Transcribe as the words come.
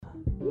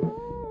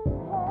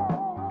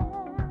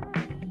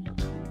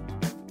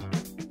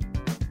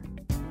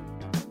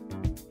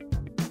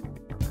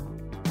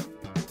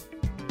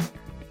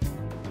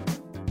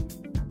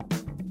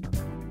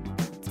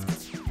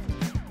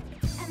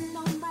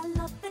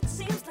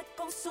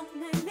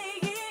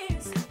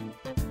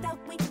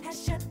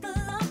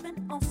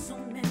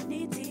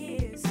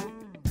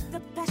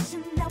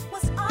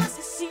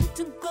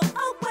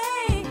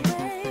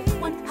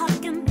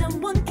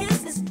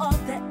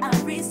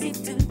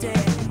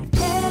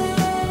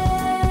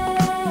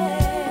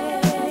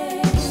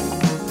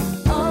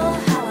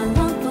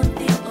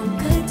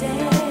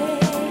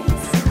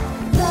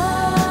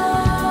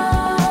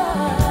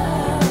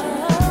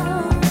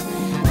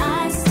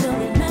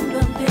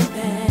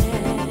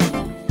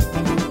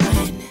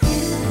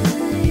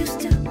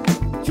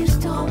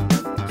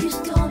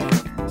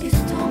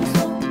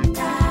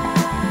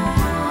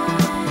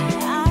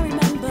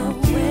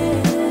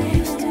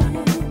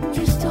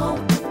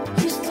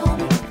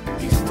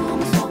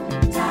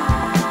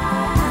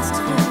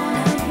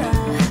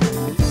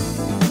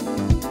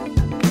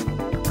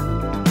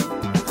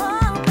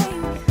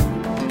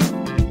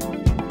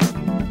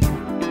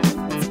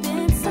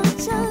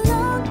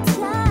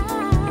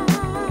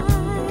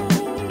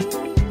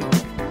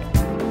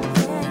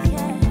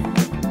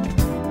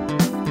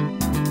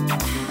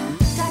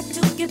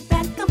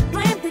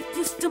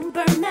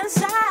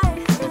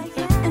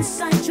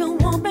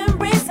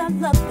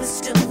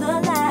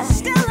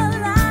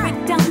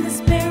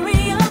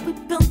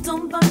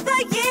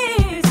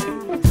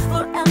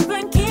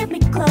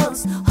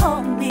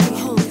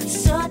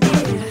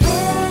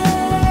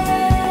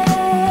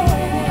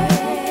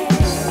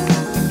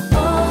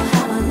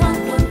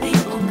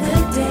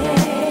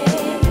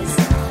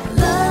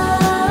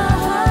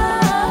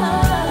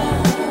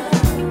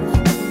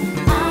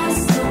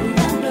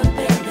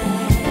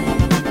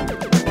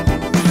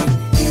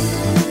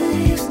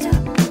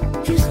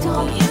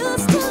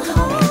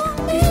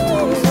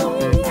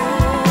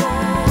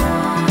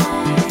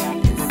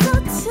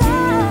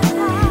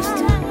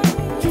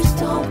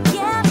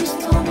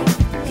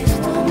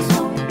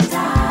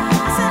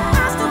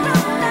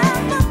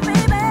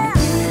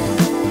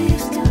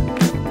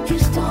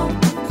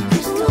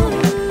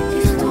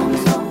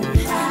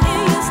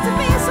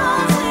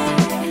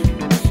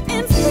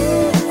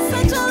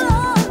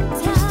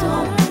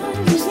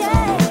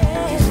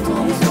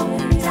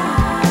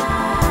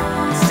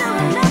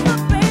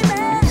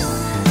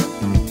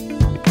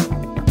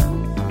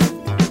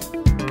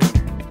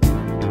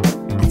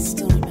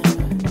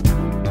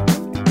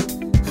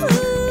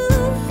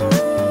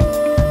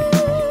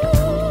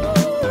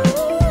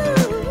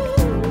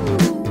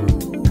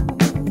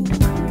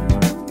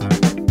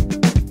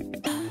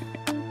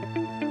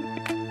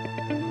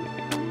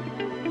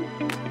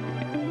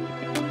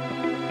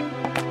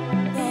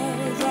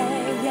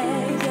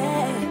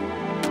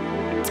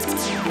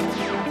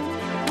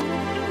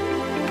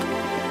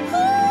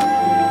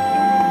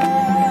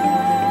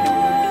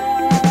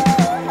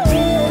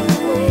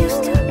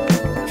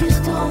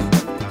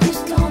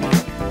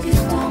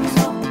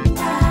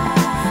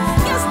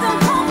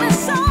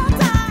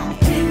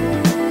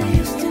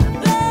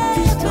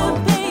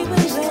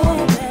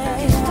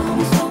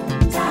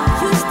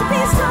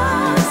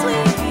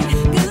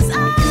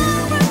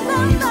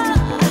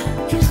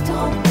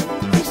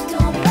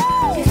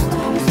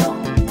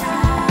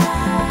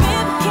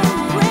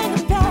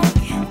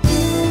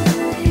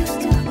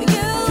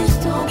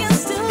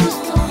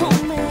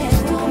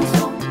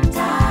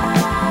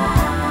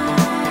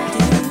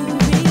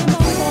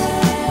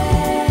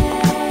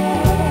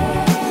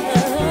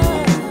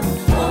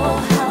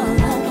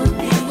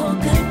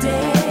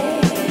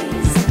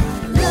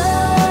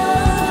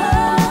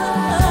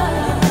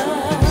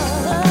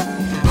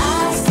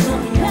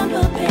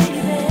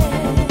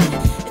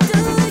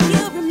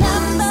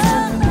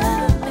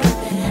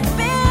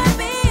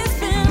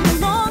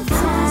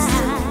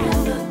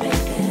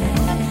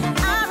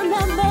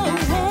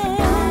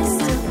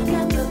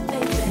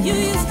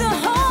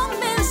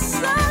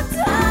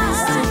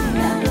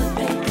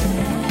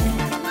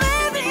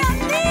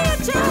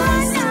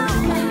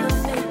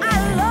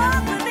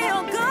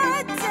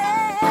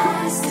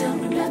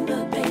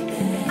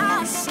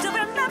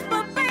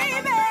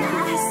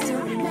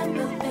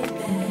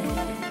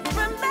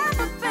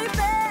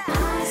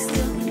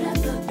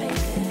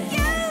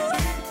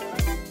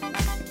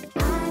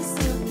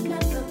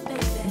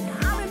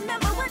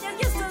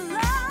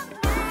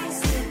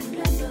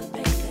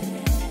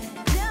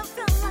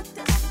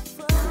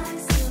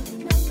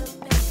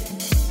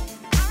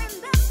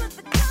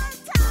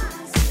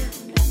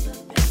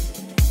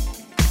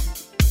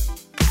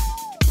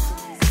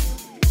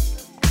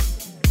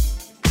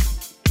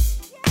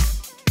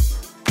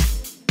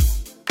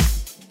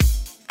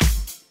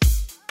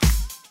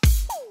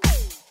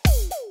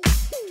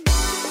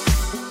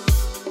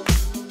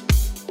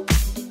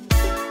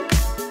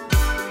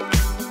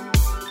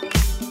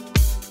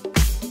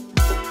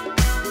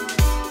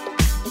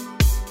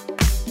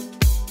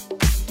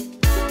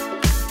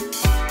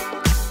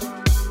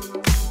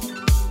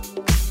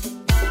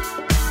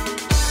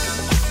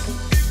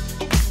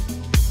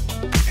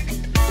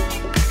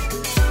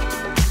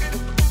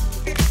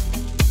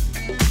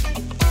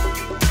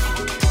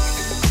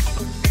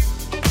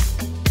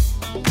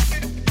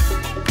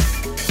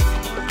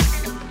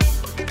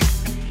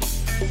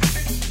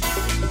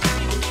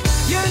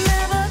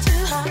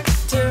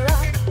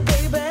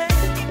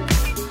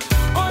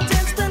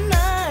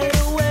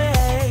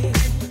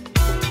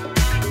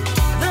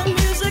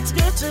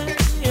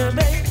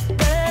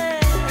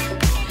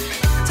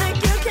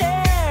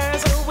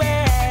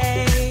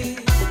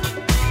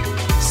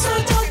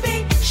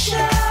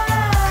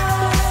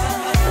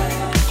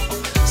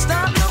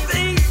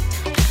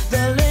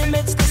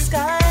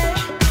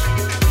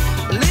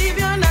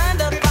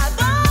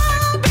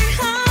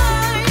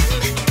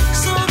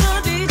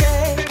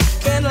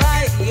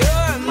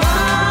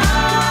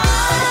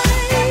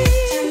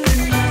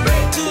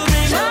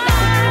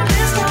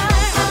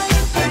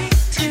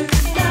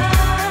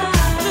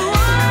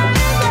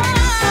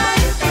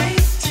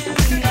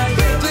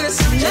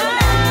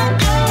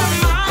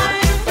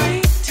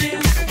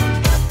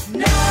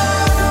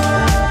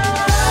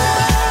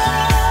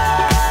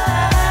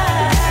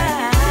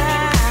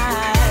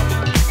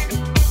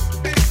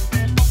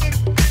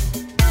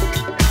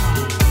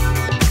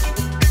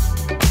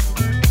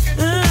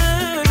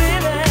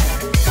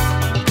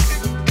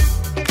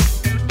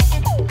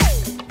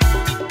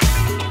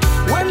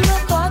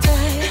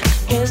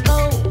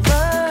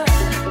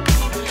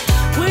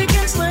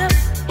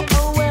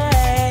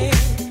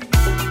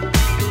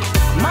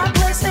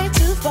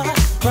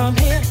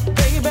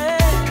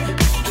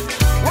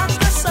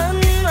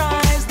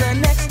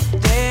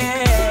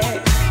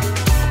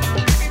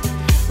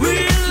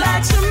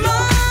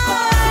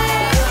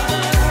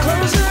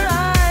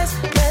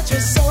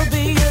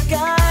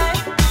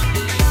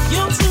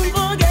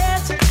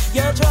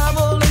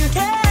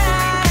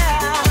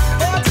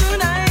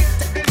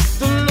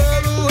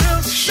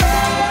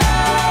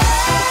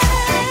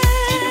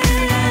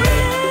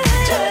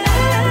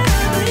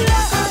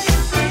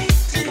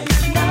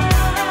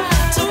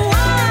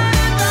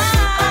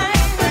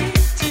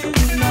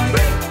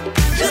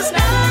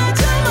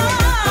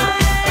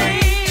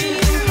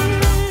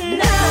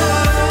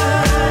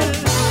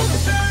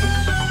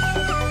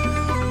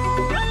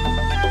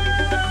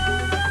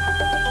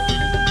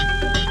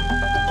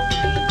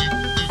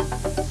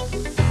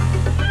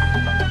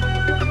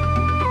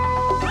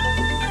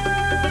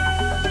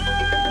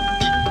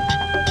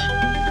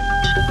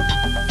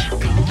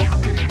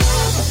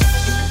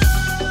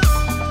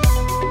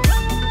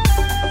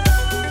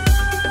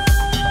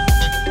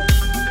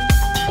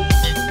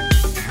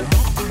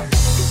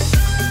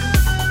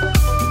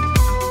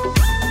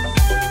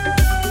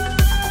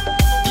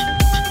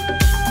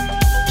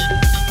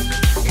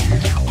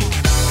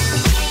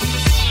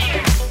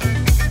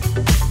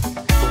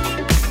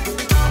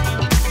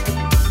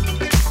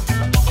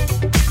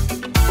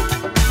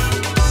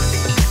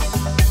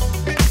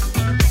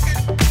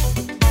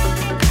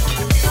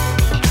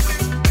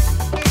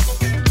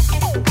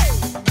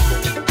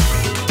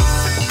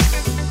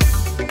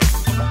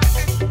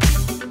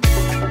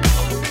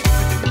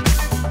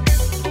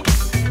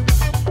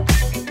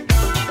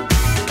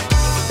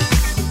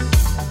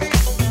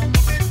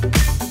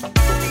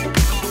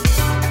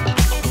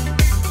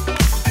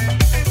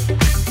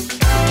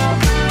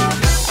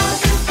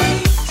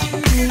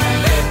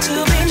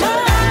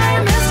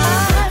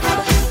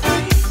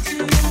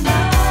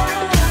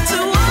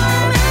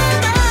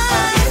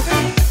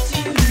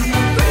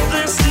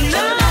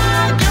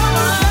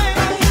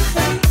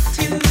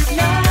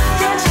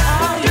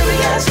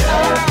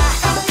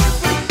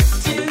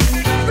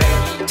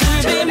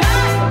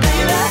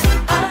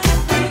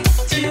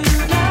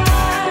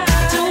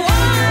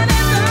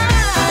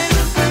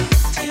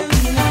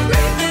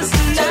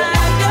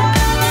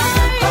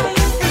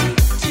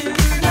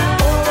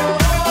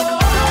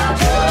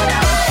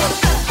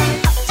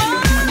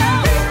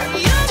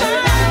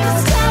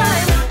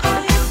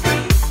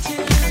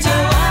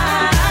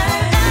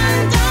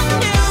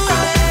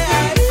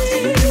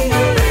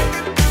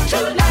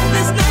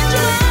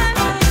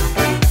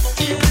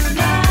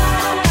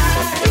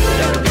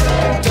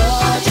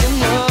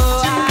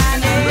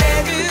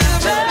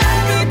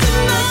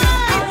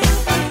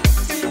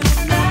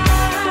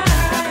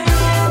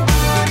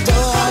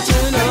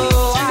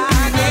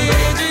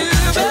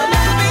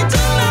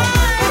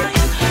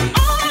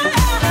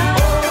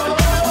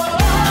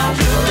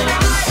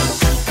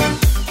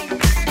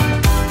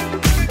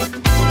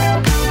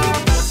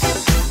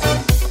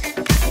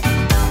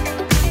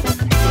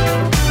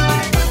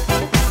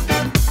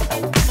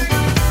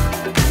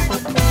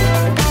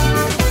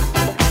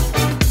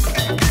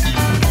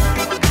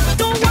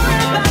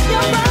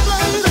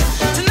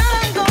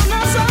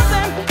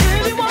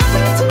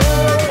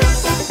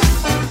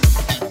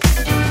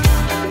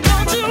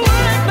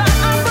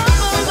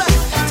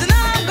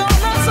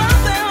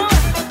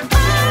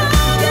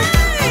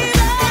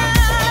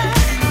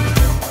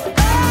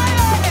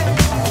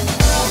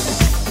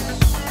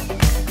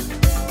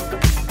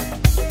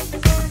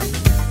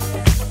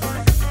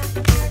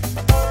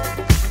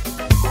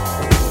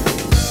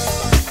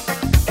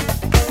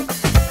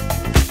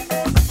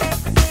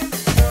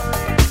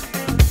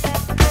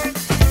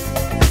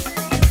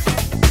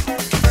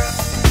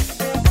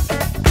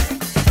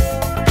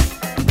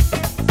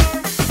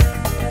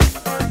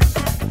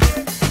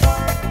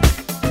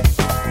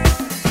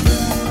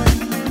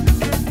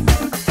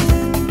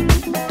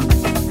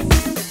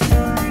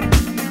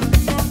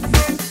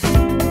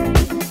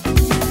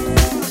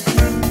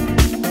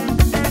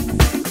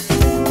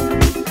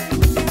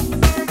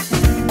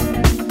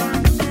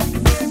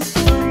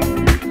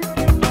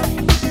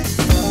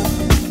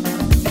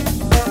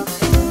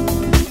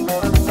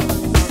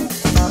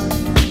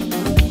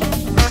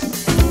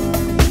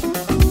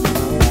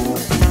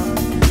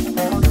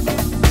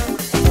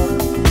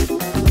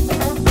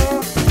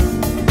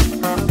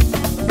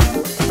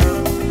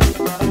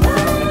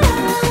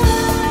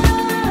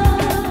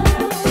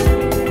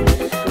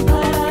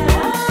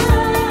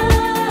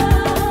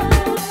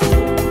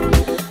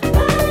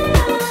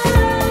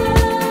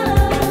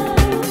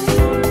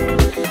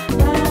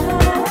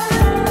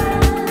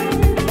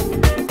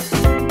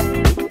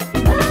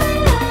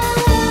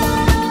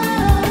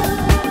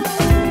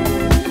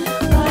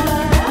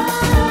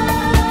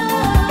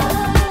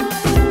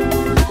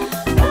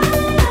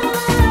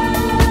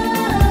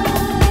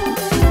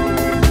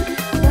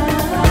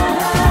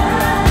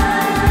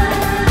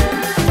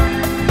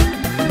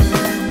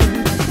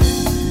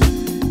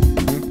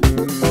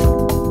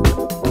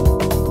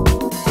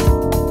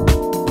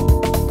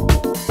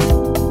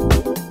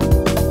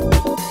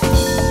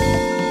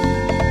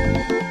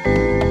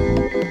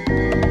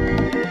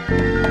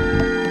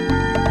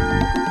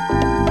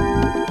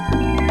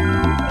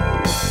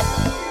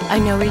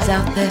know he's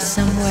out there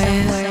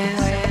somewhere,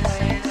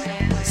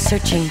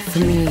 searching for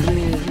me.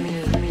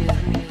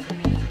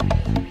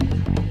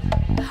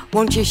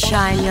 Won't you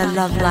shine your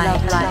love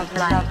light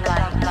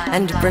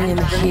and bring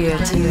him here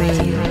to me?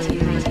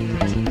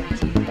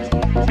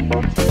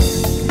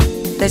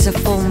 There's a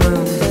full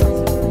moon,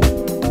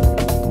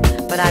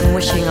 but I'm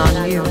wishing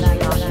on you.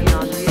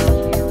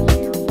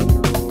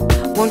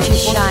 Won't you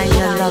shine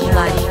your love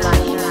light?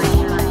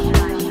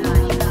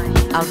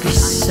 I'll be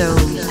so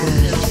good.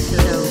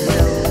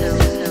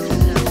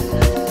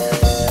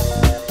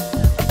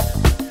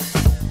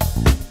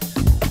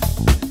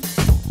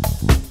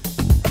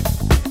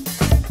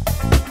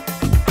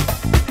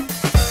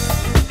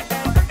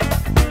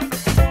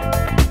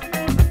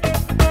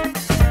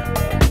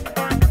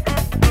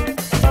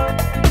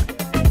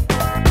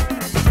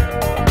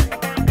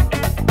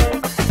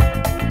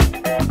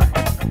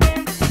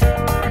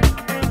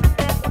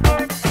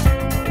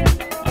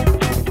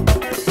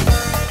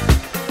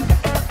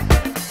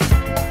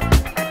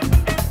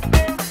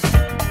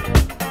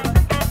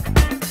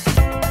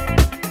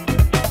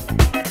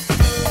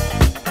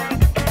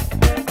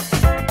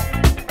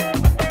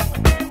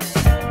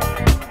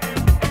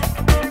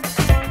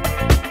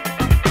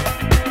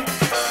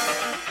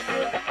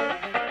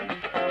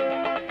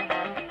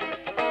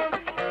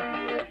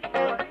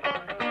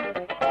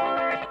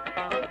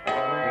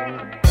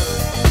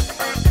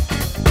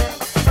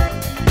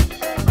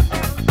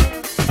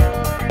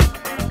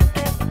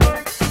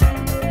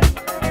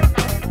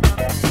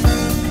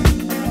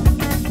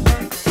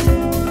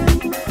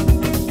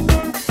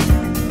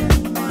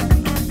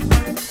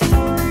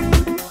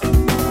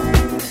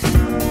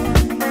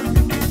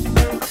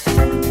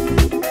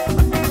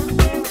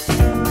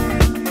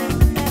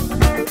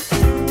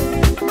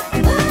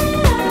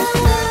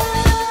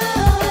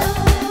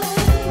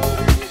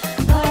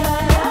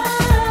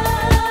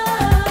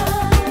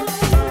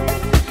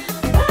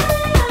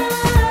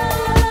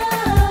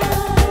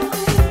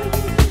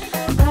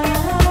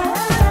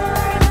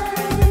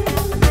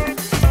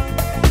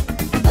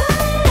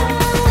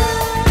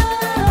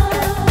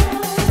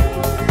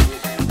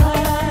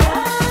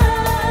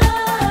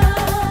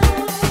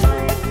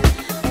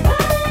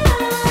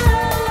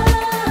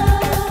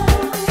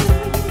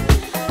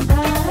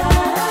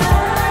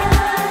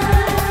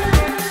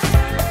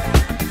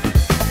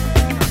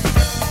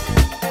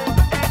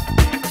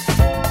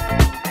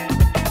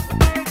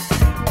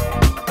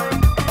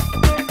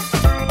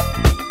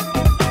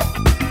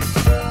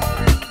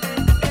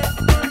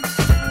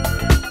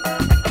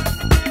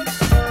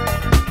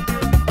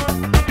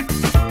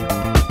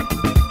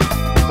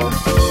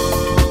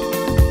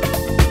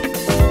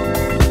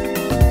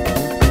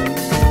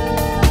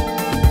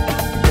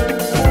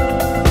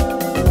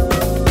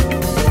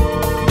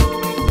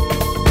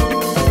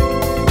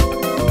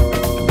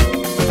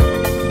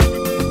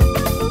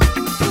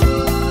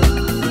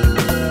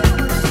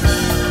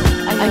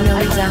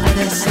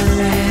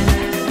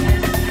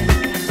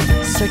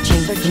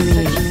 Searching for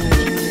me.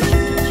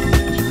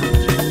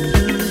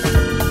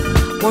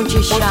 Won't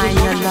you shine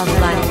your love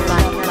light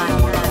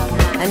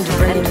and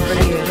bring him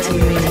here to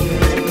me?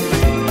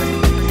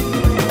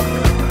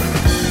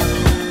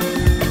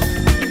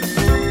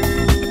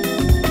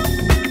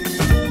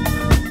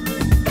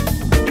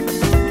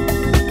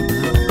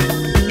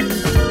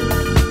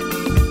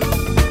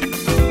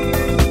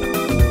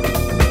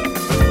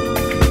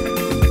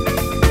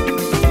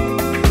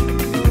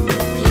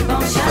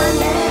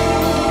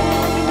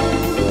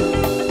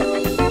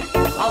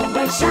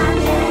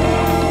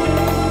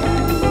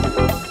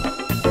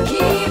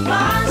 Keep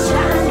on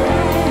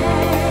shining.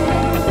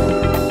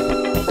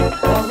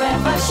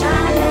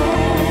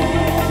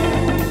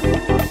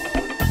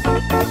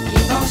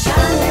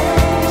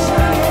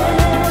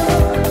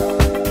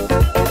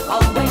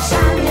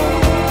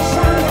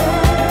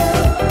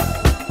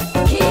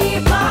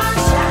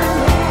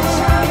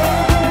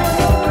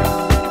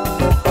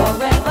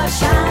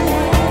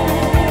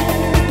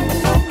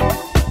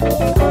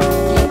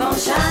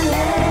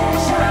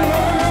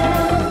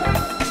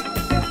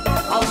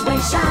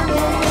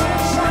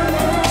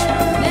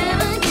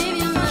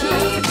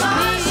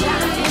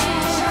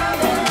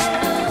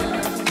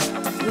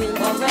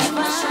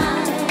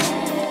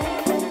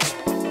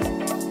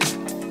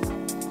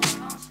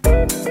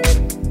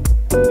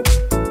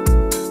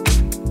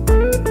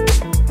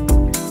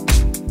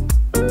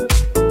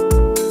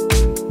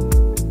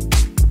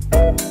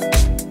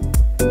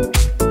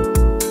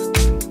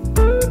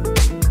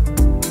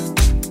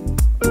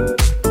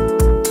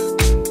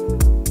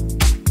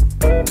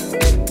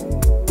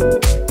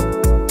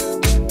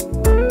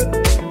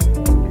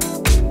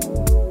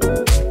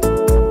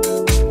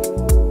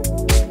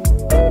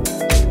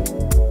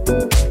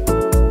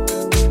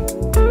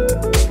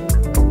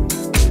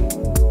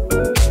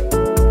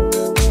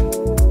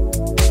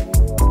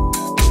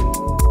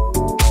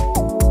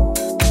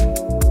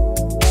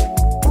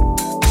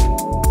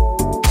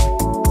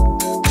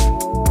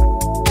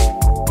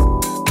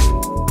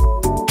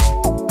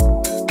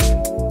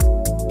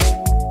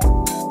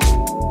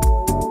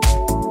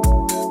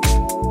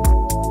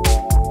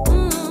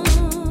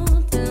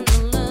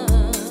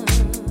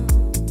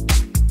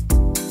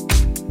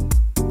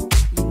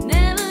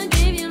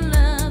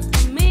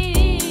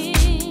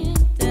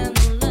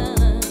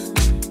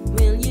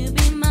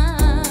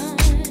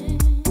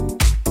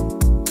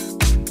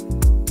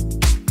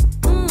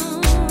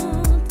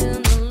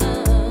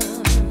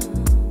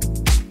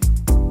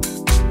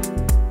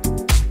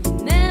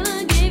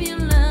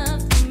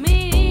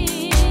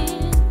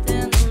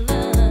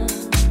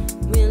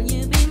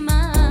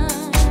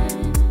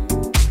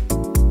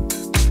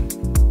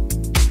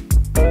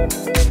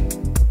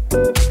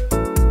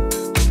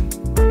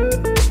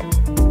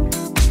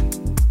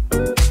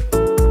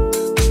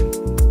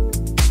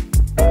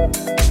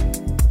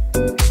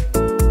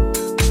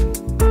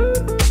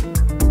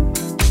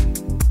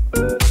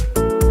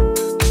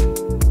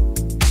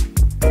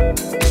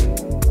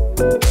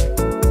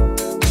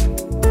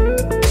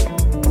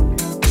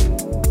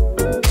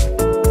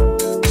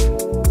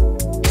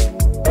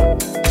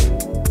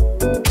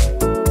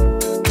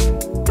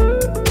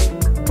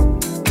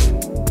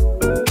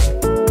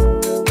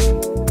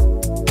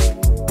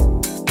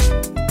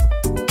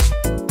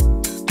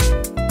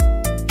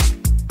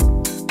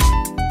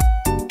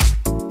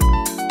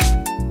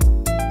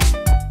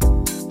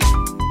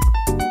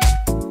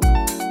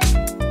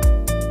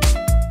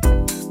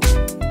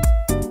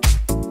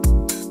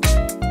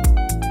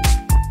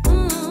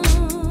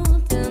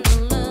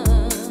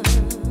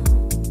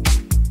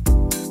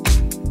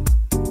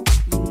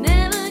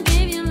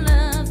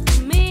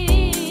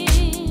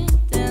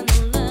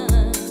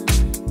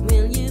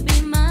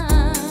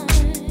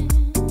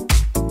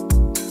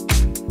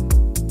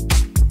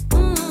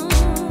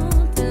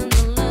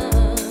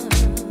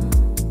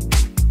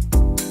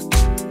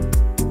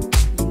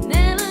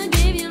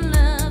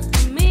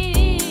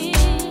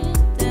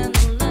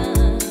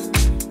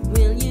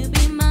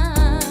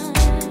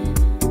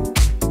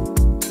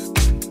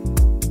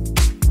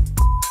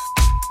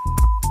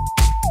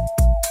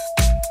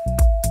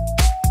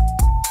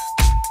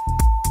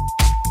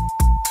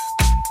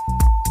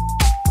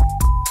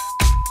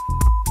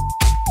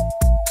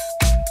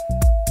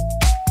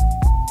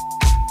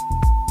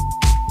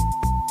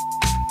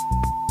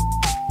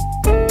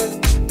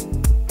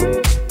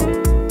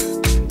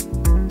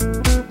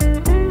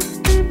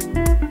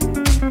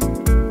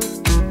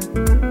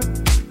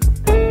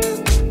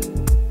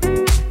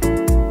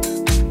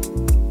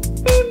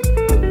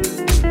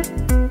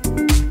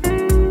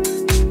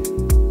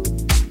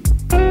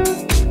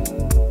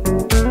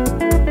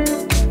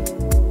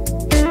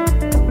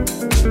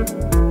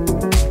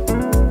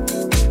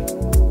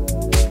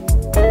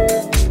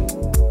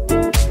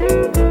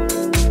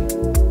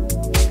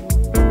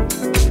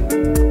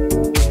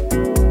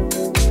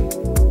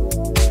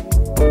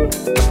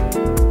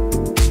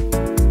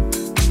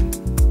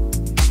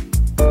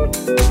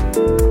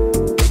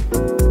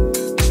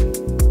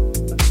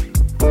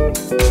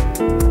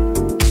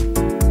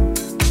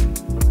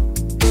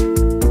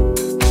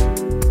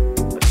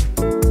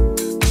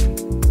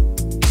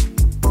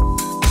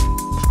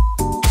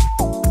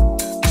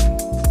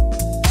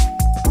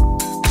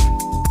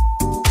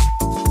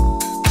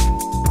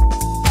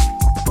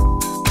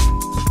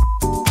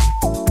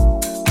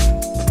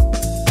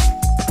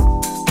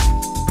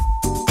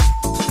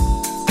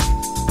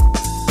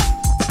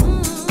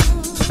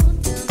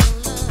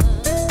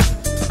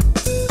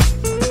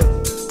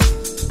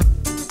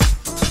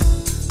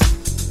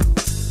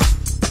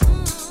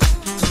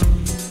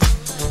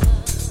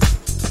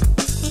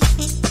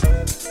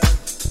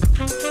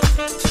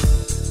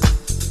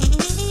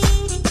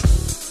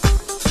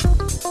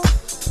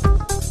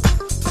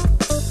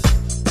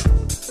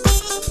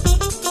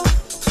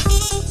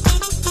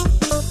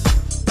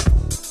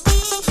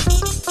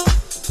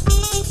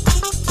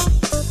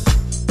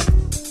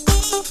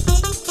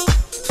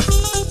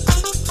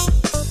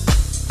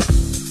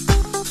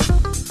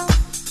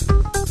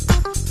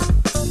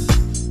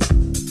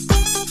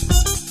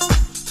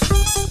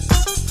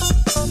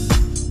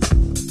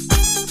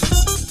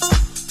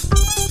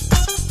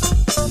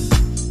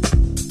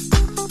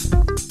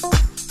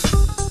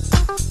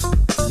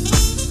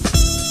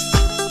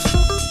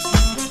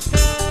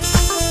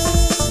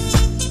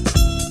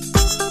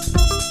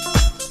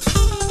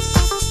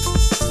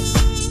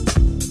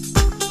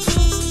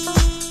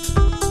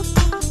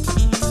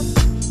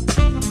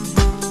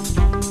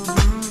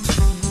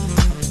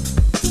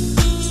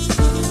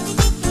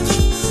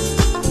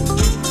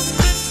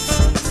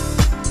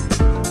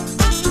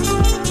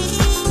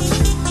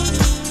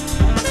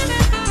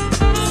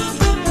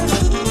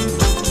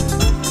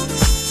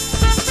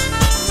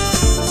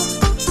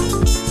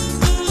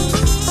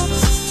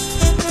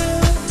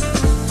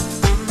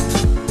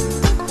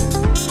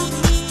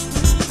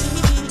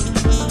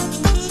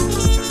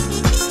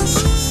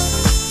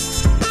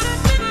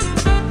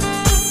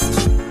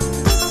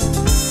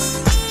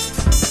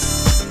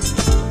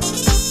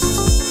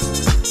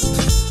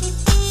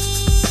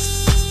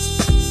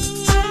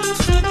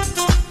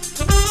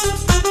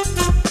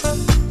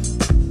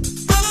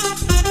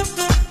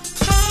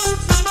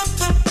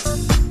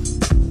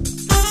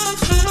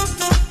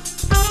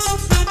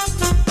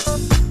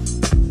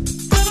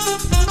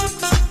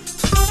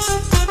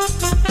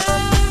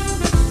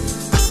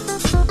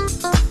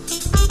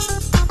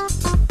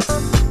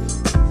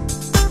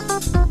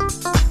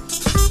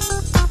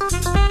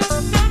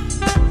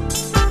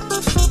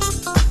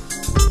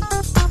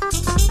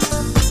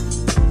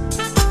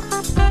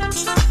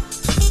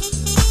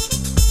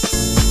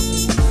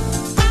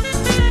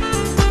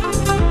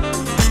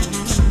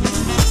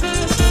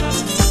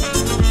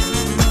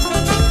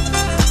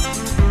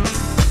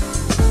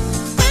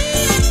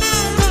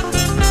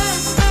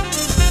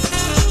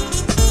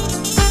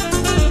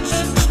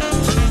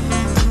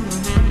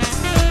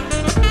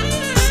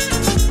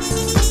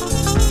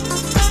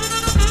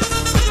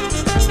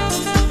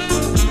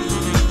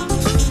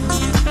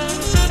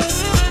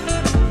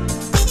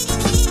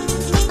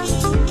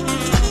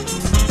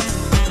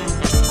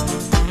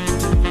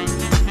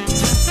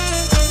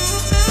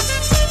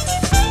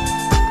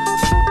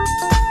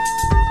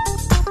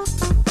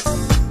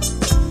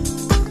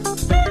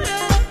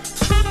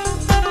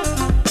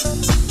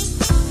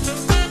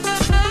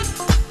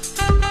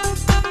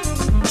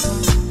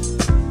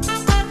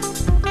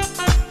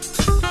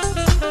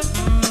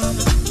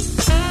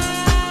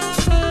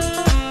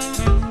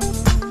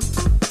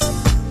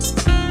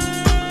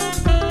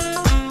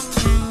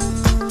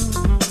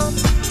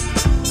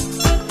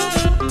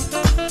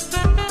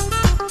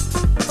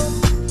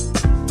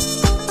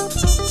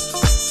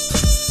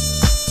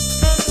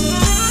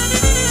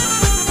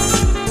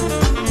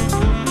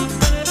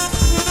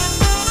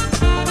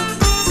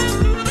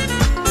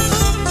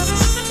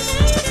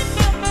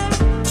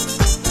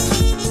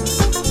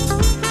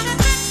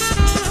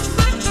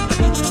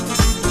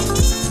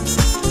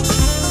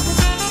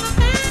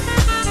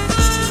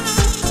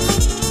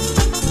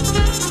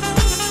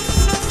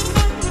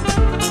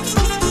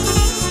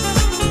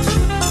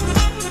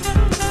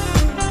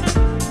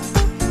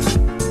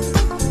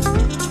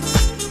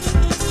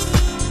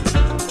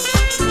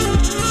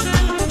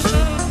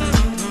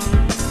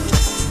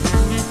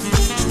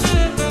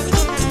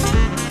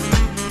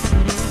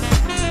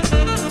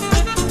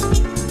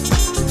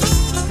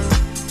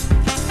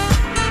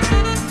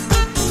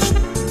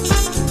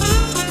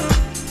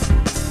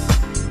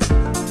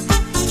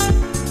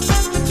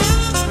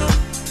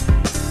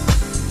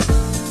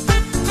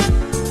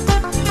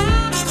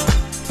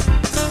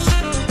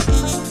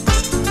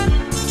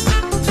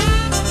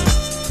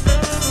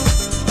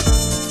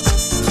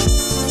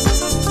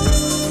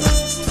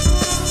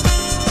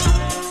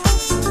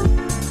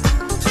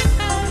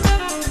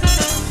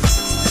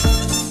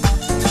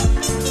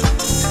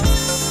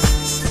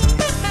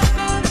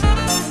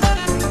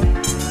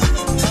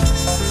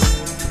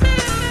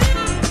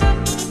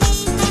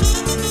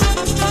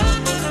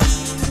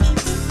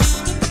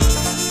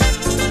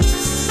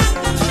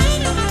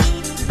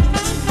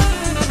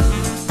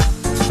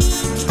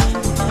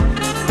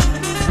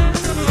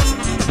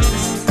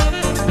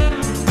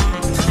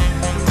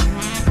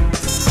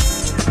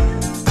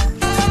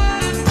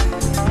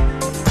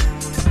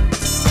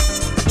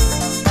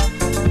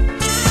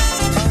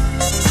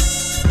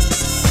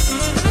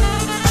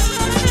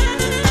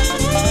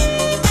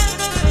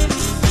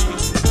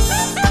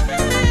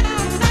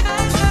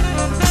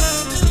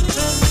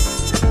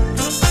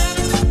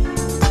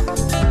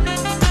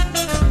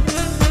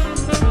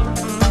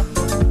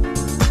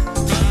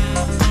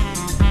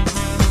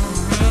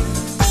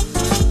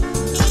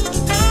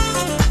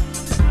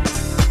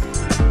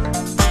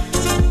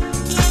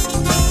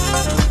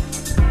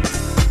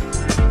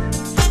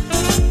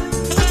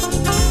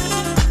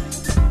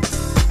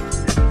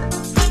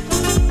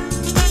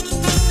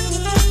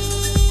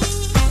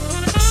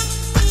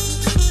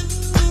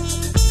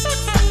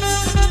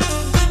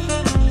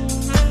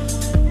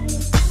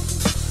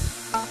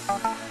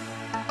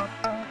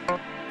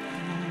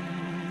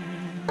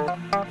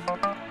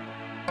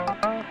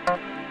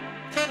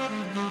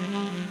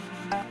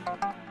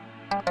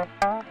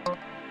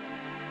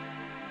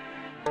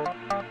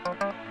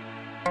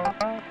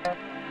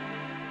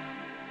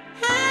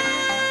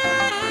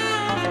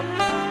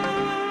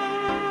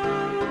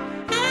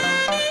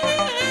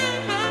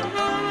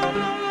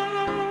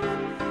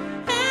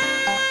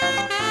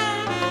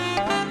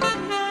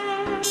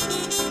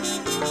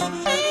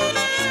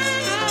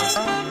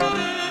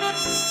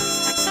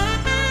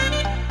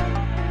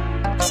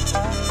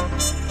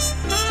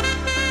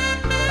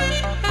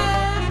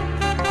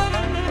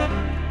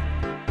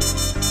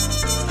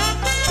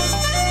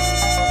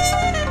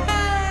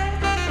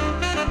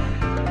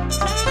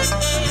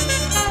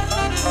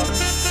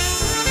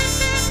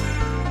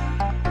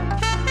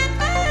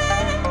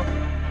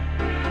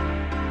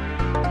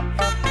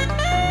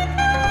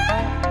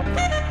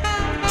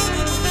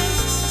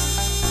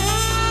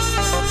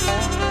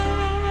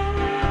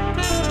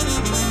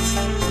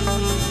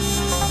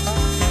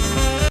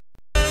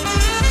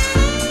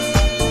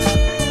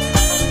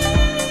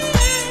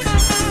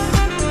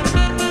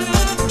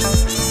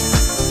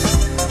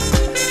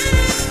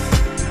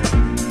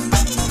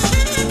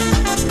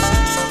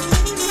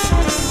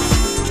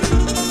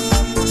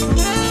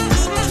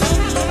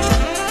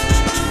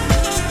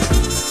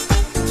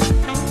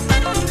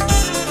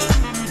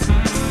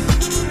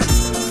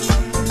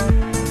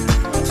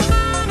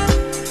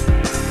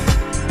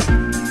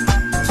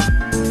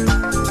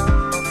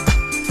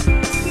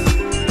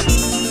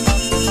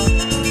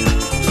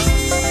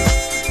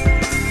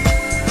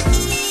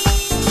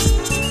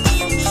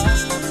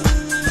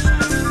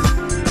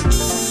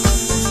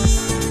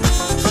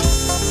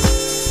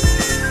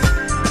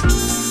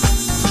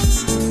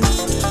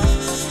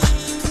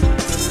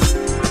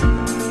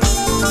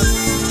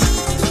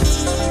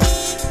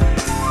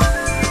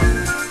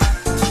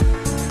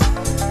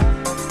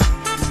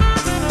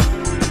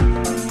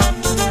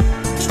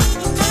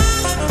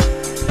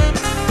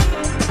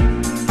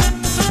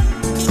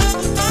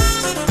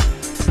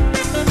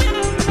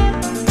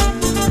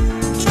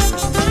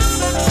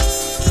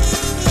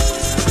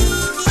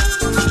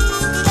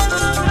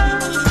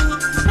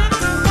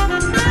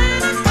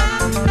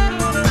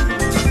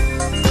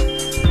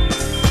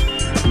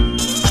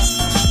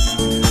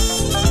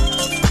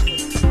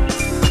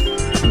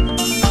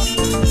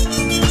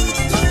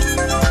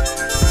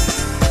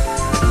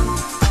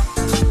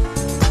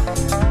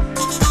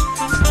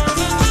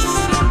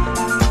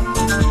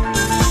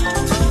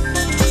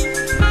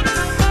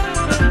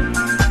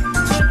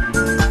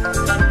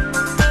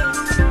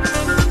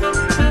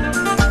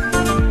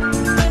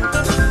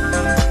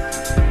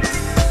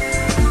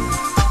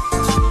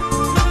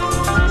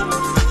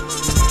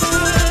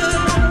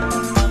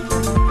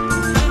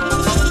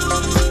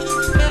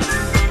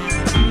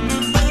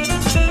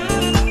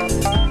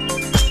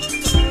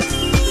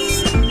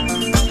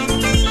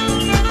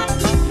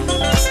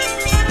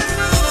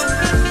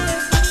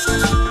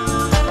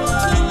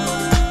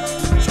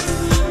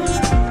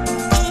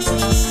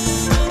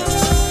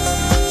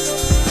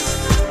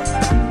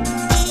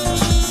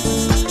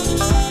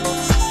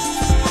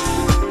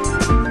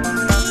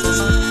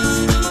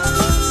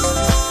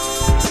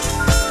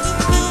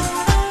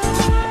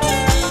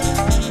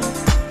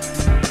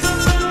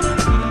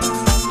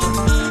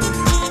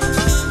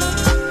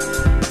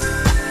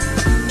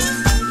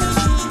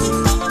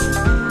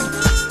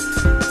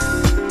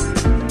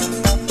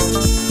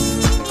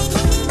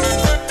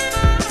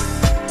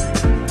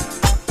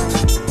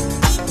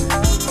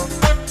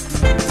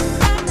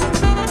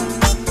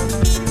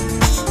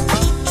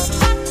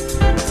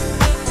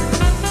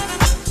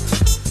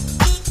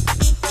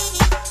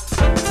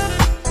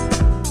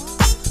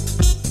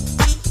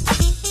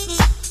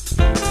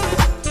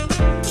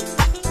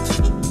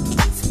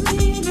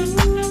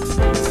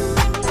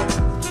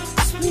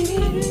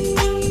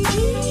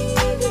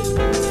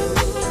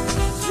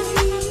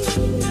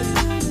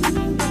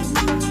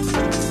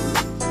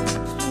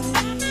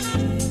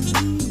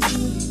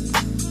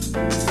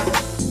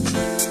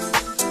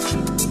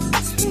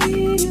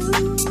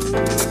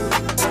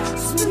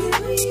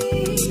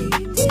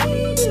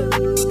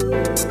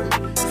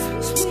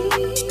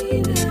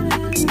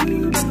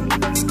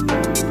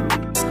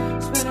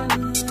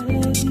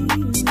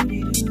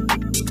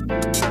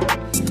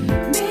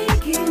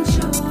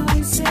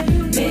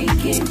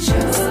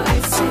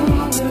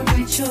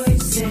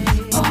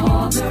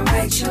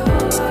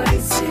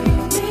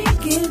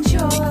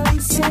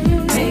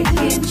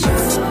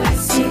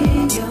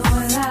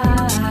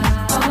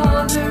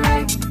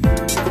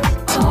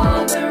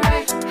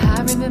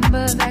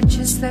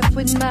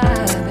 with my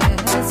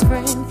best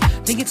friend.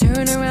 Then you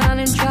turn around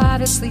and try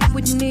to sleep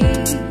with me.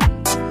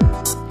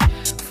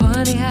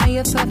 Funny how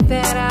you thought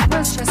that I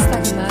was just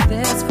like my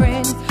best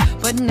friend,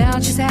 but now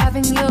she's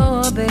having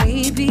your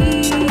baby.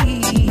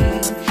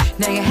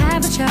 Now you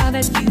have a child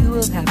that you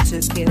will have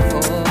to care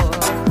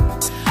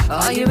for.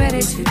 Are you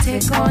ready to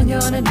take on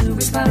your new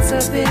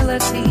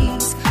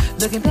responsibilities?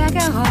 Looking back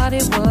how hard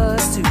it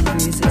was to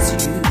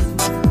resist you,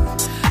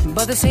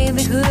 but the same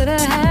thing could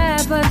have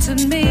happened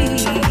to me.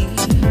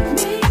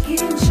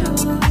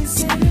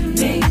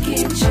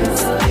 Making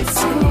choices,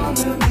 all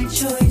the right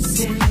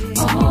choices,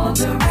 all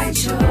the right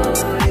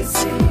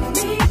choices,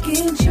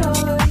 making choices.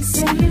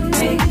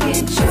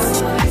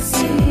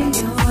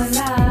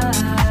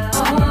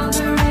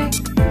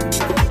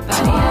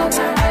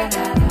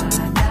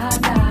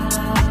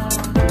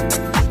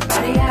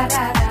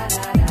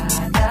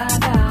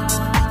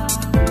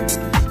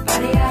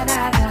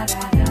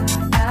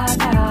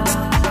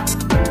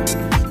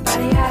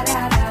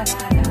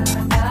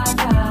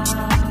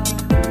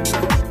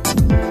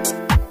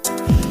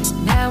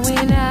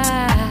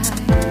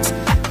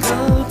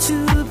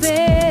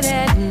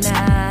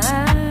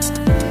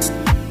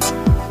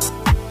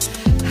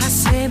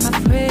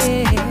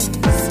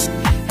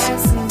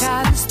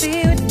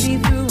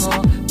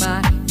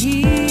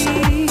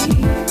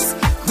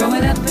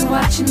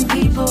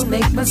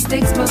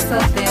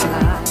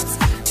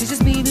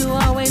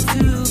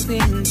 to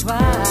think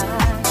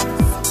twice.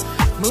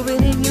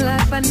 Moving in your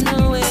life, I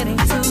know it ain't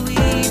too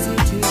easy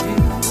to do.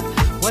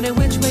 Wondering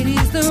which way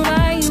is the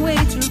right way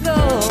to go.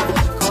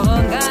 Call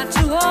on God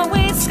to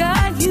always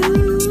guide you.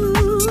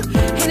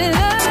 And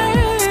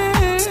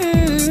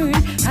learn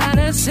how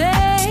to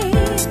say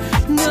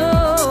no,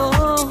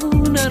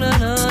 no, no,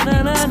 no, no,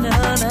 no,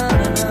 no,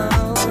 no, no.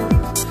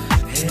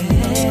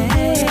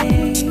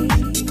 Hey,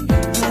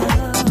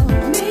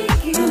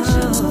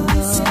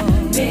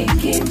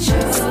 making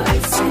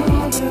choices,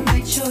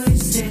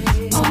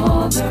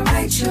 all the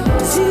right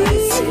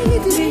choices,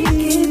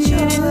 making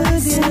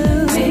choices,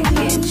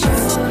 making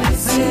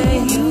choices,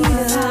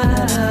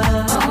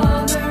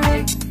 all the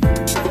right,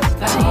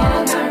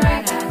 all the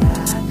right,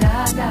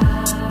 da da da,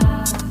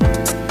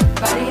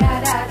 da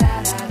da da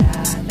da,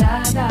 da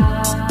da da,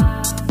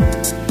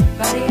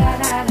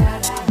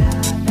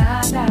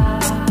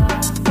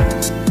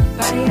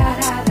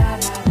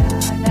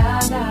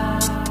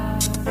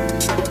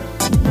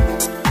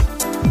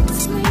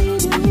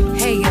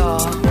 hey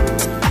y'all,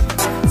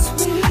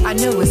 I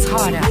know it's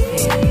hard out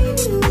there.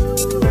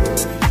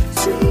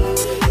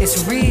 It's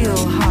real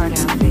hard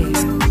out there.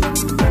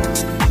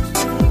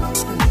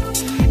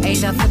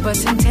 Ain't nothing but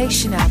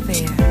temptation out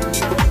there.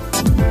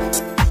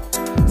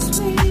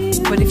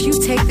 But if you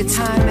take the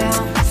time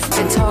out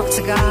and talk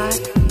to God,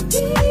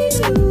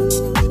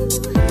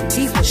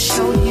 He will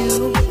show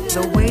you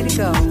the way to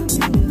go.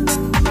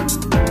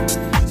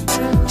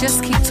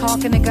 Just keep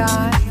talking to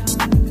God,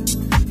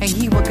 and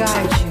He will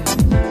guide you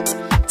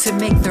to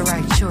make the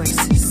right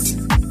choices.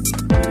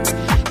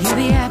 You'll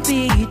be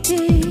happy you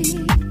did.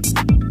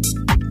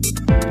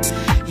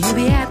 You'll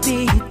be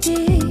happy you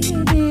did.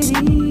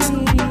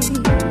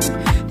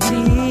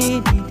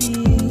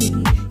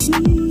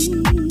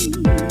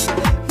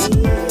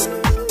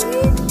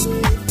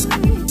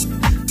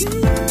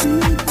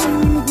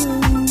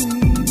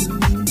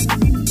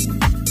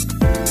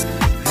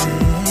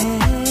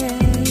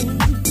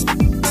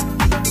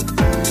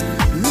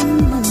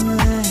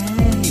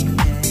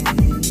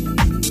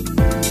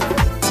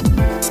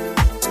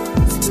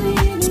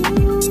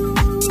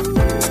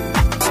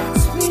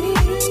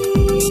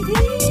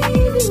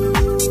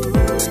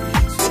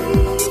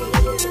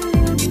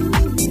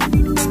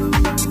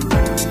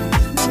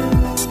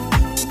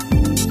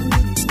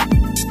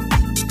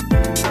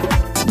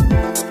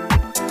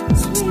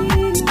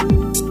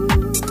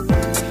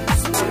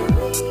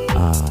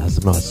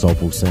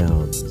 Soulful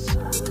sounds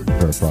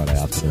for a Friday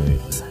afternoon.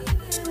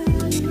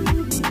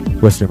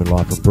 We're streaming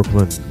live from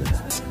Brooklyn.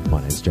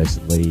 My name's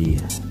Jason Lee.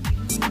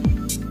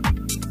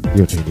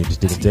 You're tuned in to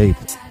Digging Deep.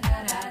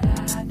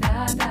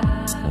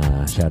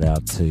 Shout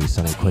out to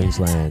sunny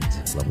Queensland,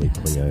 lovely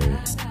Cleo.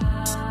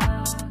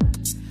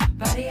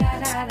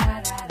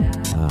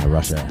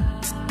 Russia.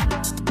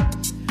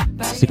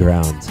 Stick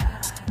around.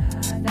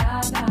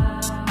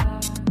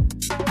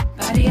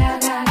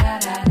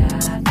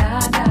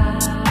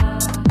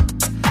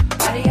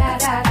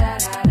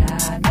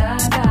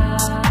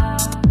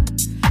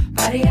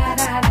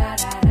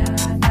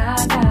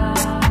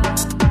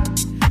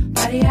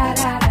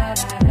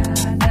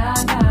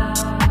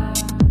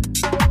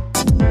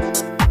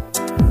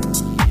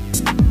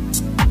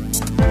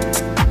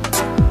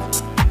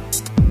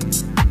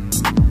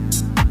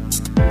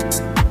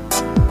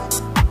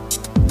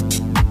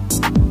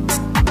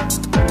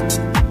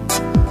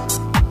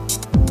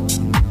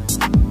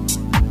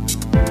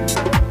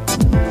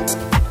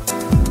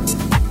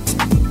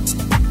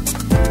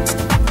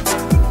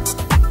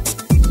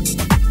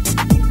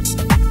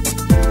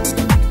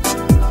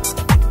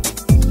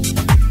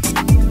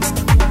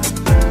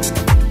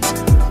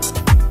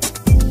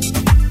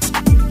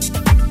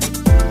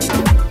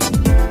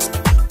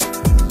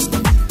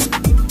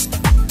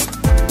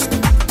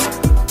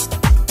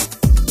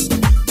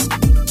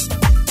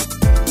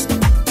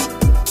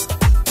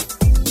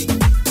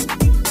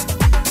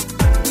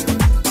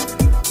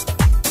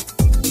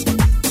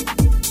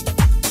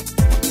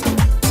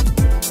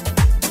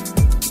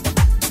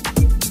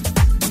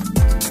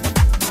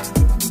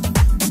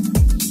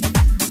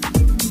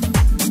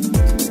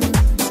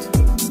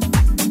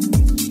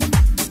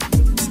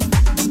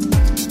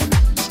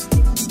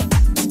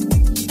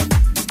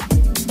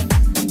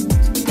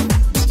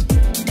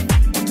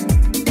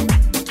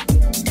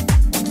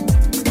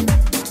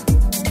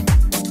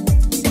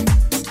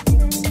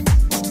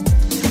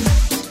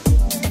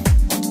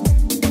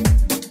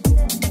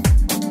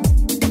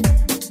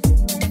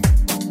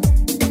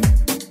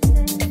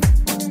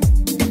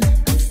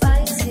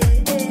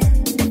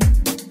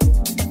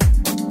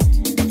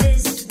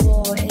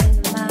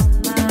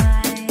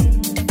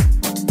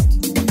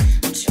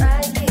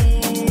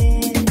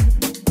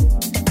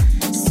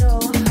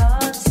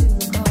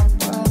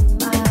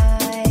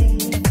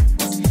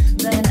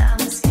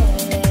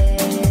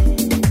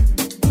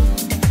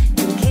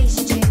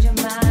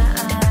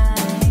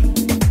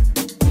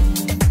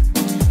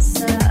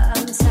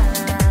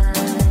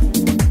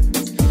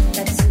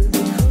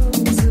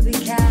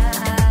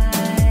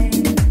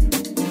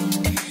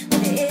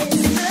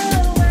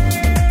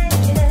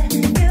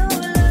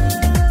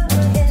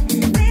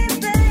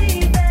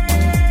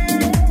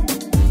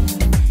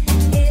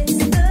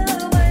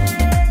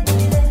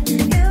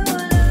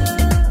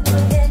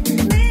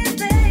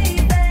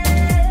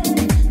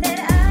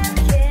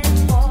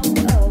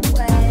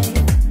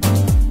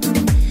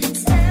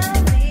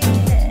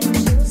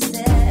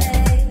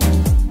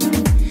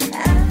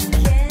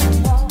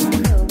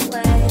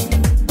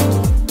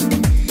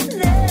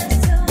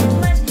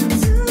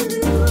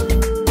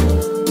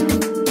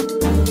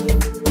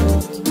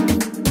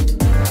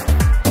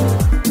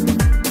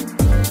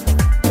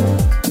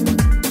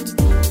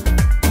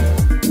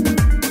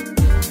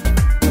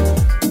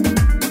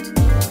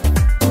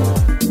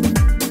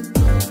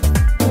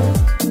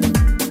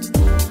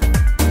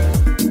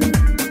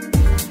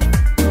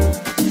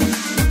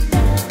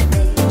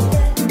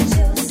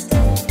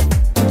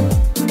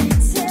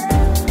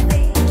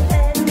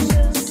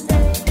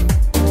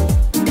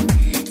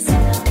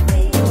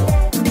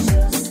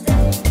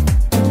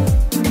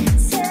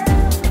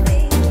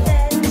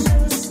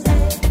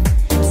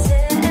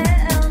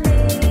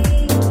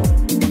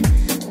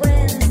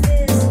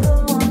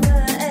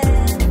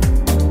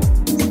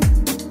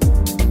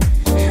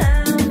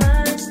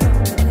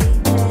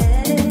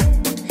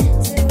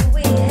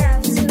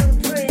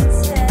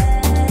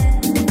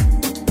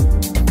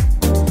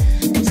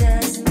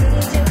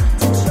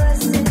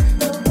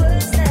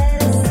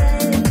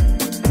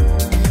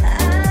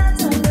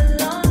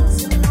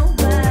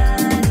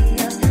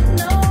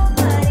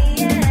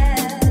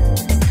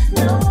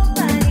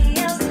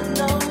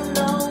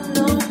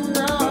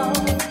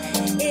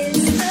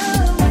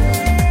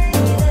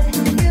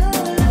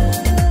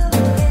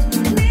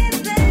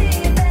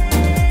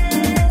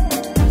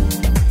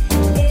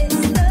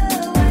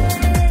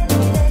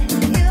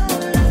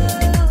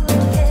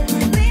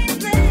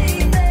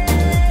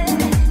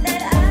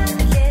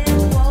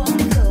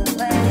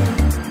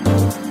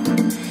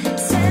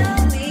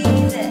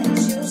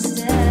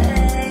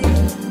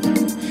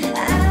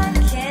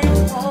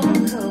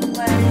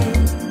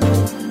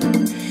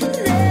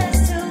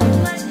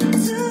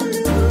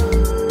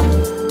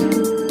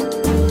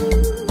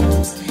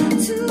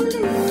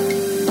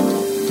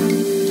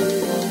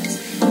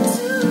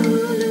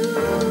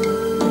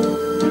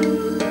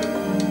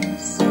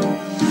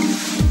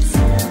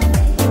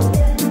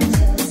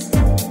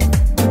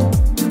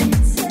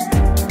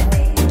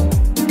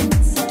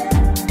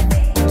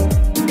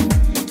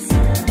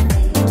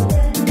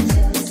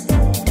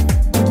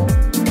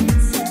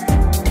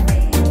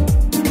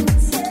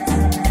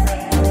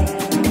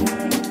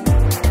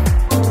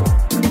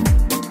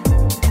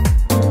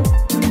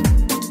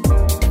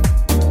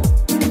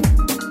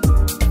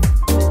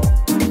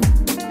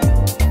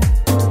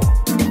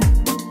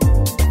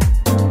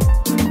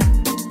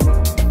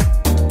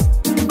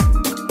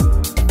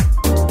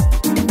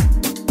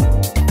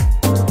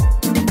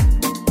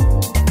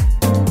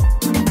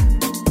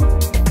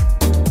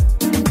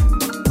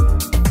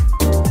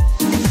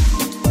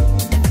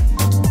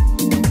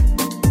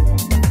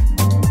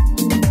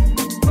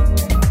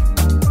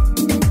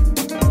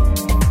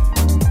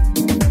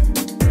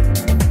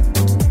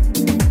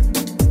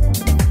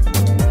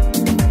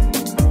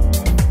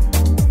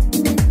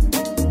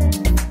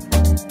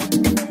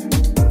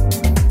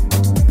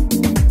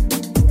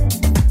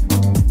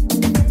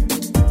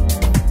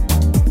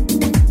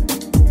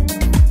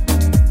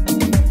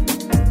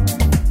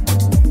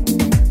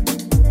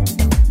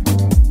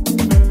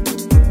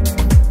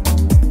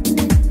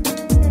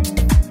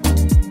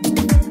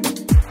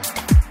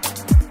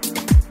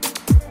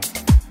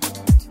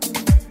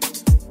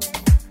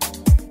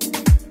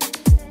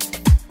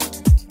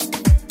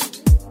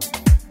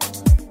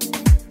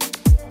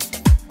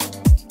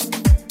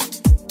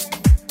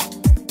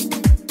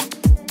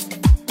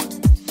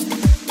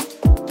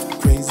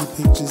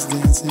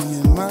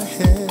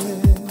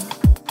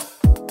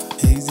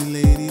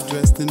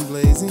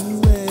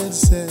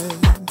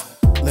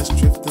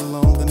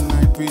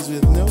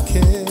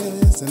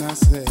 I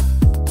said,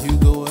 you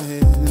go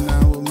ahead and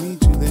I will meet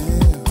you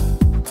there.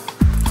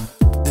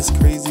 This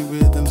crazy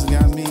rhythm's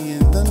got me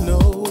in the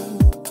know.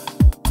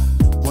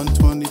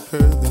 120 per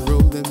the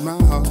road that my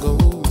heart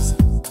goes.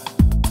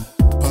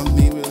 Pump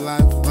me with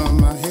life from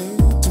my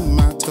head to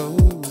my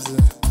toes.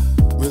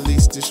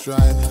 Release the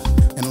strife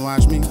and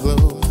watch me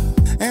glow.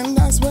 And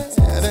I swear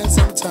that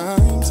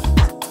sometimes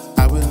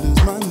I would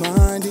lose my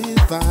mind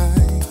if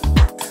I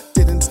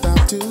didn't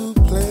stop to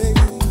play.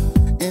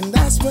 And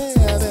I swear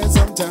that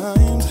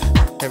sometimes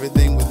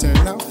everything would turn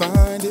out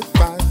fine if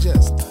I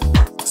just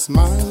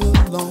smile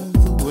along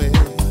the way.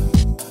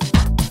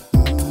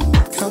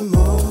 Come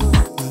on,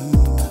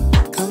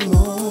 come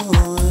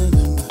on,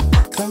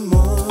 come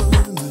on,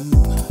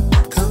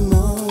 come on, come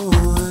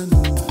on,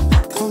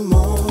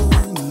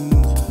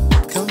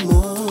 come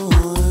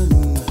on,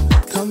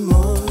 come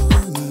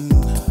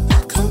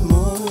on, come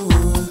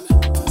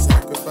on.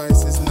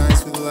 Sacrifice is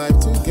nice with life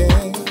to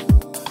gain.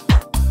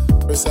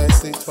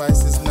 Precisely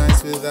twice as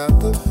nice without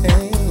the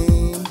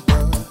pain.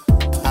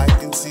 But I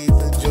can see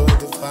the joy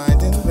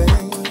defined in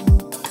vain.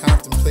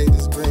 Contemplate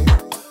is great,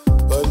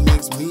 but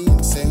makes me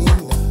insane.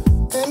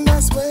 And I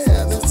swear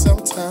that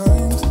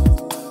sometimes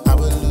I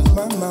would lose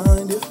my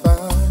mind if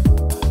I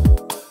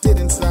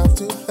didn't stop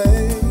to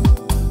play.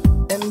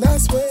 And I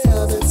swear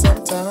that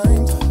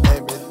sometimes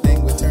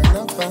everything would turn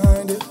out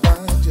fine if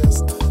I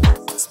just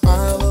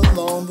smile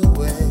along the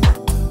way.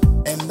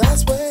 And I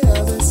swear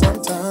that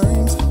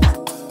sometimes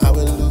I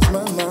would lose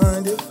my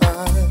mind if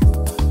I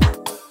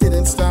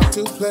didn't stop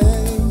to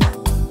play.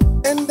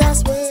 And I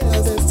swear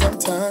that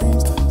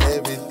sometimes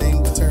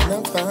everything would turn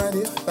out fine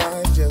if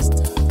I just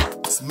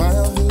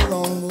smiled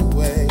along the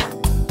way.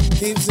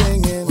 Keep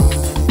singing.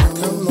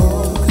 Come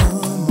on,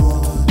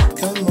 come on,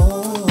 come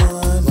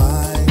on.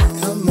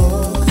 Come on, come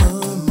on,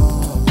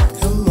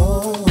 come on. Come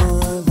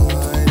on,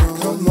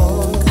 come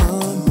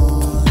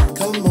on,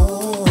 come on. Come on,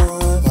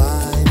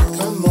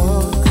 come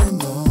on, come on.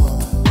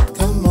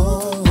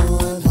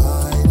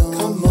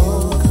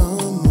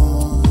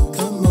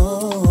 Come on, come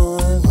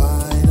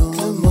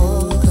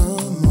on, come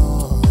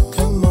on.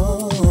 Come on, come on,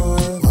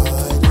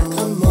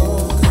 come on. Come on,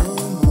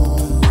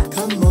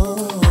 come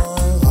on,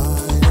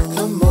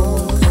 come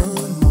on,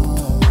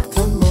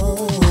 come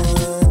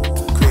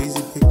on.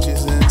 Crazy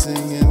pictures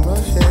dancing in my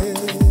head.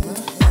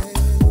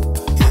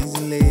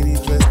 Hazy lady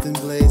dressed in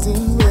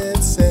blazing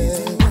red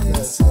said,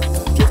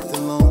 drift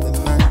along the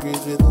night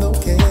breeze with no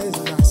cares.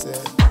 And I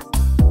said,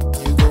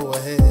 you go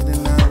ahead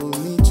and I will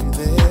meet you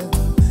there.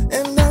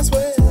 And I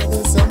swear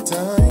that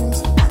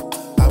sometimes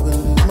I would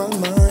lose my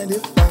mind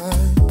if I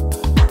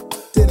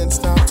didn't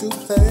stop to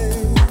play.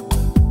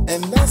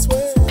 And I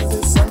swear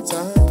that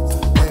sometimes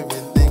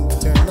everything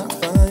would turn out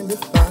fine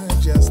if I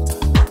just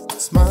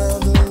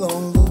smiled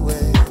along the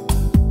way.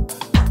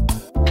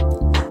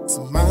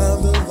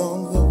 Smiled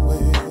along the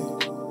way.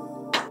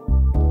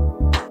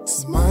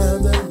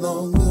 Smiled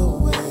along the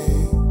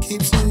way.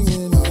 Keep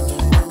singing.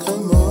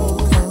 Come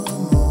on,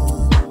 come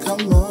on,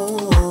 come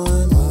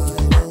on.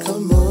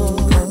 Come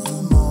on, come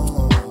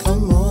on,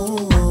 come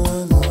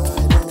on. Come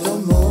on,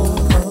 come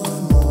on,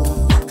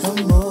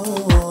 come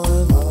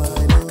on.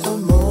 Come on,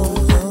 come on,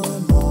 come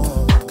on.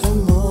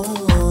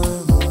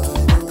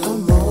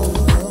 Come on, come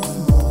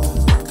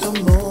on,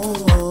 come on. Come on,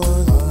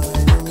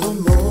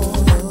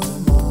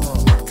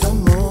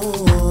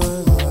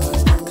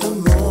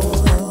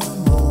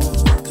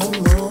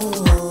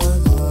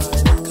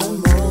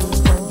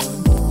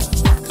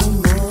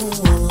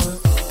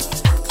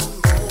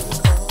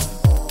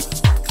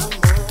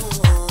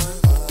 on, come on.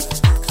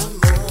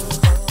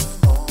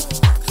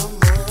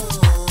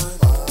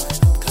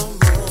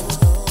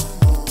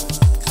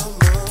 Come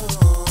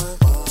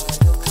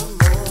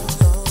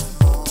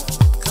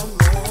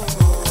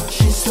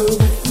She's so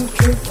that you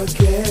can't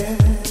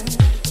forget.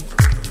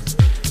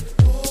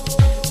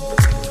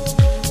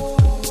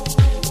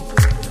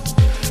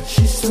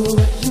 She's so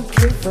that you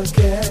can't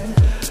forget.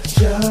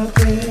 Jump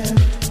in,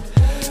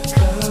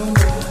 come on.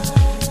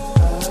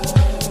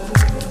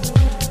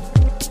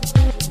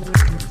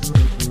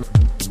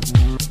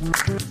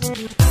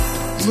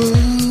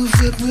 Move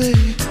with me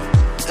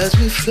as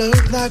we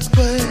float like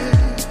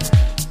waves.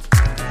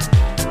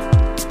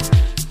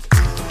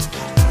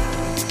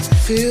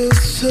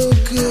 Feels so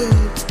good,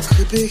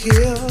 could be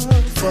here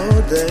for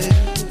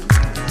days.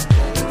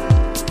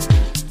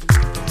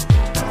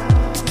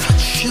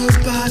 Touch your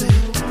body,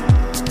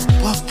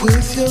 walk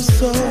with your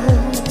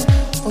soul.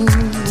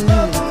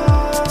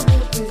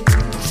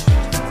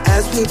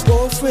 As we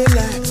both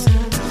relax,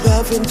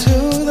 loving to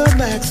the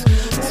max,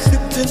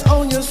 sipping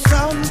on your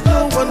sound,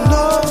 no one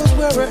knows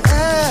where we're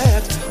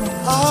at.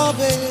 Oh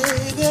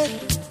baby,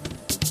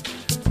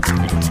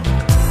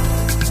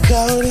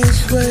 count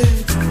each way,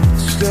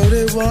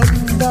 slowly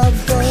one by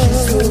one.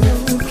 So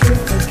you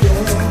can't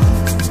forget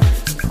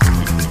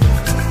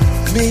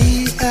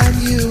me and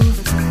you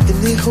in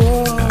the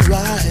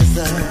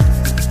horizon.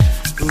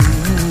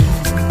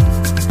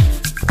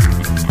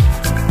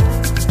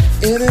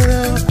 In and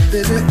out,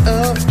 baby,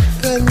 up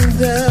and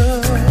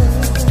down.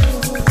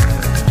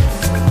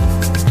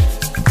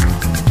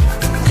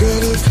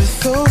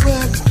 so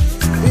wet,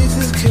 we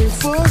just can't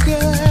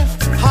forget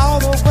how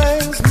the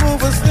waves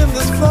move us in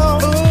this flow.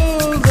 Oh,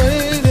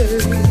 lady,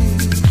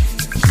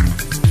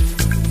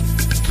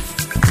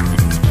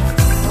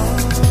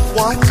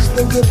 watch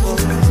the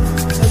ripples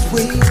as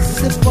we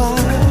sip wine.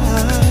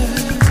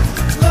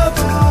 Love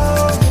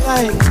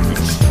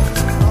language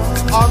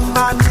on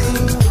my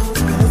knee,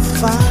 it's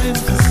fine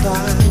for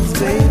signs,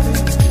 baby.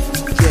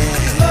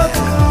 Yeah,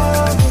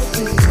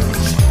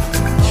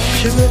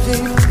 sugar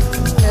deep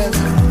and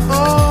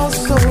oh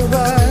so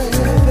right,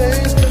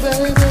 baby,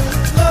 baby.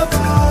 Love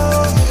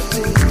on the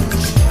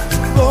beach,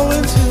 go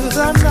into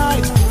the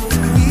night.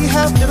 We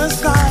have been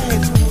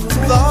aside,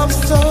 love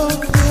so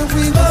good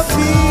we will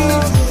see.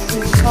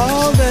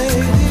 Oh,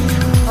 lady,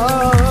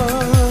 oh,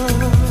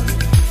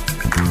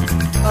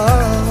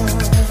 oh.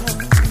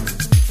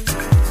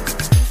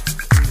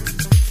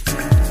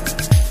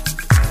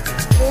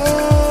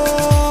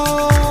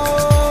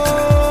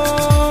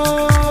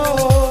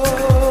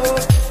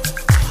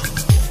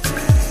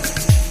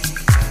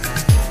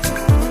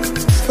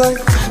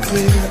 Like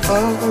being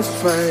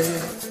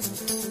afraid.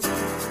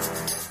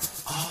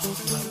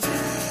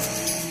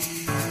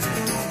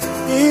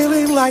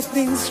 Feeling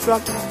lightning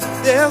struck,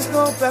 there's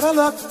no better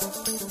luck.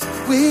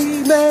 We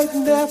may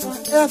never,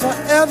 ever,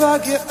 ever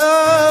get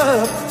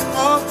up.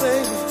 Oh,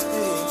 baby,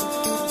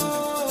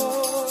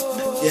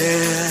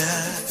 yeah.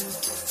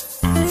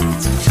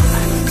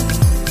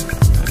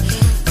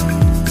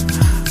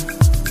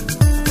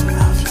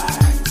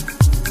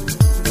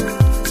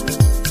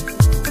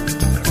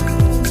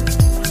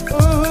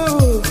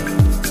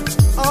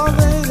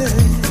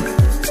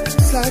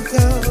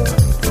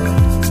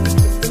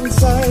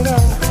 Inside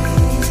out,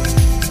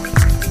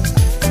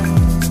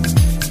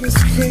 just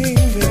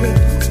screaming.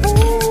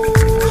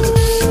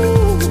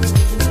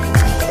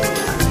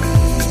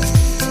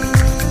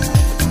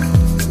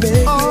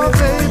 Oh,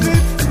 baby,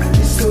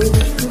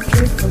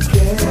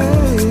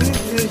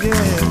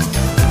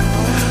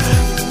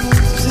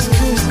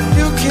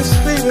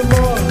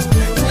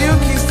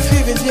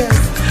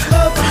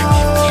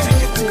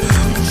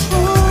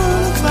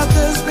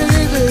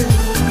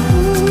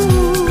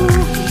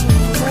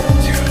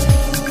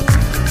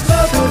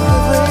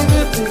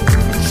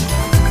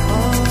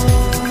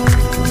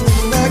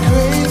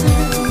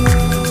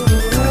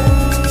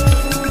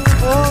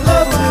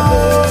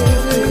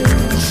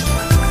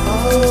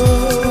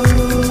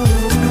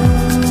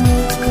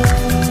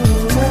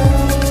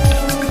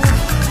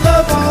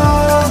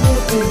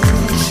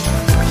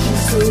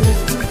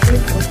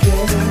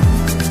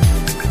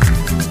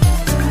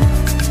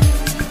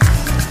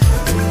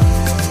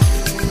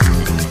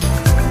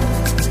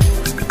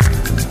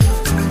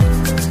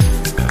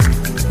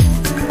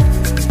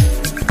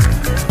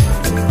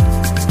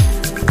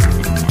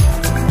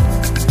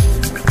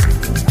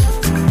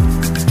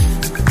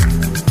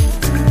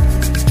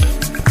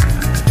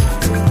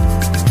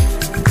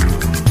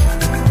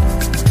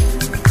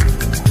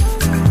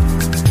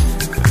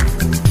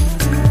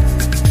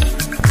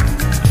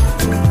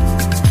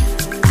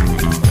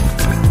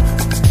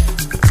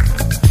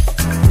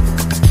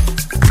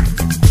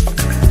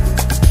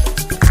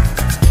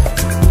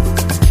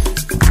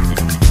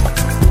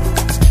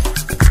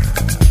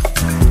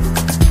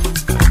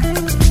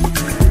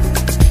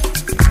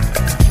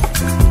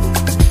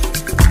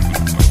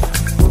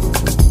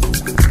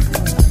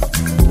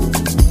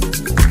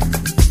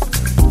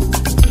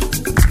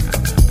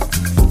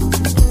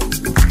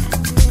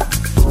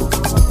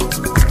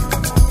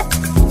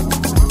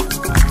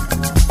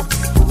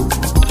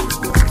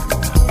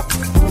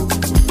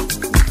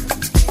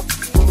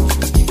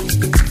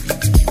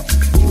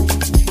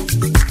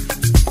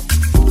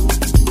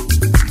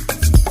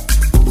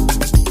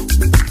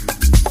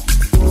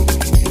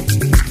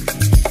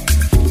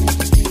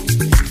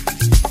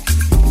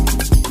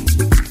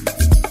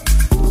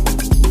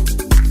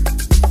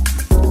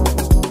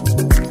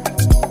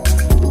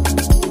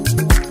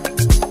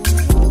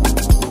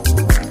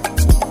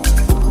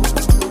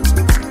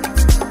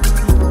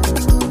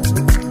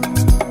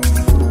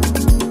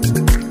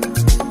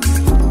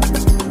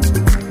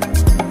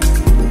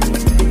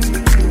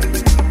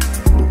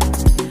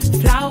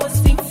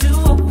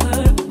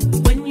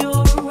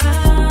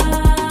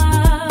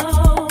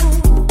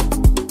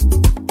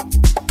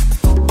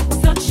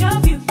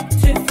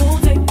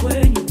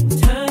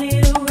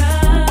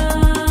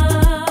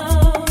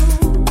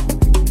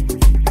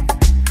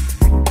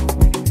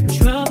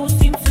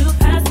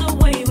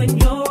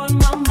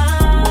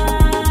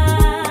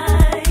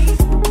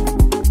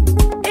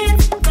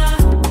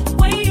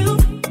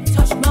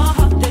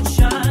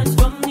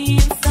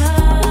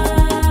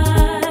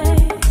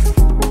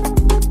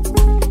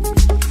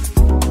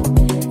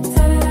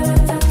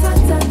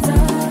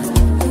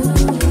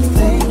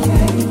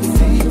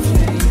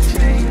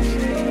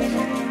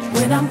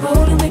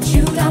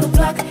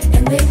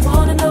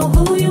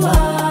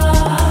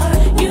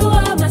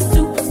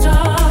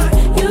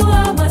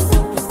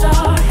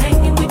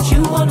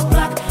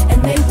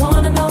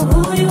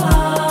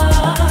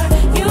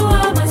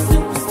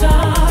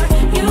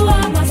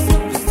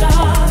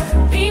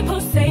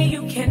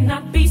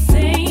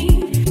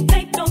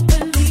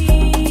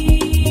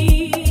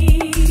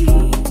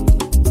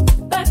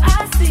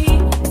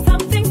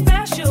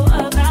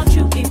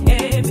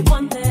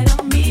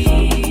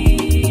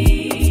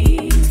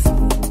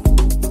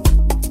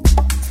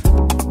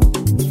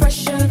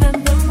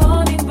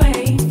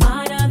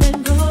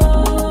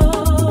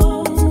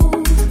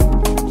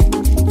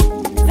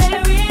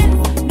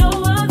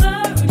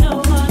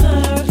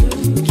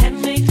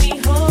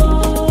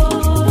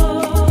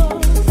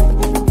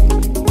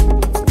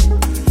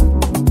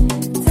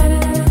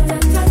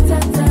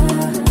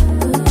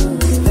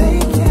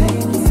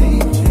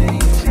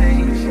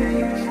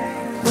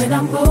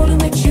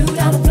 with you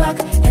down the block,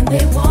 and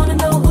they wanna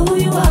know who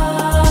you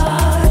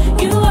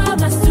are. You are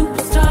my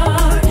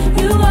superstar.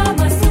 You are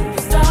my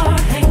superstar.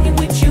 Hanging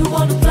with you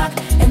on the block,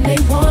 and they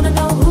wanna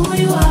know who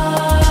you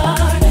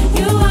are.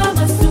 You are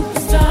my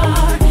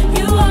superstar.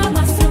 You are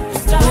my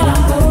superstar. When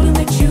I'm rolling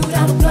with you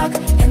down the block,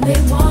 and they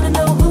wanna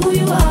know who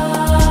you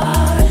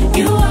are.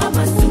 You are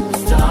my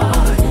superstar.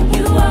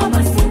 You are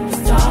my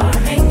superstar.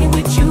 Hanging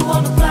with you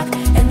on the block,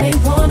 and they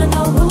wanna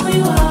know who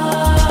you are.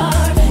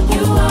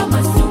 You are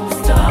my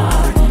superstar.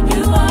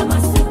 You are my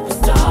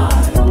superstar.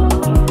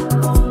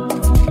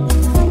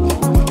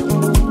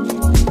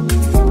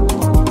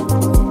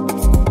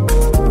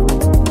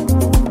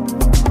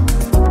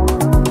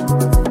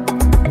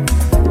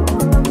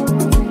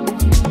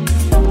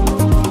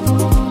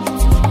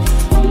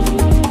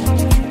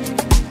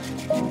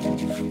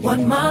 What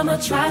mama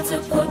tried to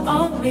put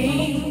on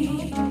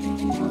me,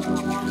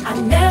 I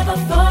never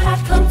thought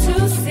I'd come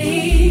to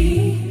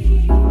see.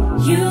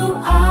 You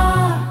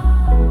are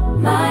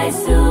my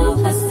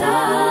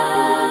superstar.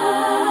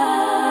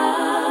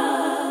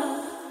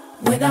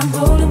 When I'm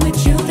rolling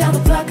with you down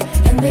the block,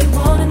 and they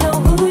wanna know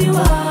who you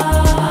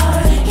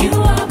are. You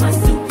are my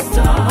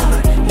superstar.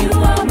 You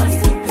are my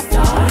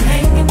superstar.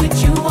 Hanging with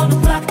you on the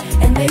block,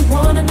 and they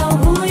wanna know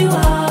who you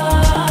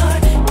are.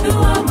 You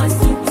are my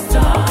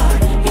superstar.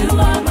 You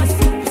are my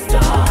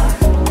superstar.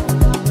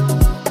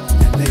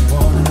 They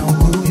wanna know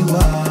who you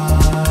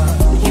are.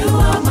 You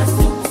are my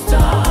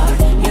superstar.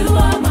 You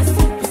are my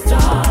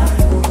superstar.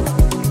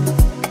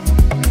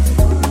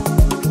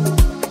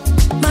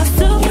 My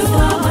superstar. You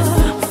are my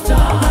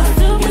superstar.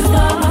 You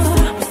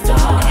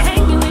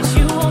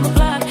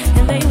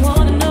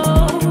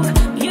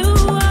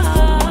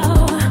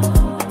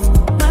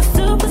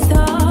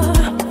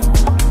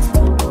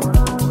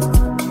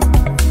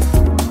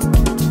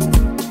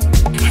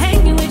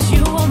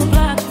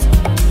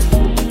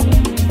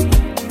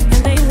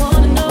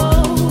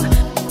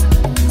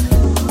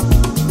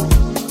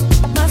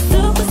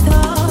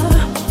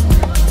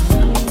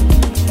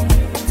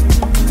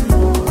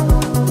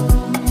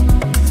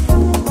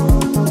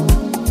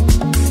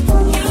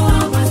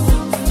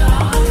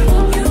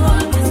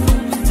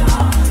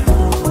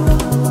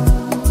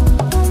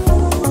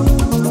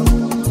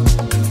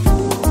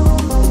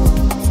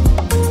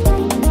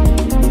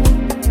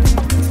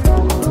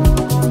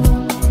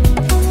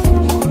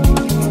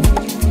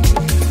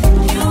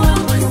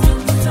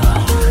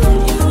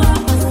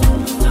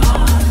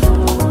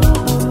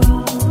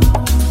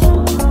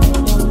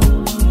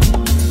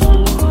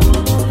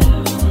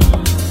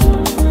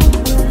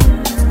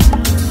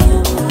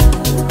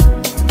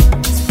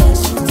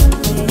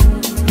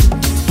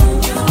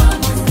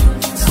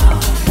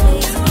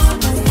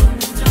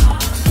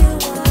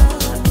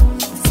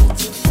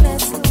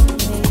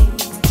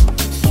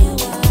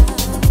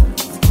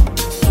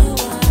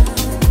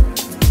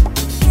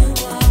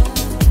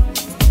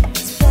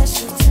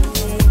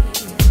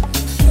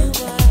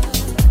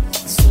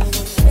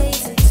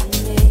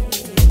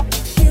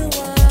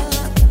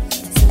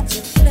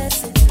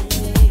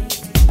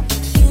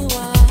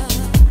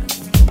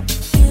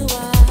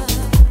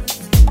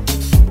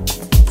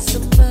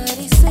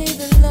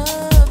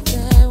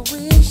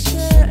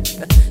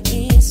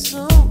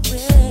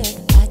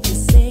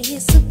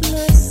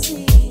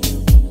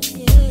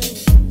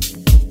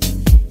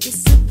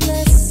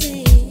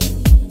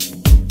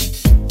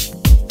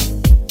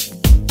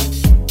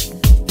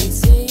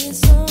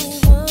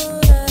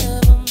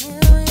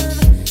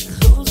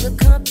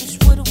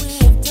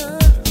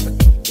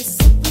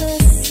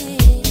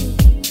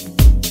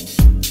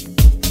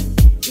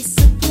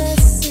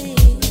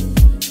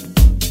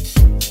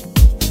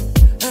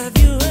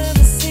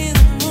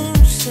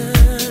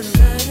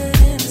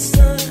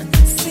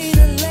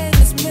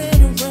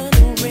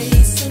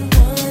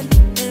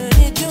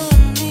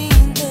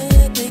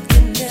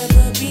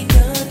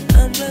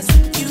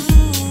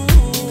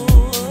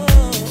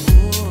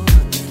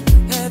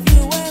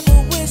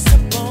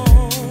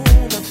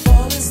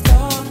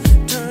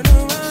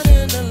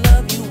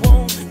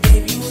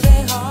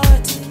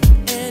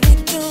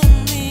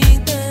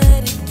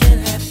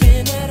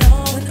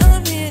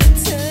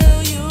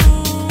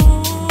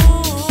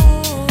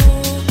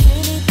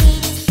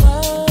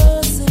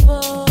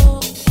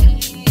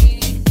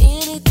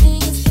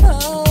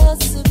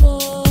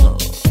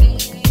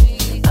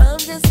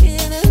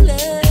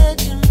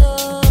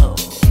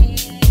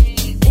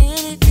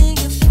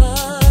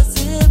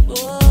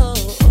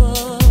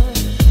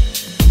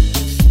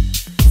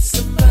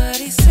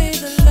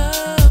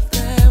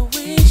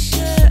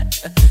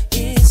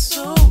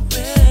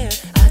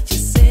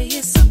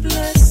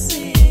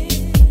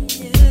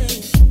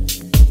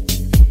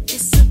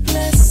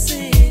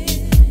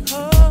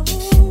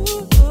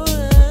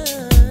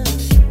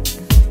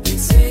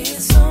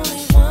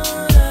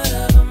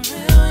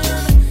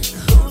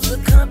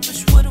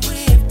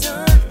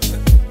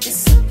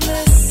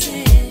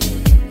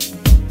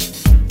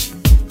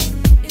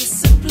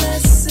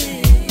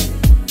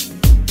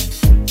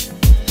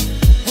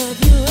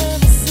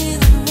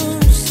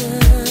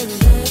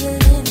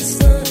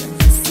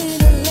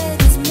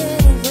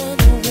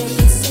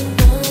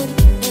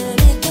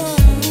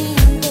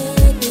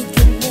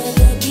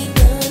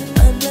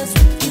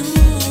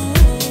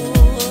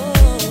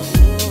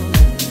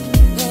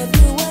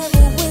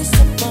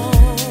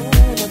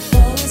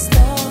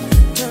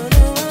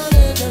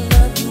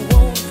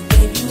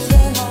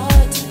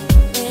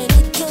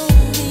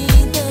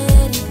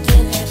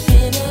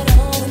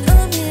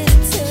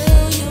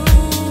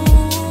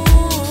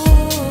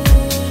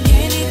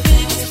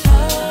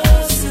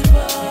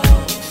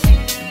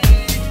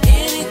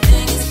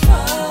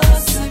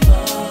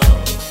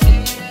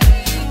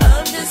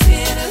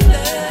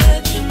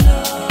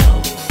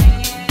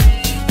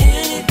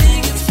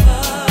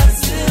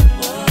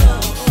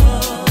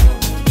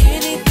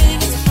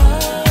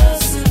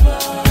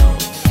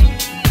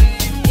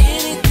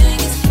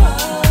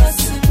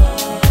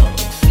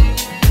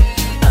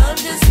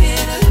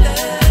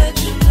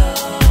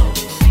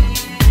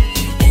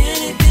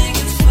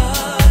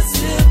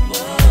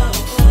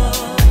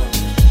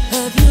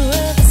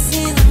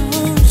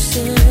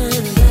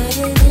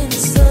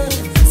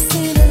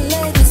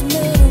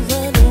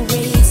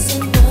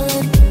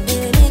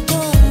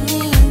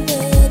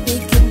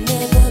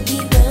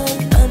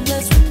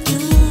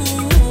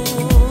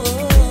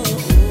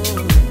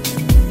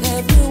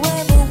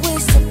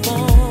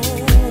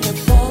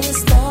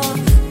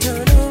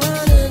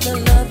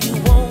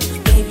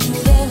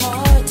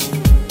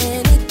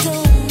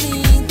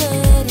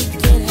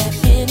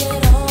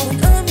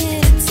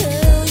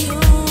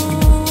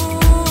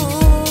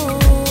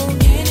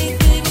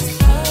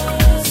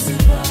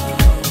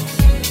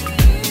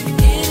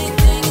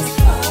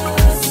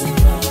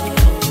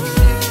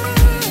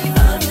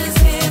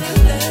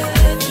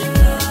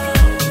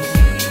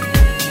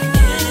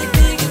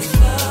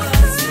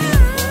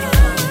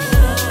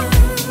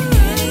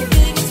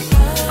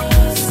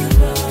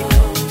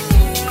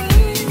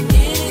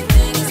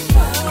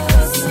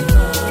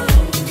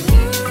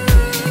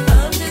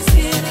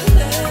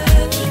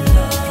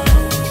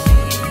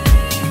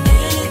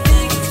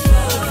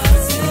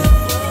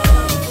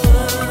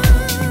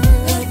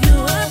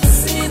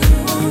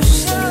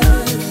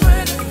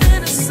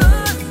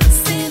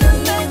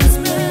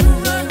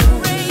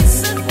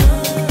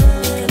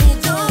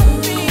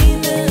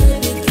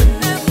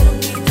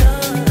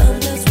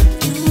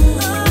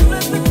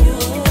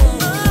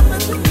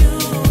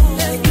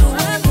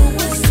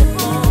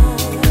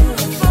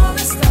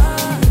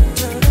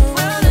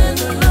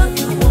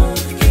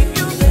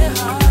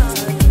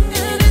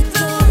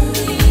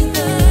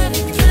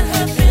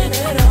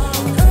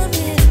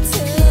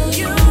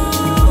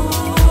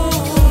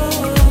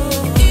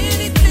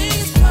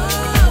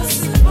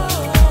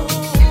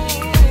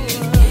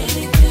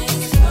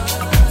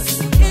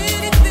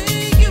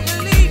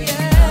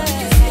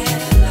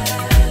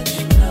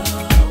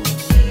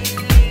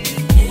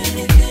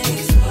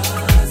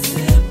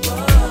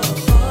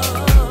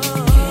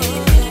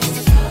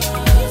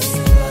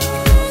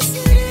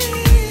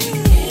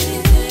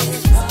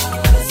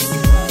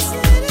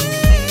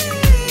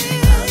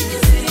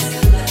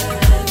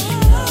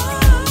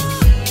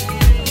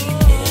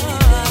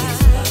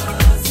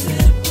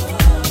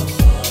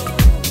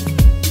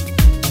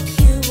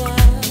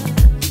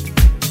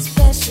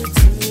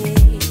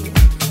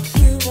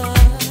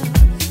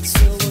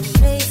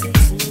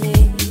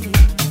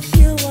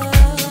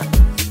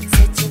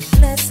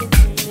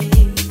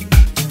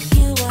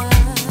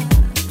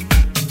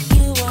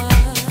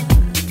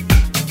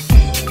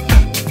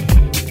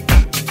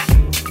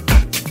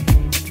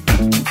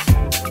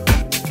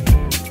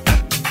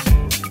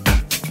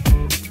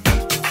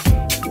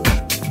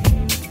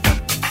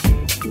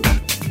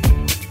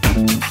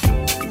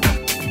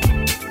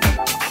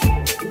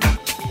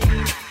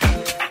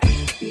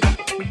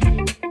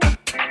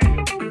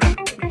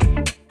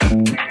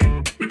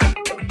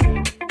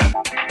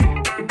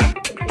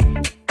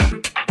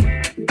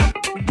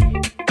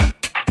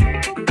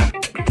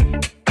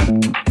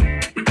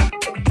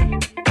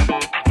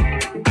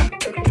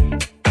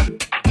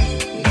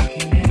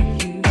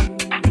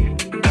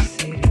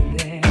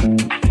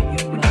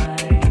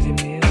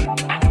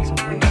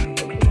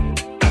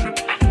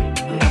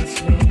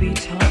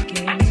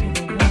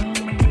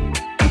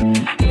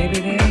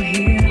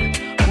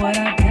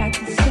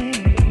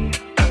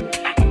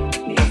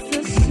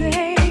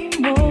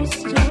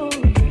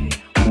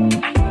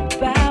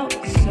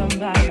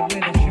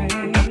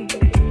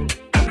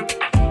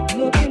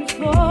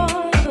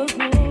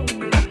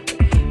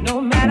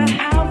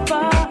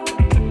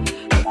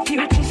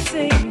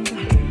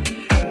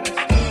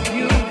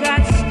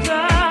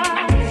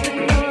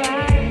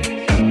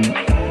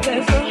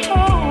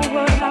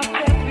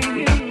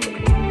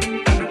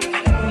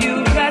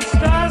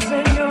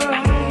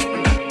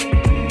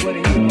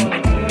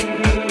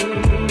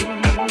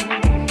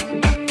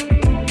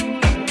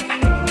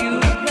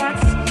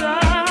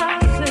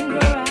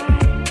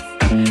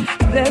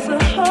There's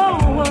a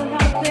whole world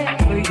out there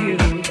for you.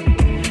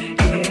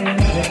 Yeah,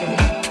 baby.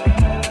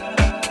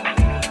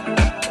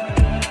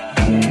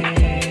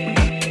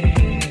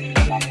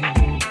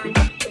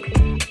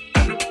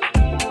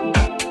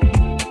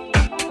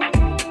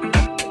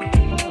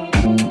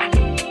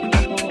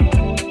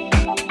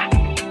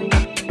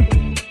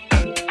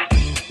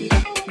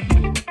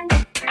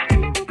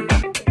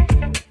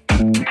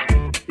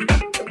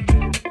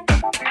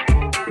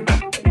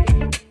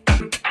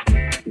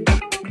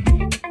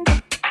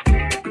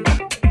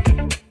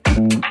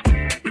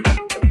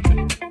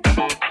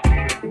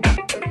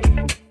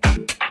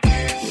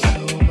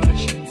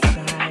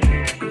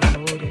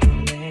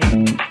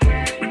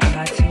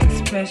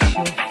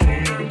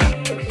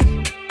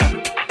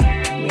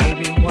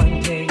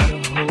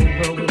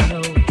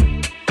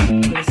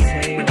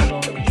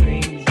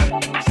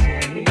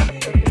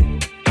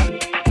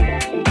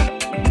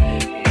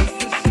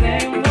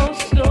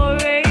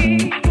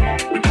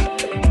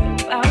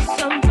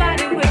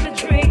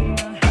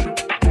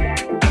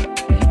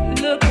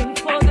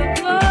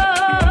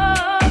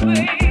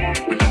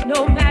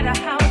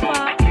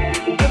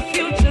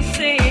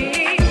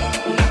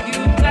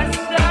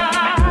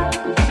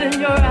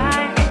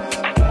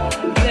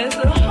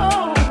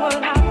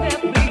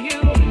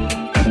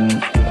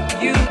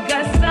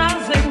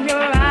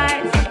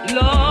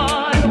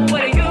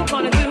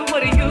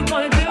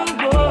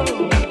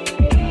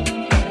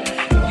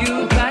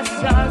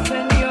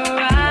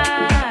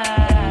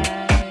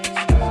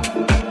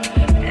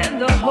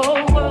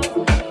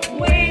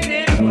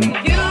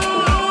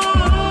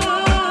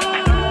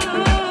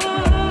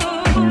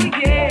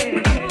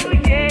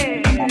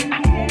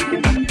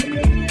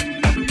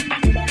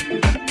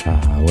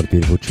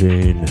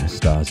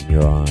 Stars in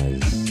Your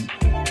Eyes.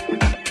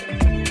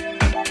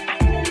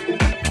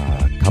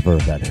 Cover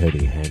of that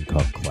Herbie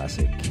Hancock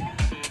classic.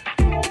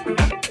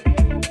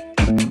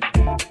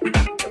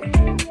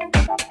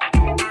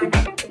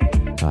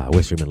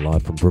 We're streaming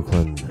live from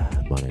Brooklyn.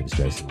 My name's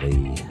Jason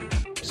Lee.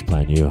 Just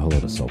playing you a whole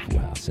lot of soulful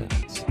house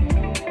sounds.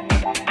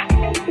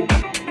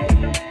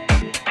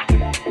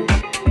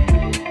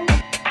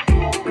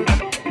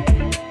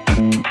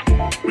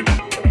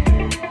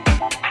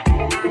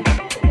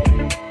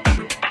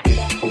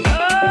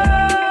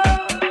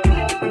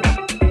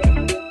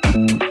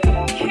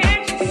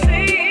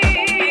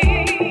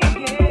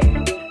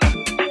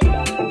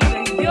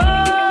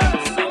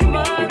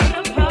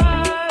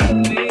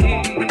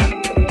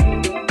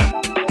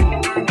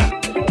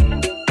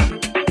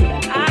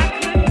 I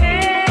could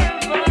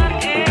never,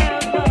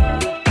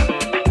 ever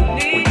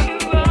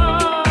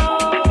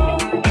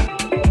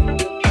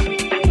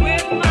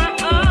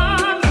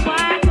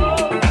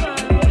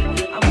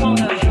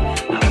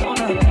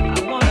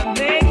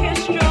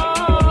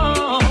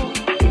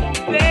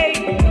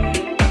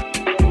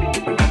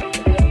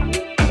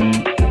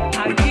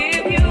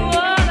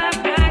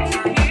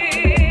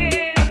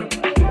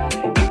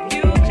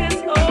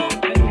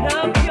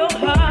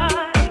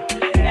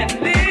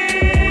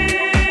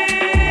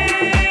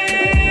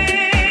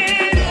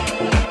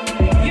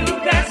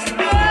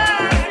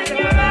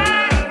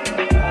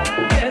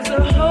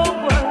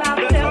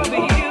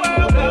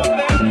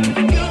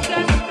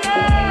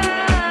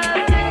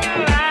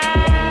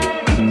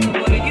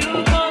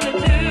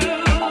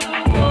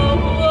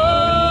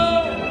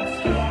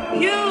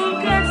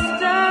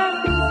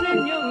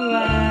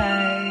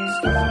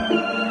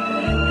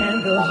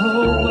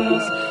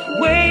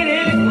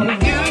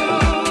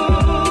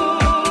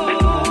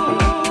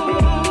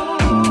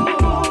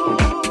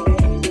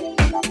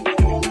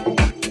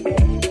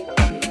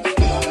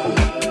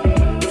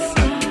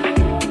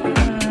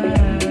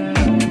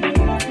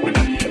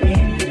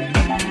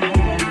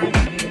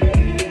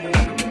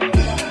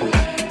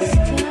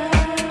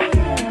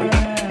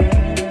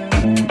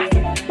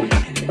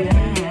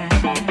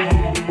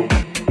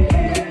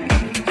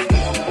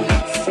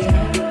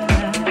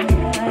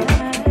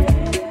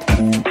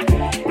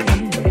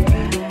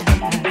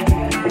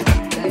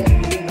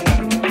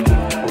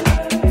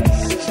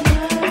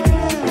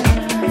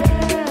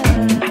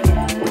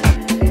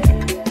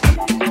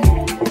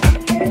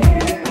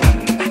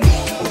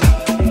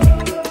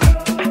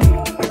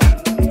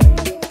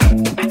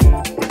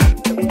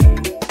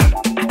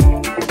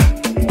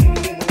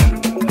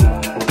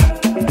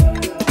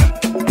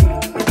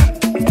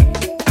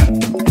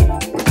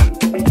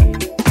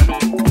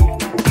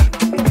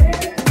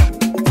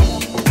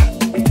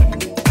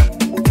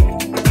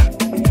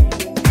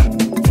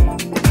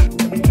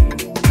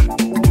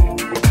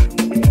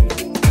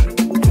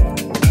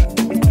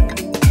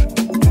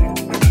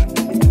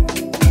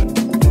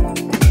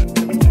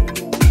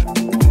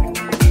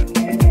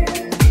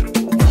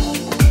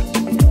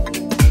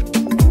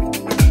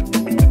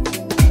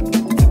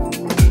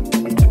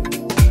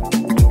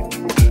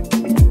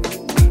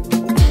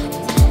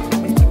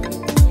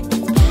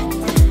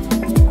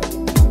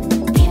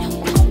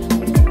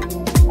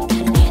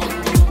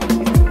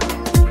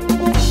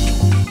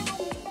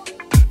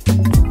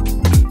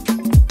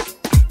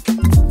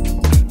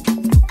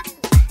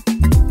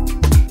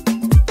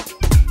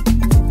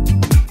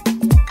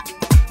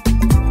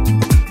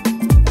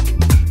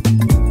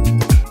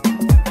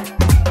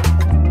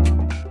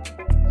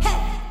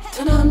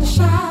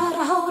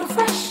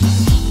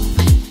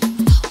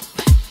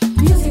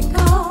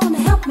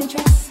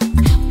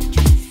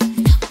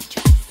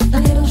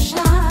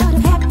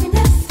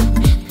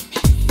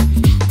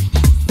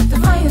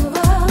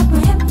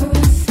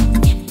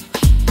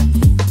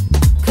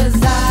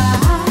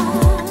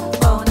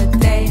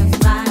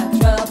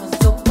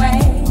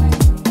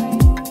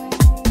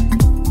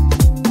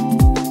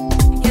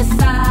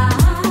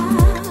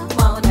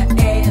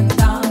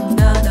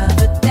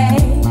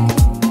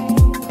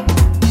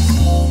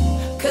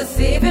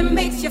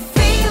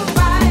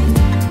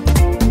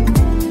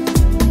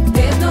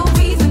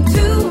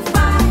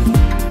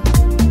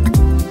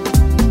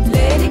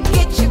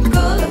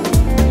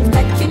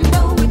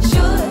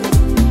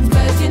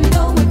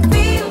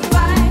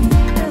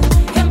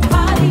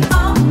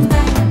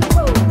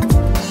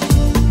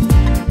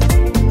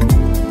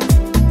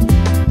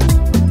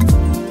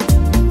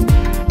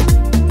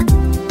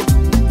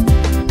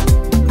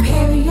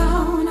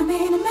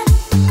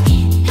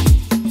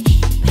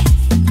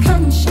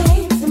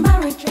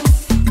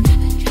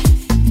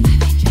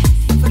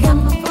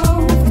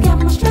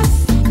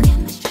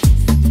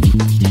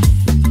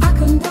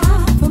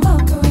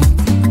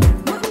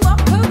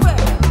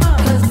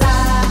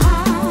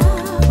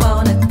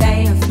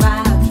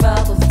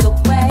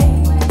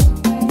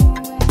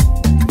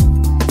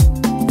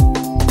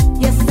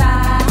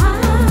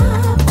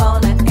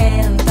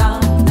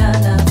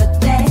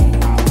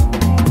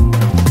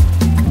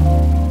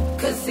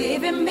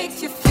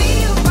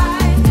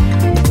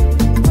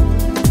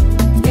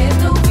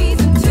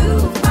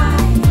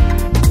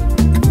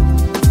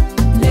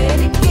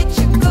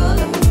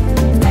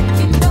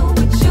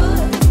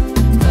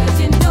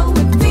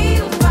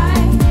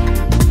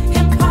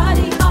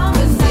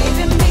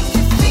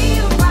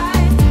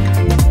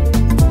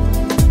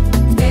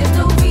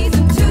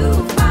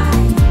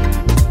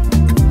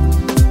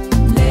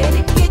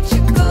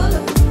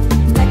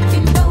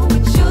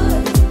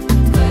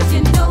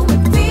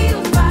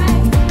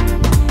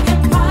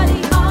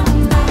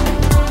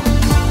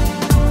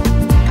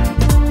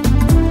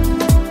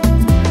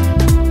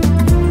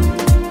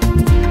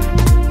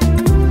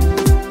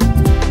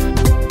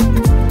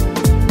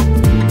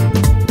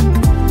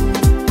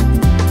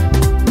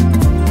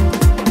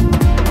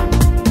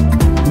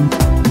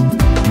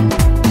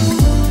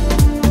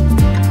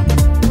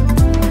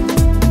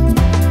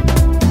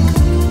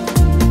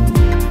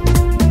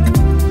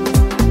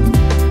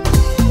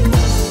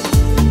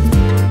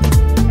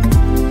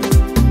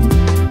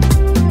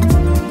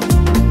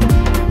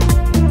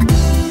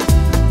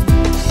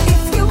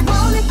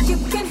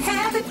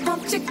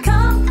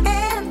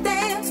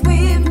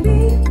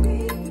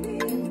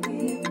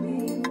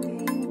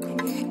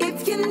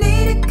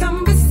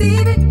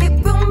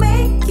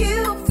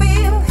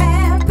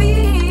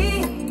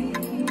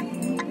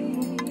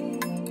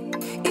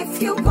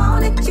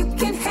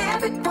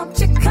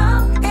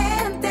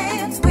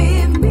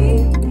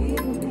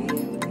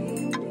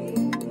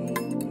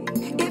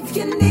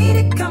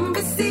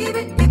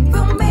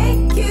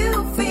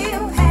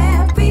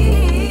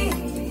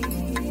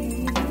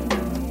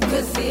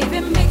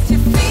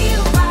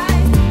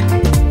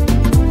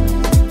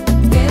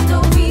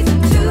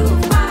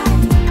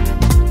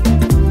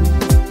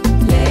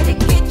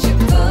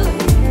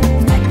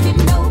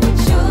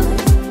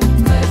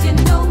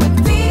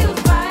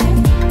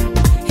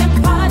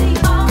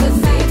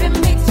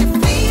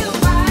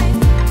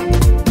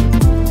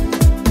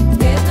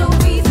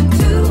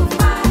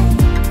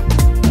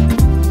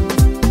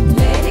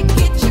Let it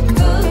get you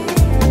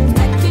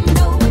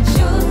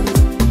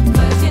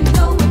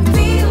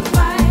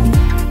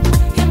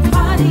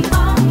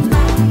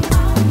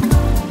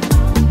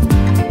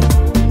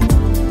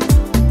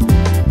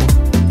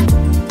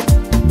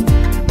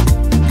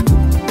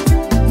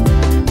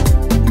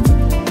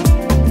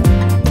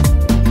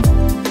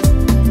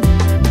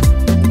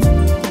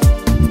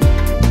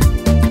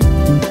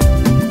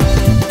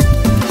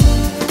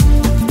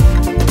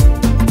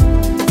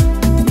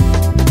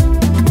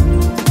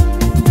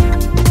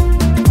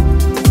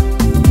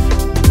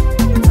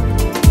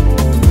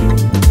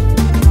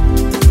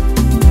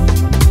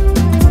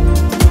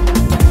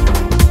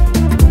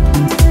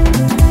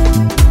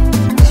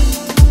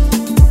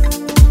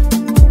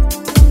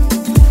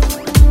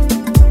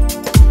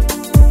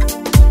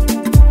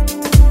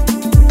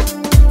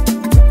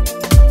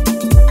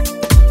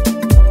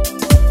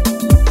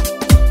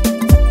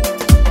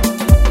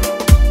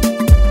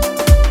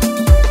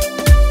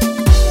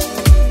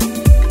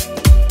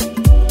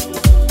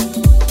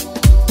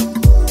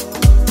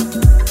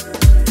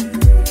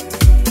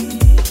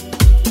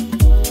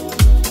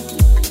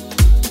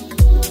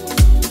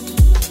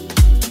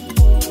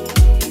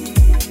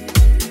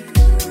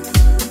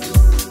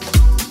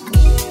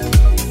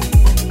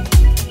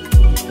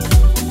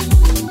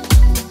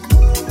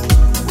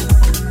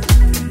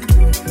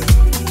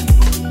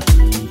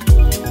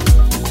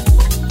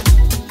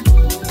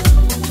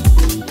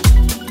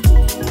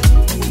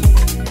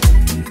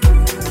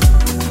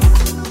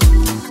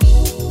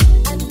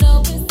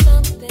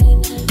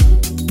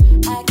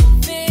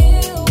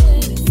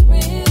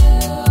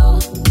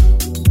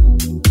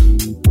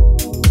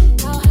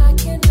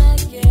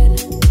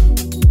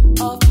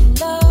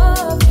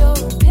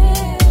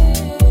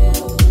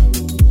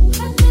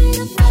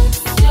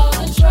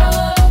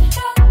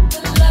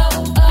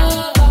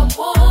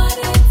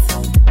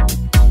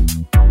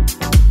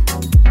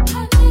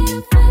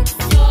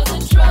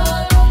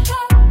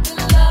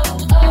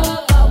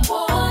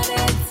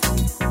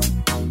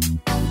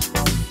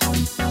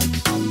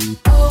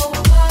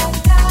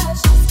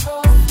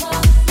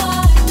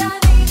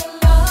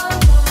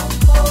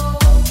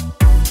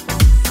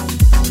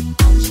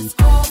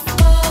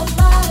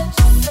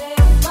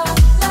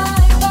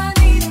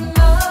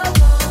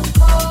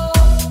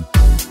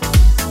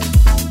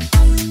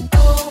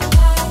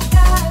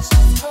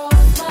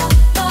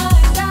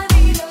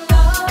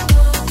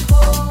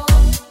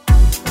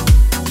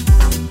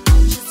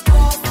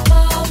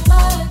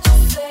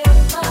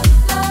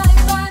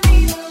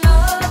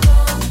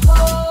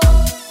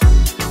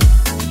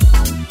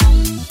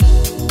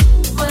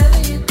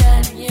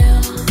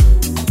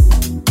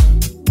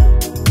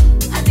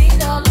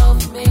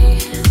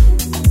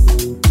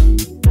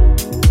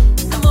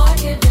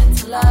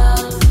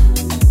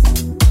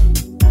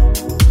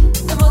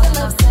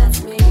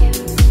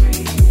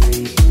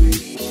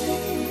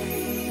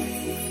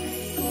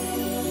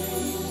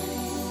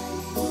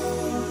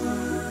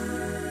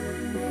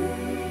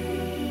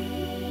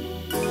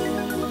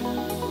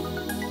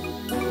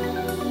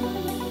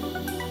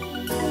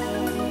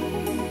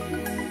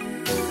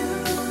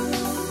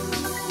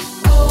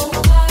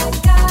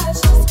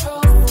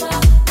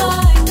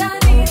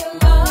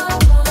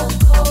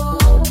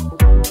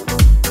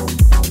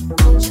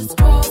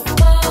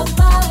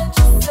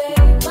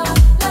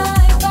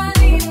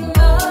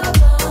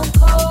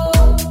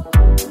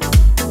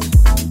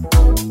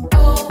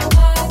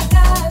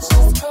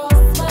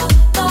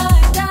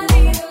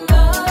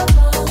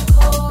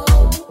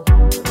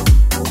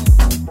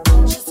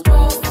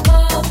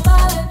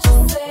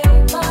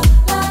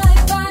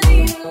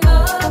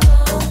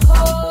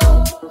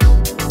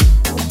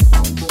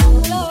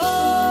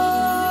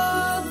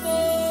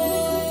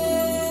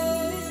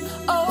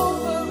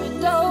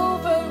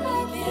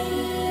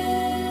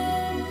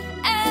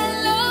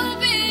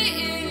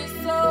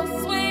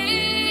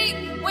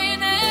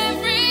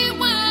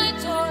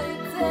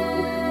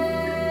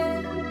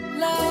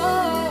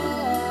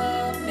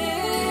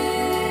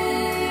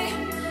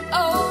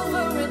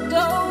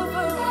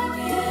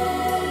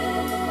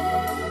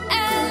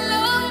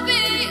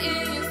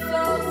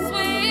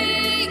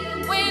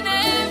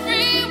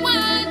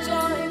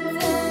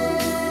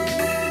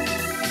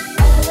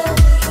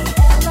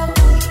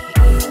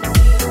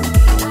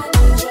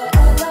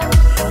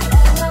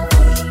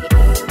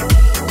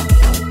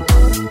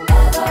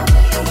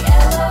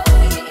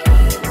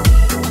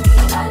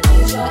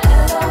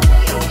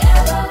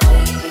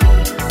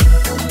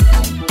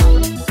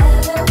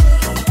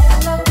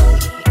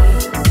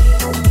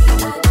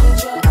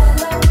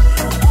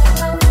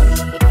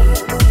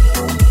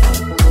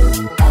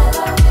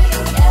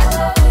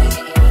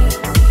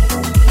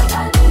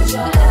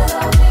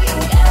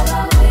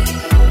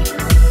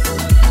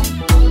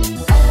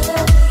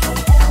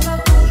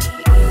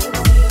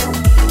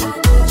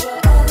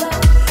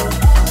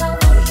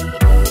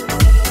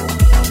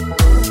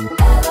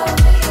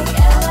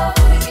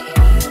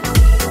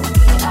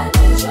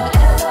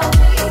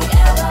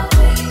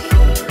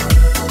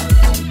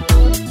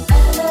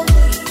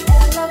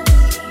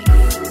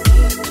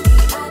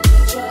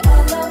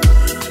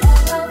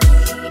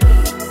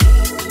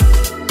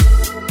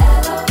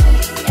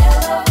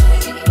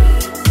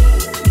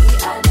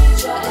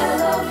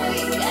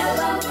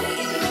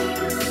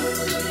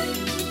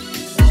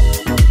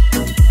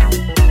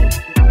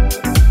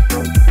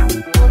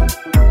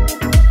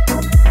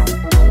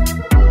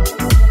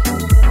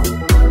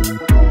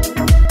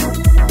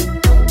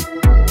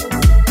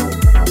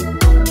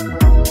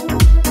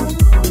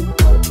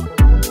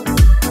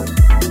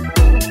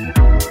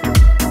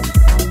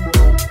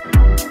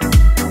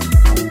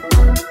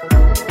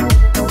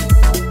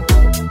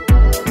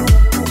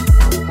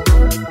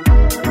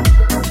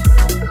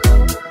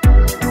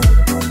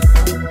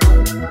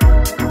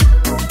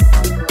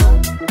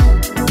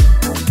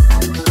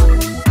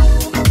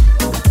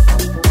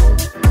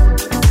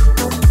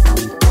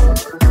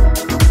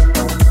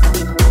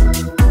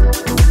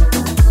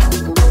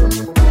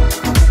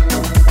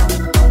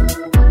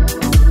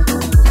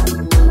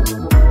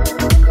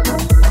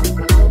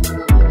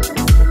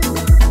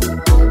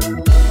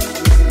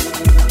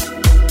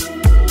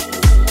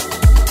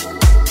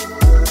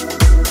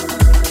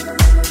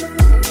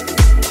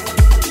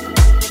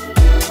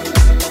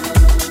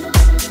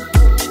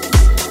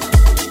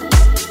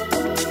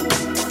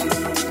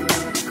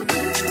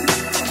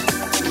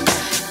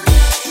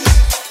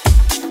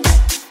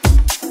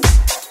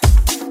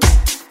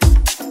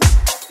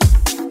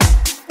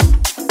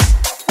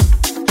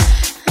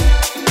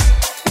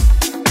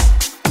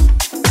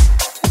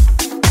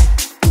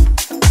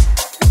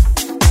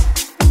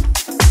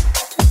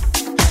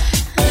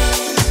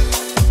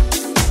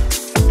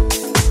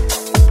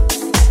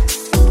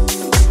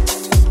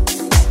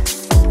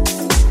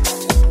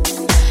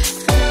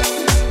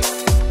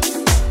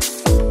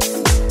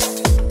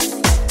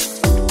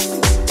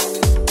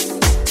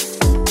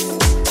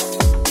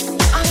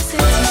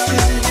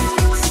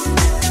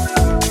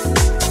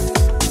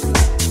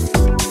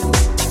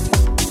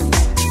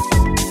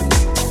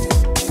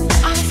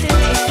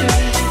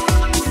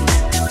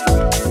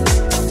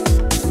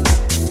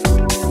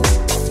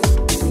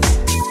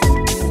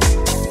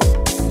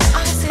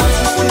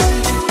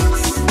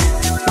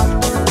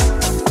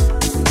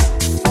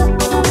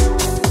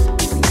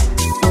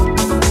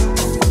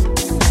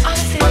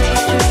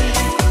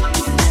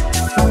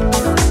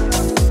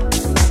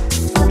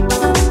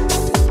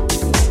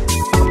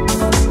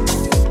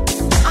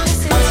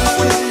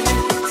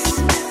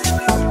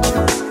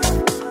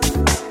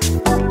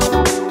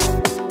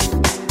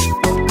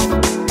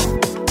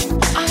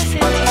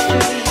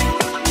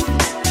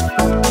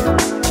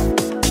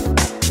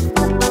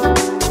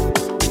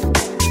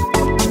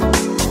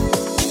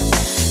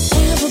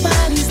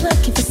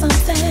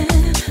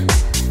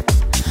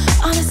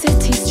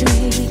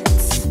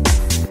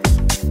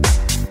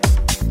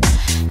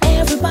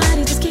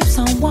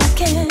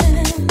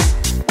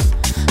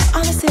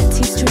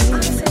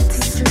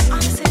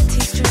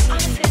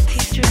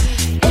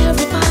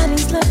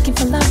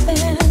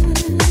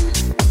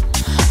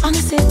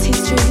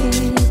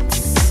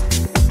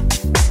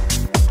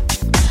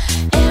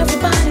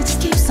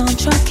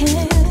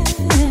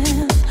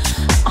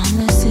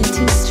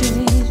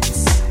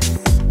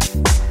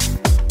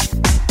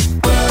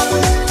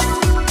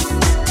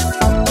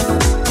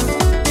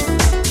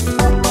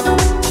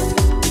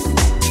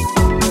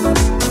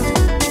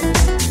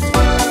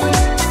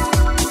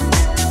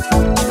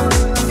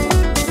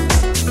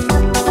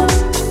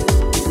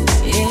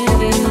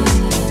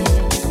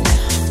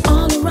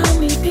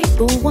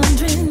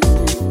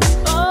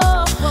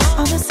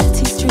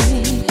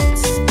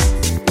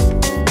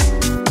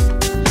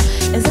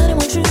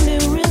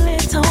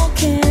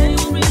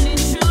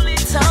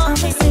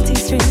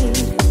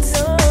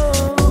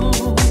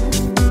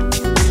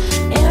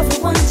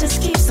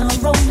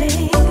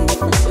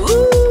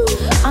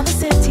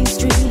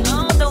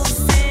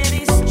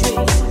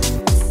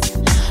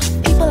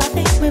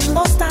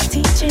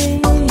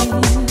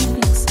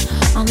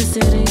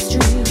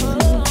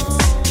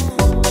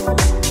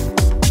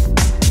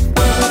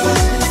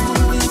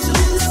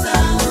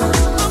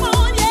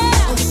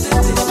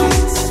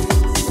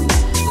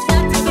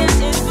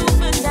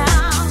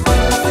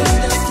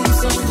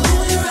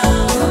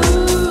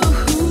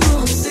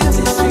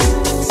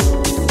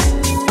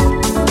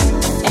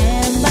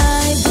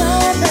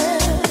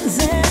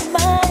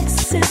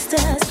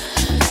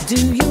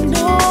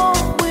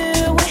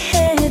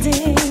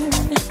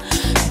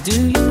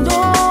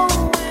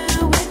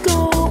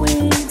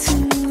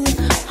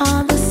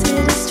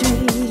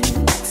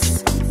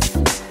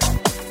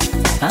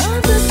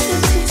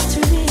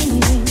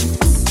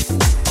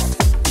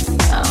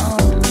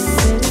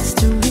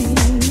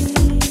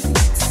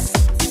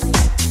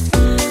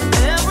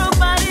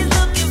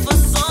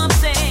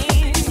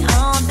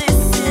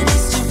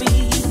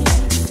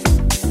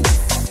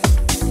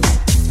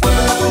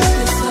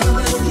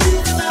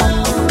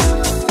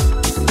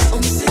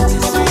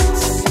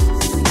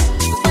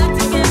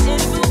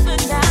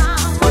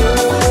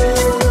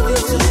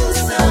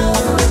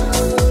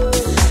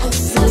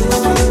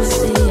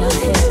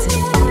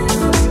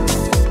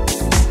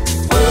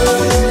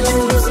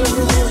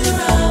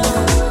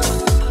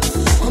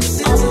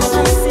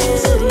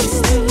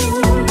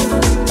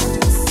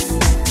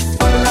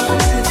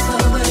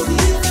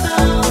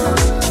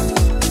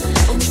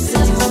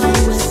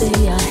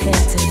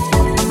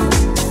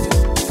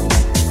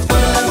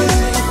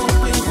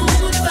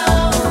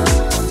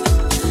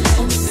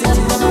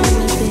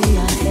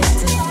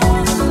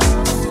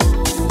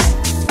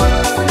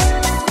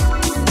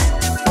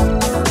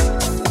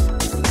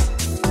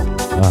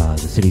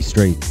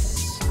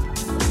Streets.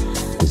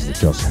 This is the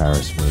Josh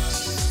Harris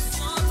mix.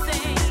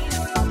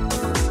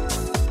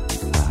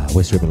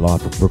 We're streaming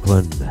live from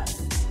Brooklyn.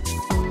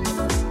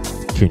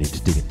 Tuning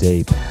to Digging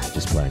Deep.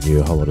 Just playing you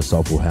a whole lot of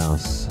Soulful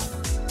House.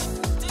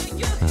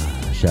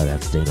 Shout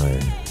out to Dino.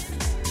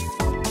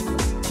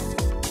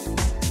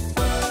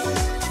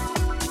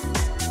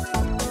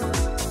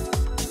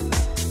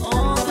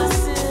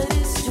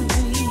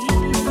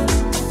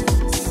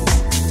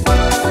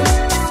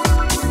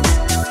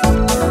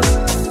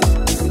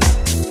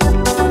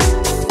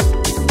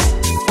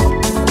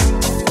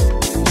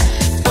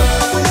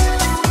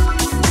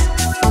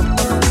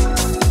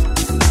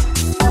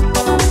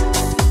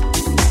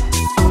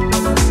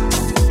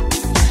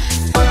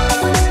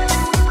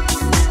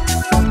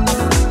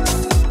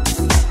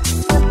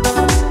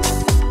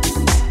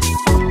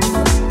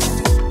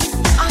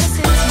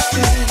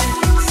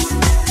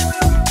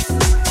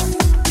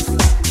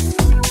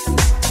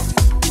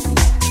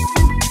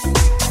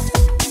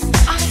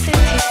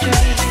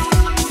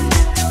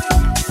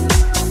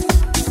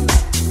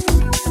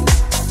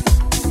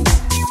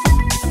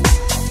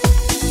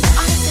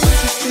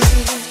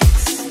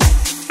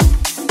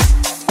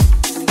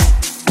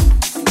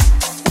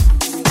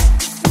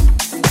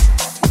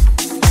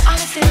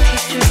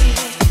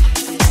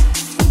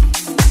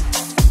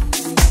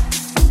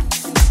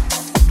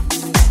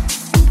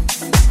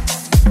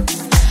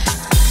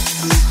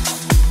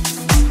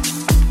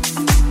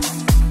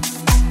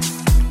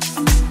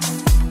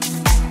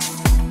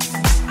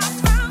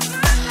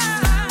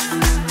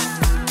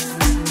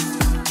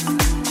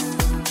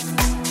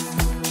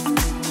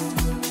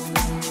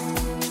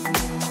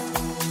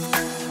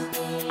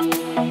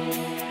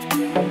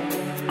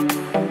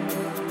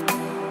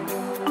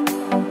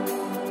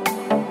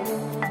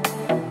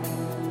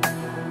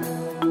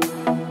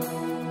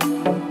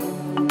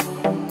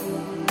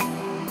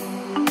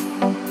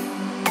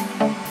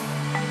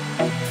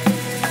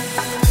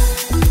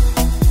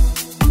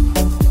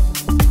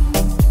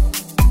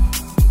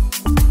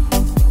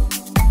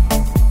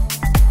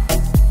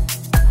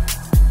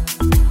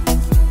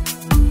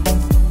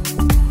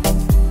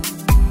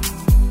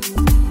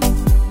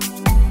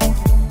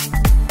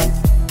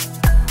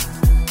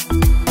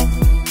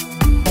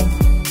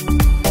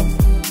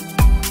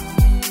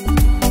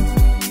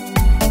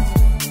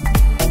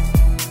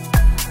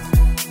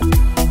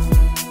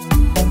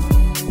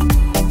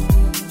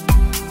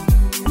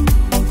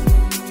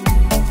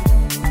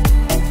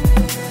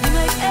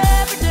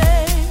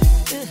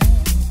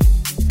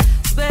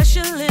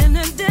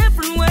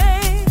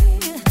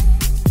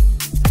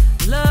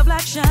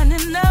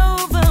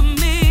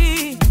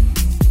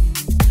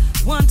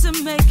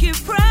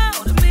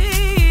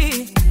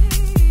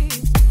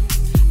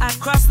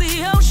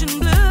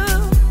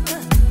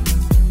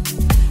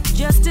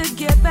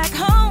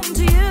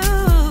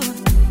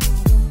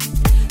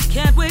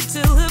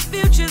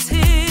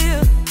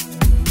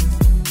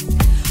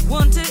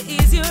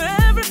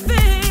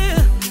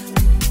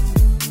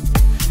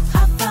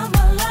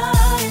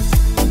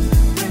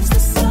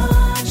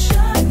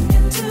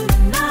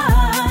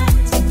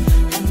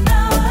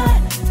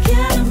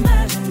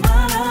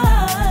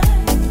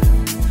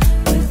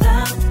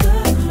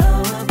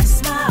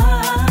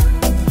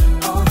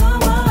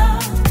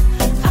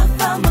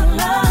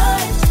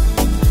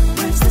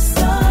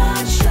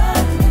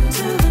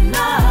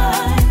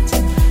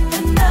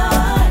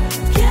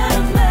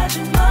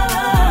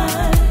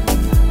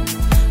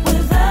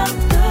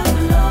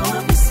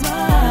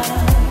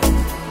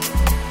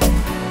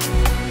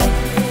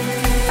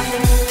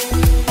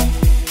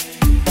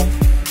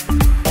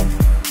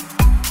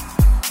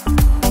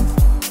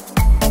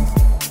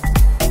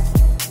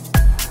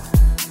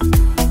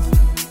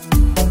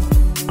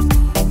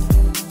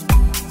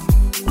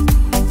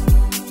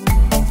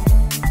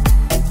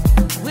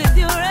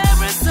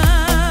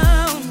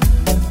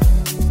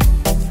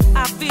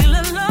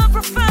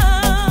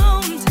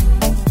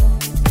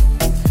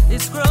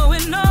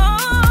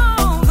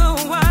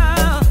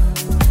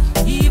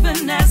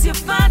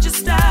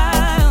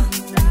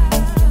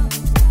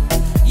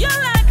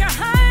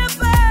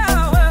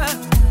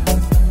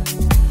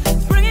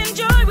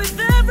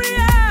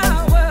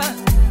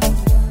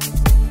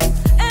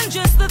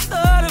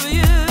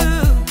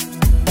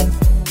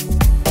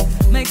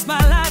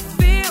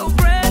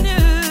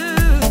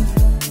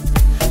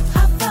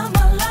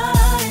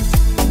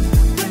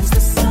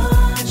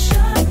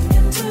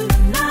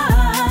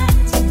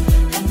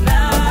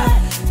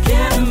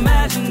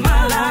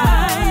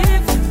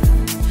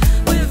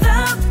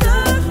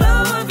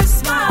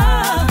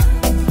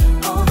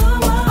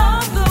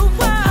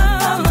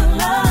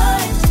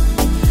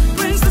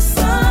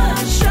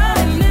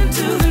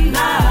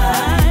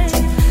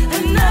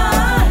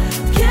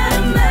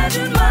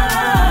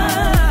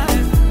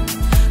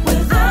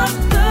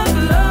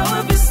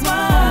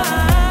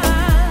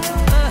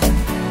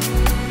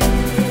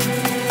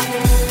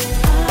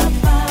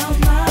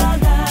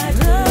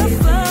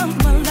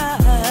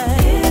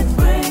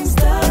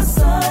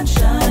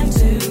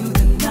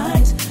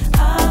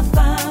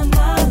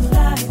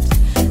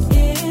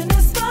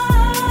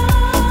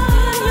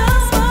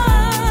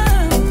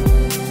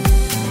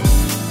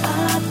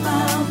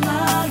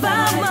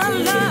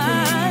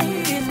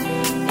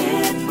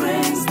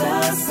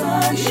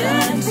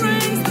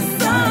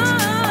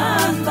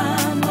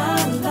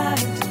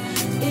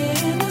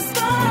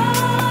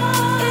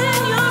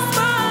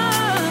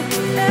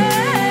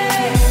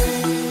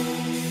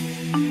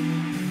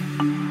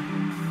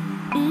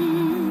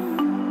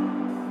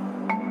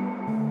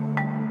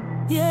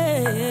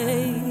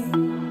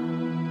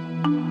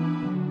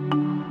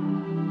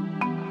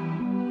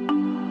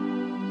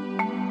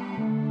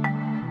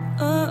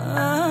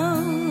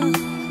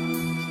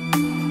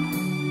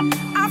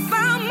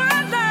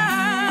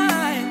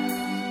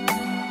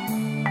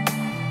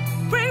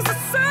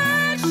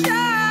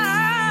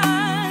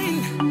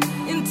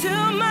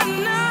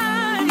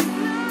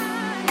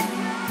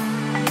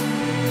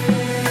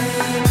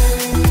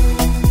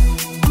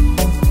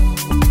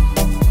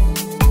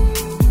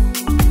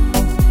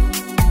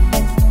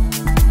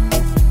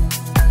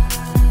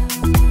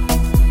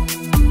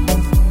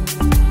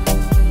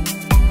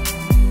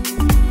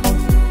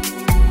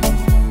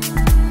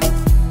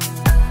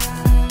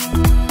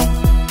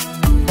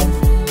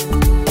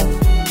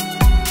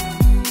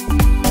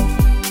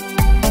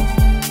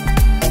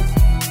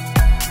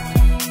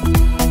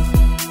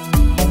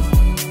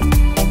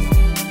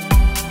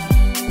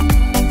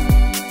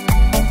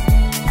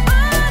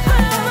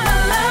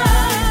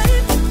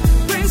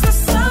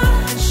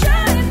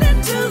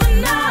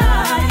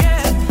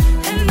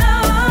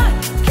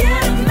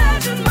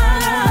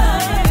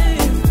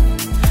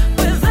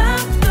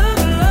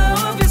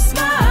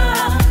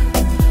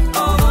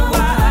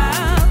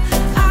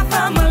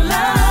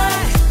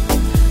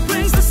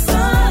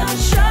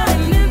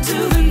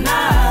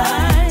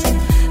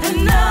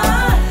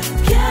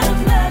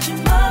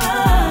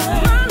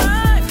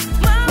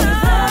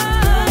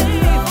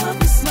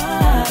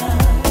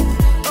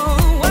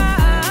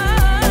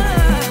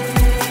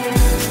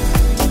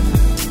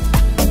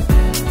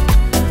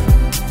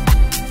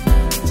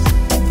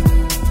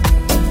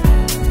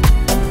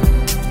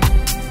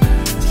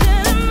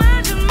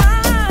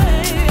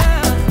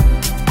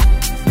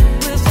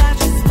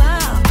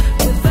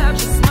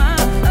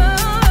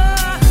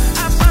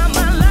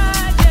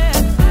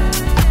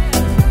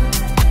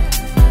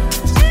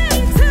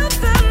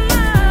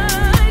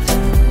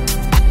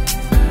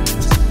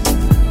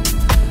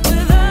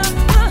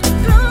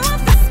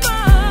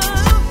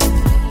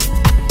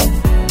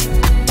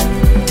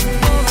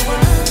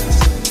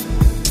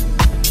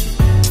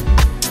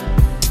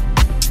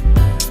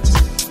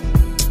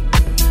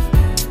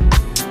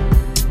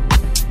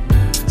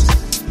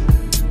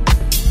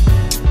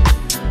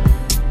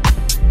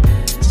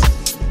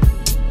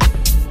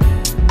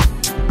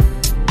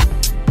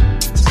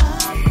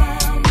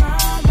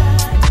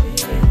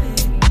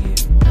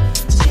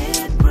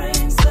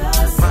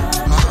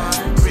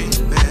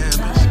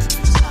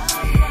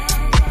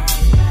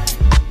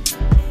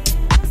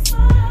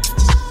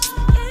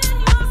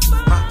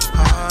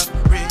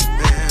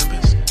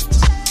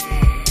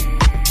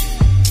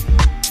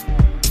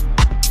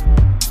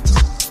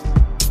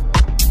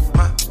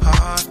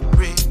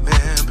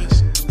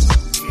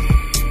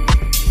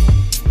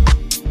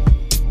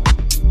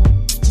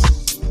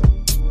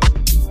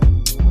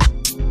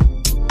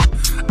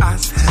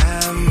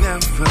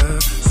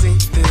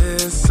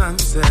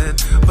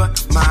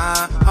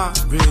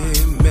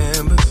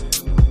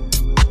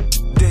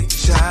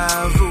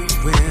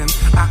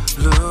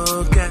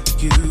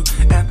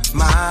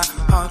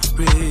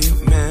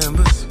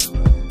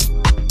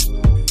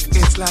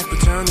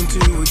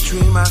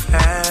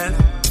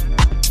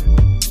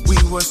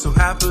 so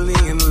happily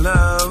in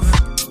love.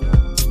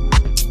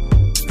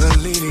 The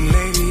leading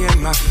lady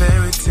in my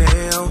fairy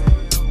tale.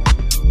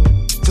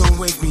 Don't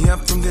wake me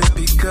up from this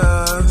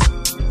because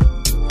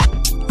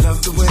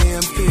love the way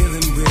I'm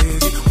feeling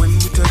with you. When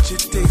we touch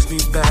it takes me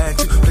back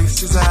to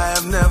places I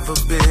have never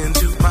been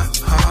to. My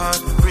heart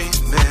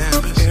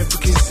remembers. Every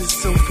kiss is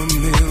so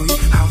familiar.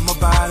 How my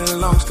body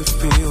longs to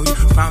feel you.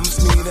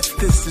 Promise me that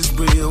this is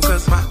real,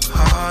 cause my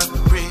heart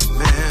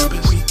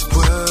remembers. We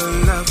were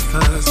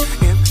lovers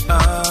in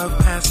a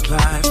past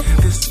life.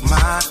 This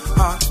my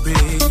heart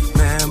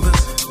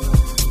remembers.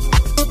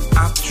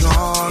 I'm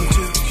drawn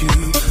to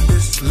you.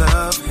 This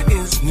love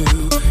is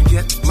new,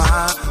 yet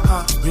my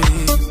heart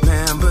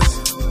remembers.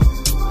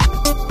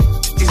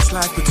 It's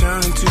like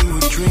returning to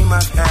a dream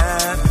I've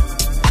had.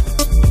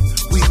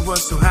 We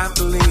were so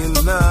happily in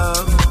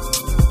love.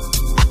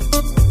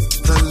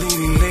 The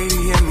leading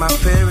lady in my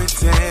fairy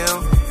tale.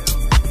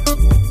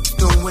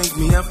 Don't wake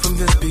me up from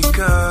this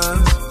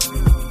because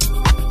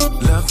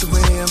love the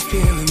way I'm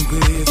feeling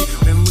with you.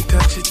 When we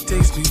touch it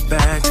takes me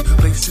back to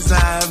places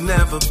I've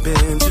never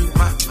been to.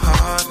 My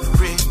heart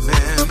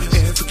remembers.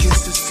 Every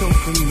kiss is so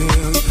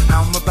familiar.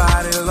 How my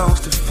body longs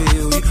to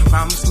feel you.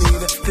 Promise me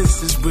that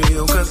this is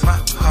real, cause my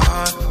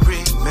heart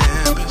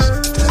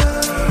remembers.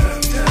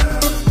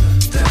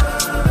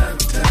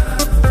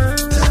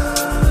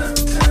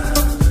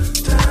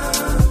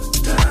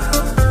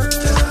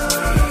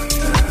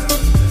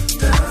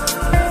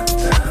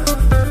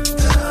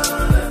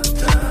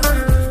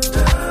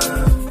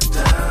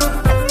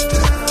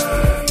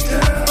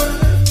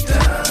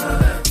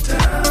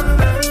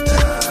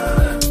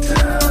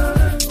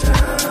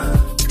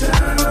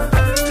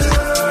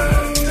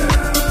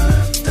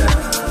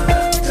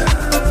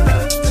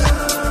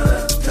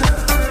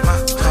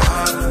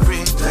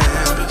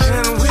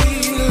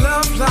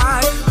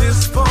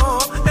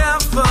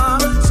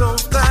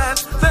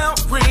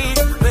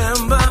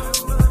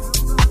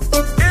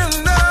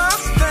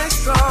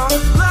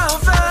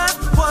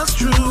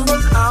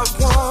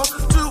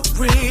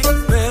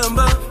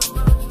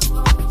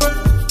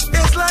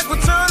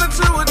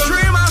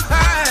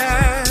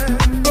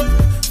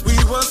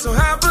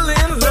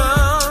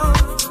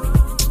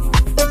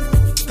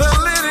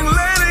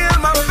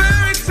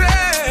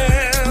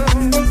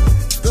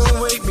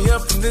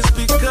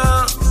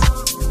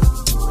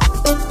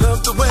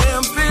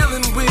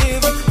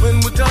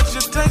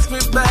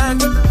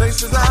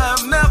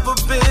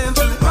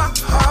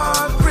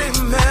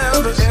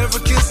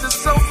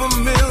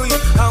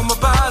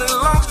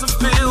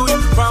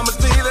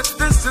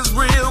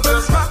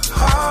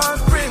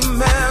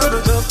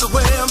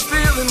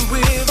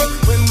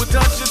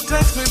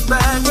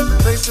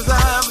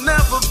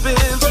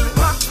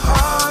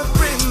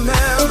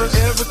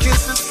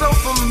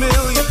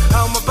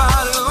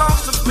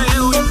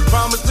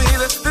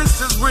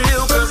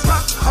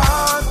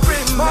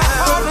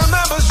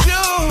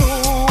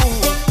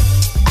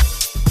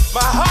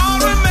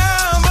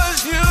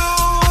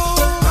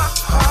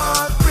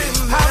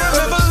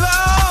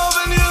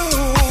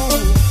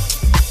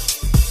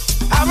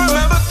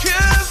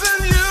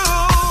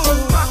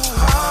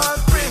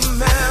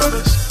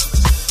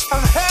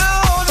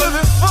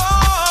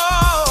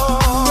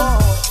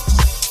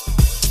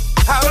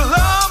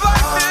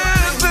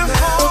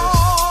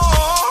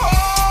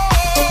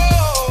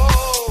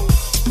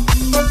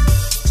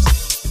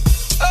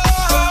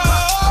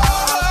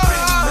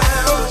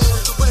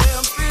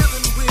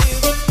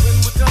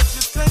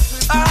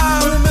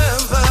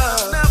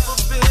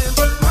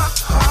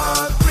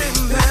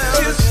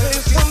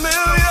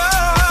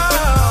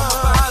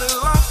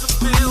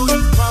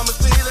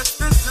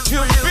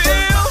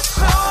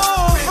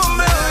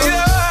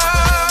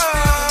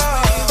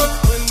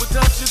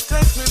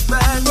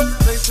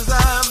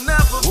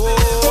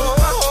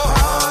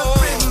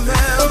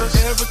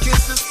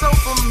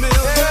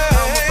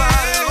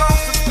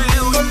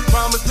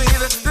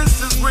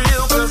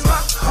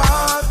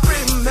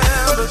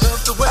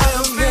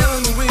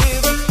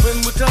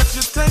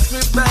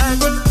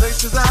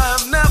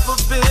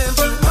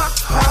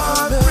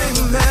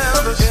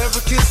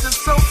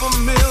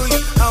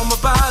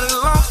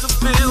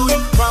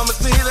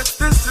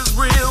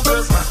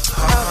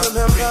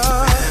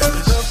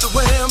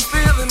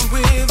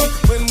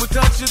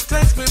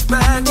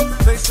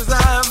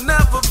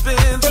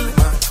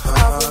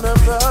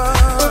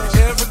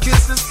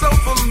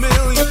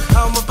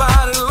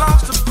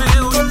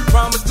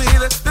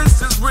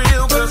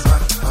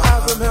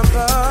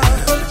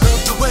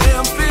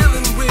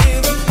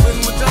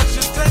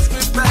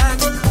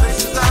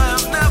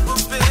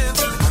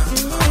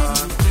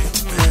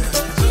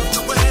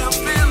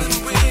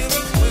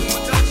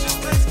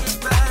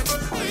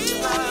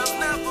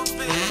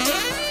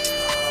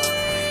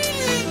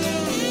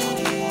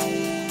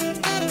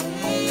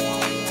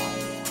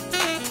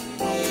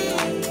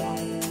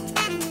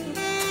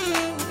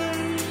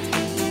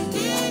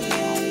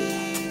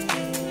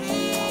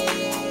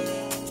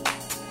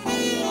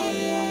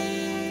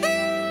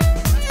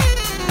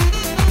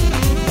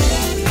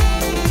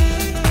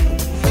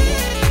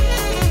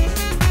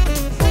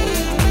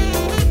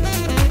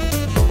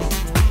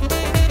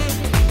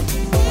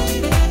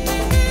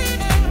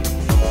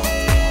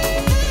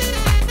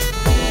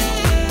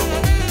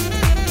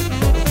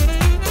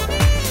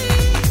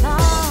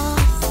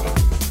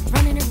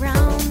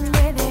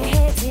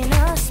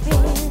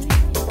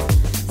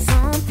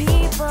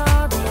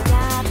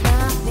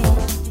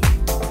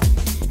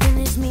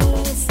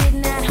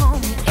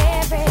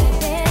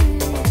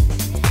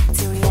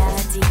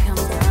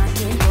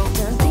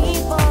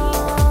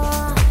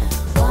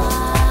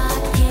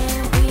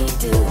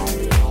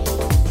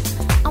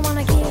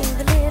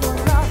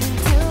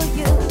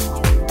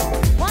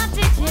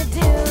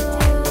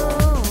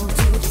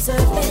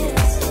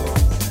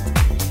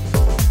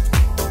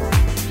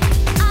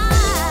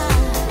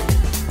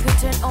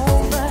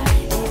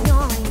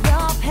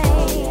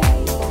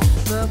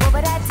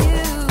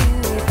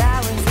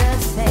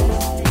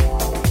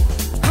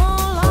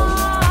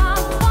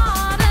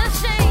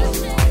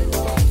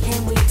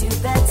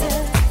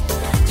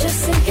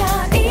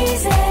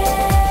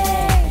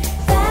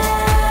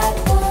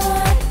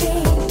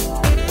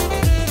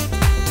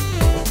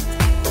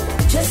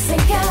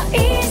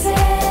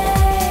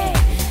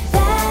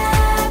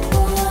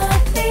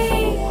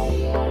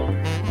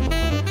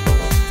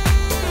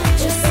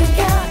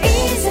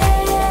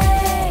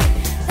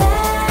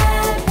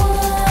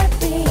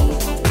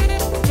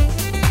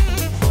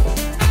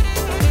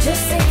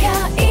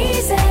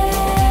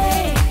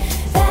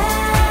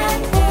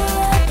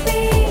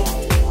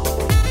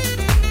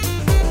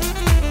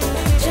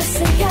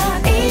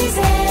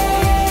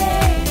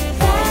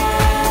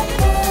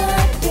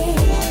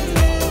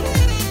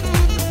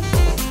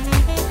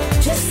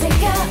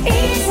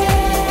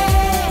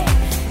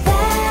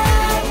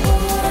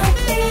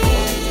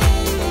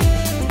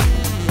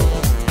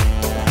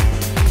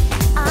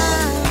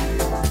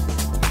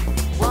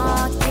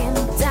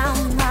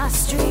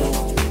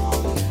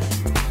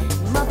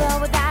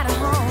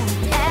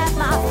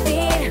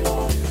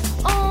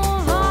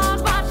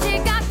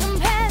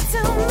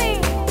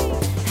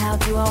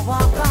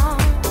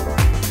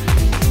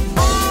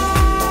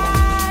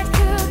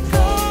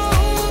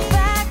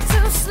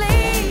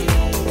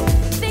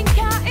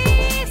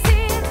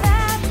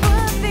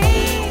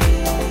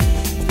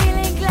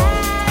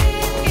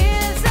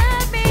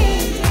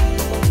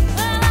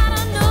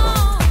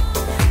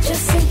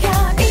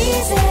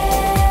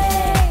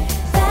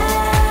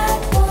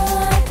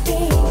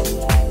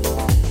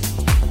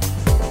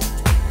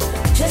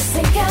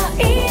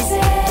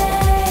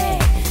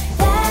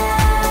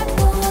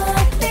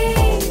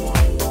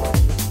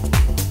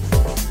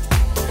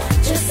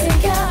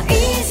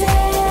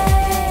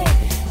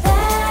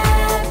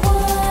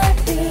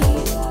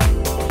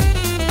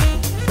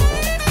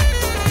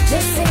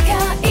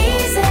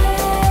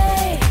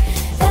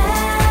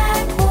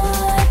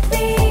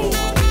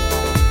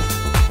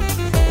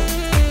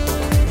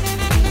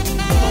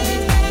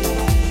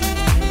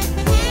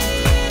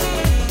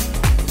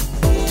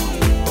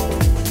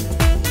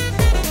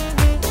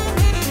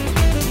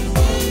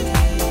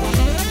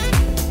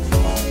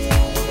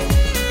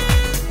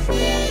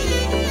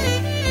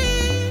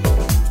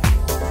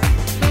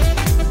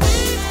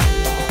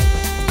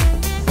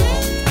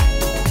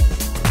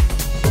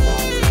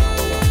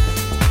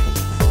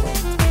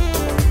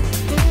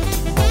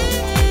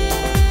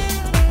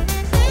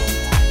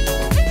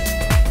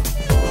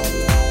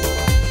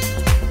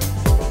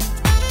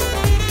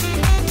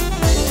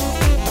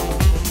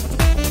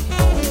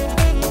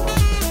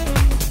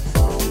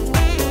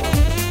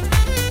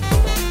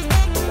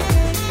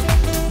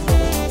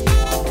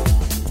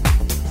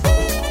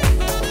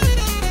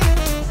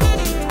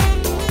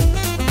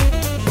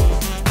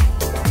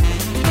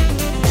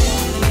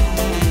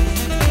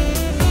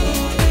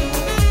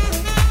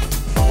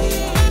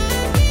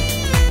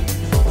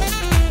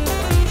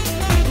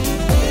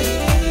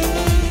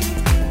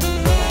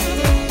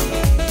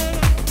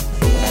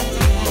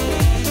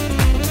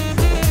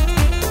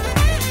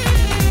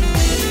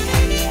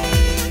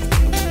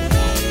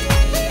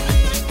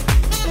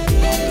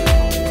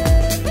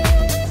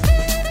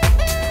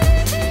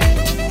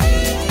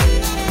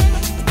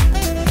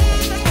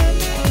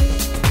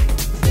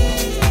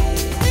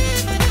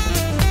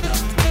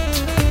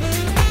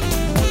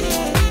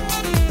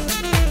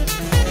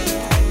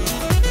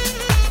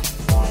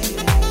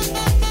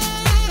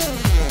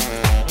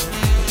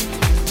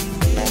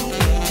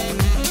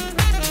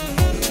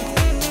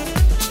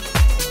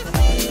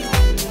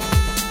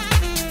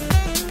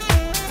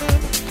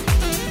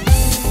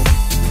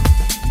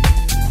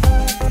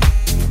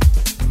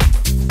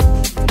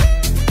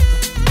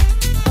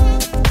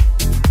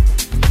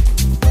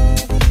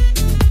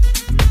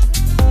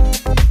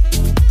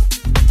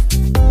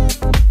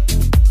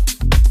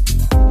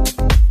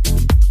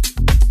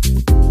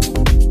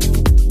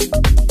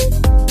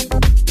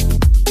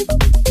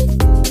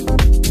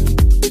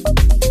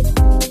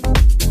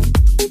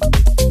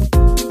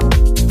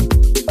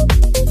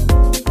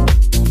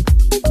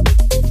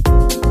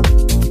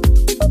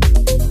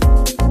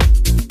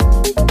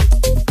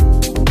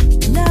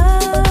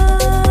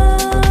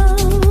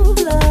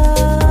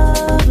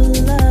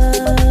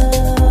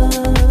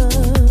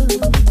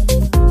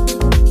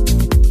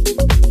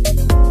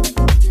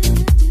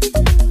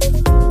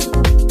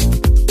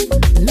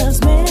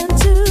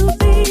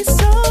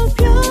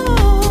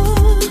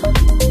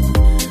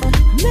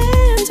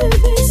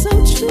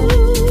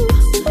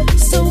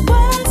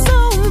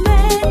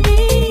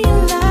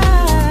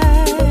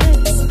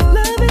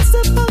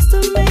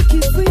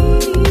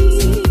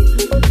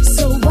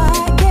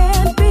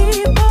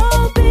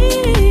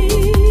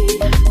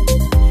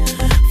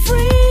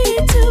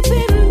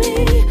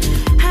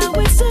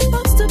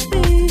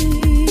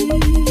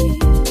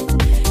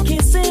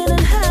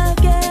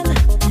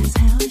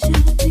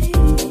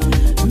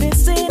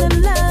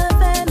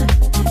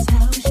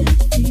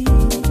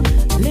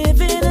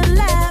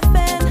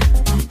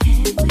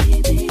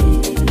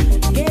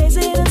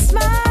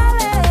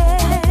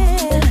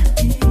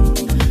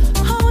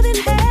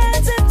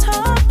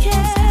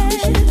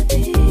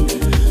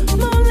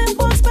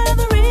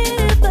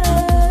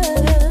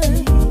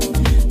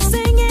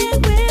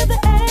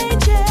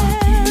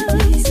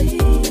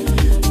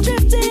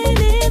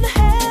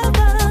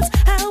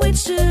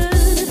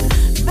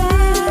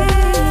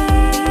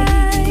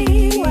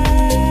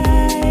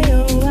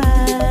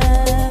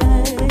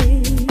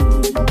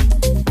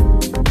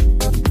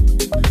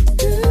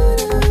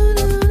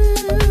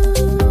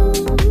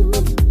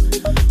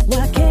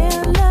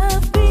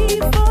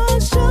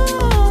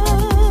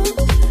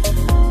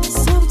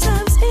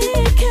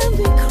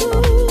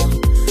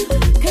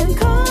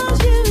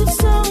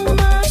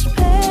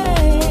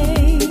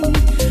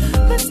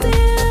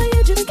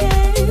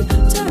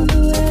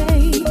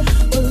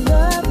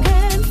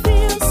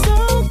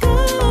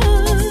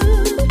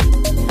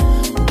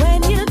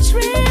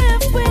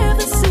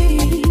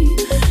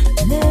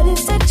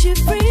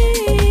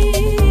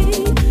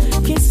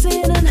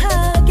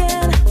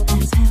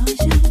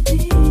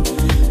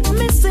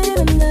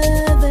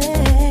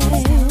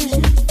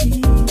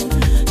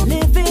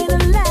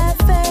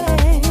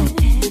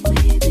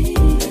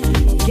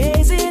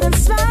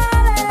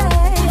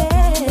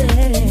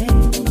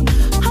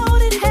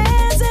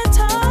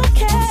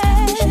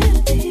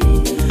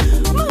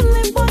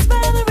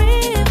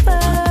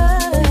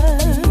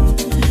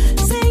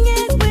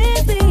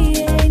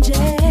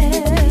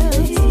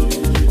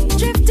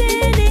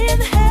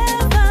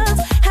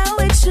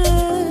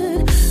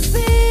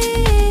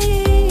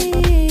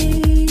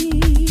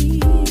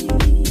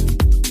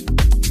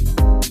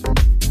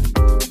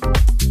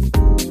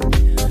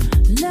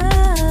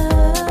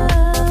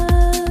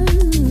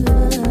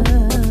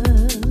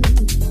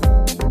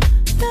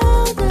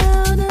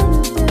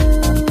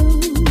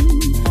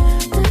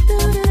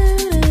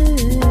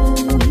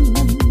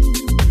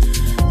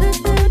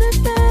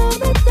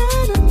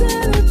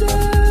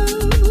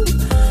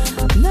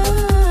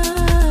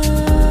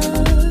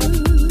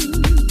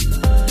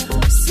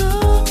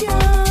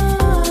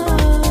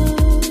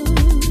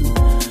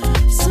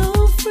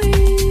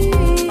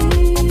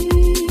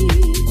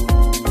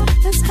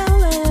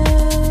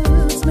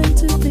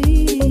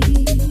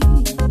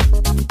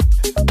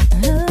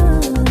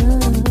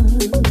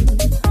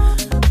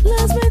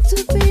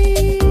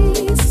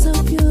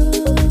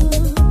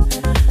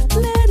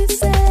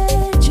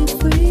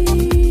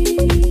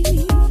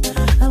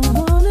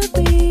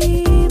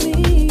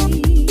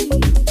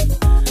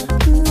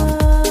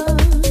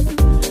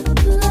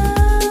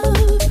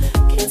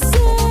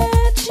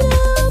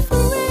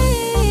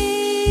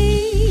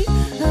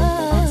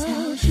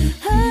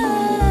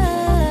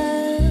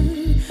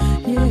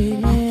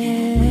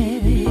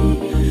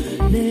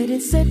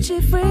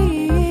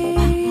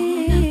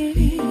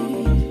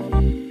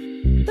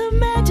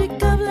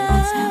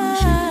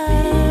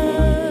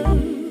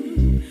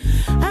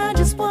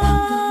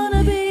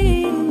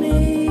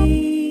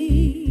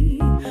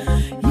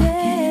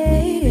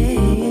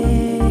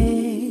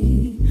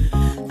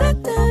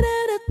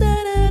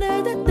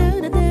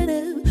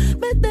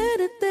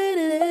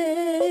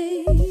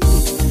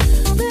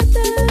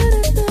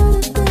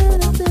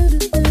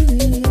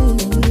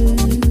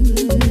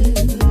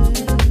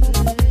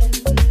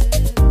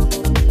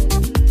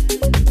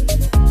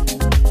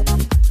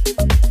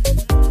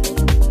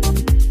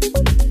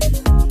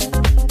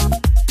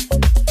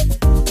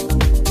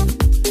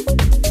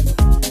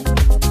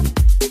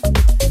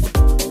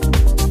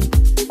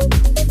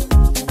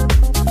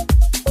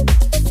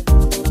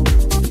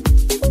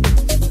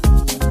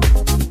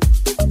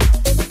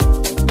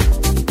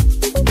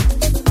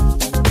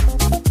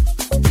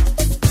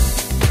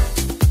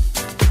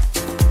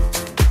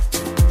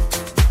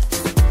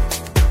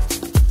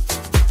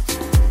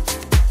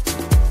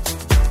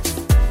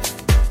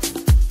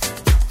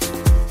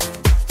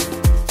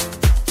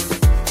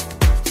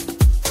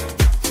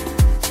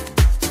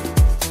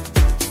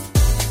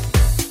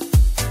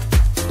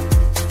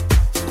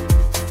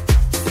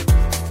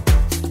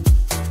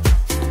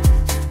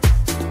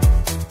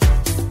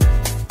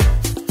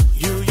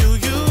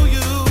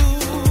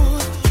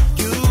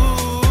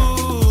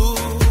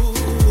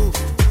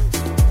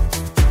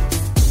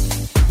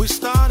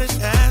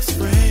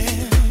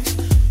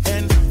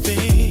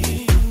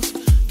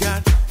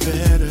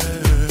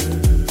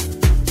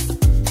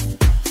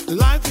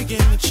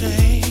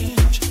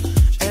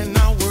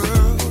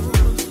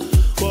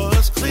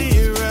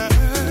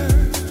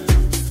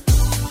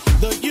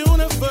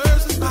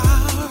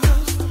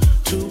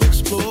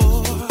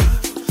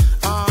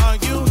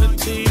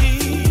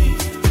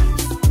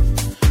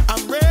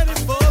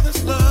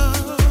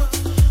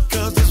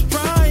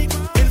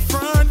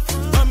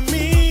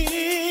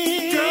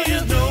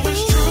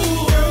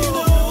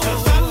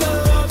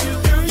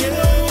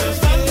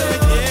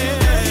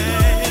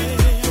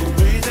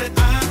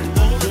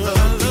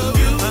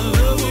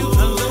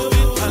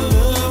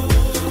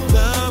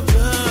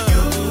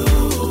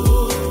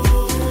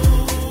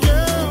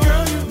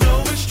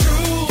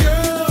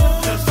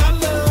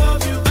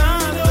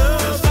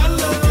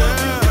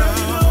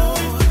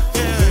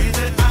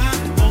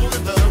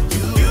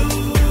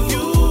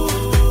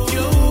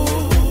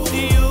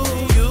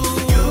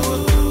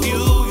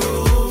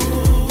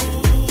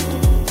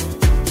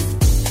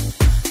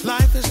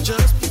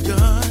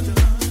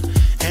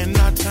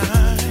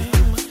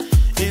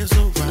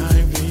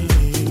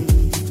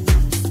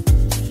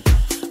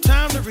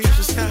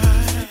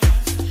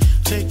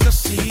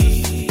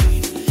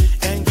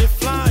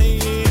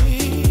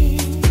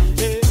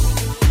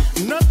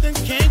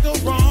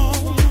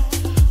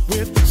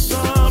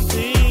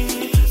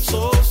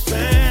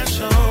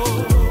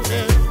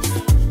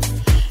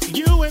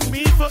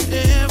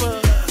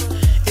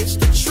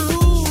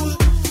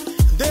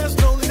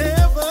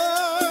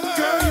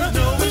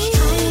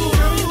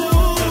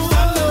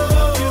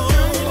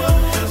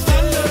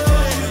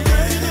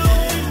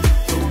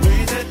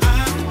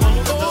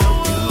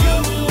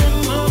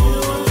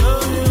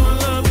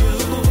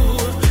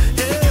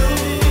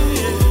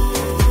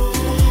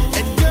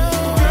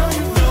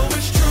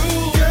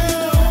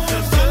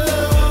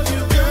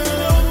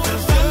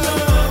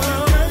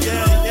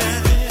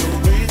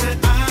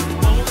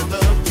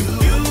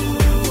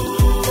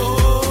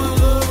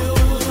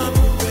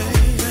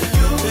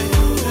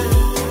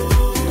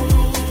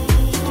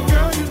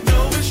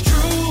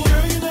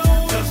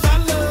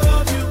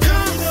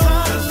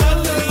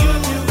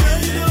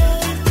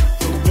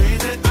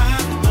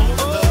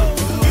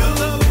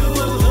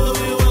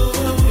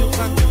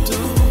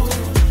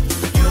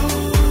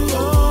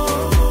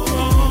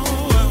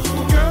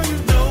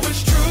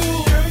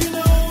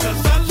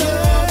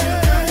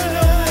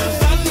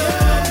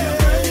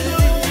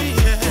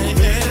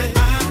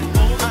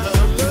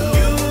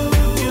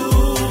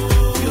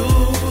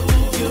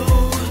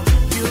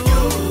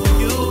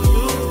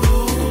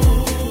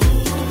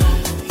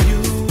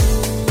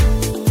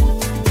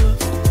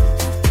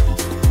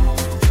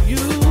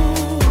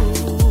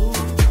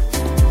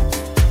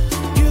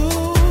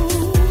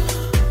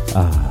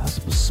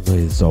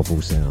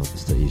 soulful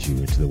sounds to ease you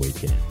into the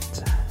weekend.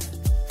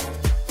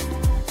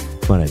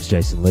 My name's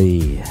Jason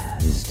Lee.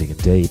 This is Digging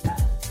Deep.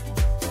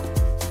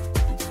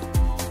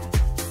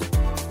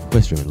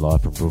 We're streaming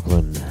live from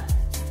Brooklyn.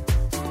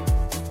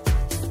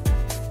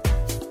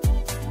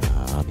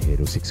 I'm here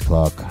till 6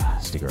 o'clock.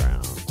 Stick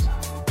around.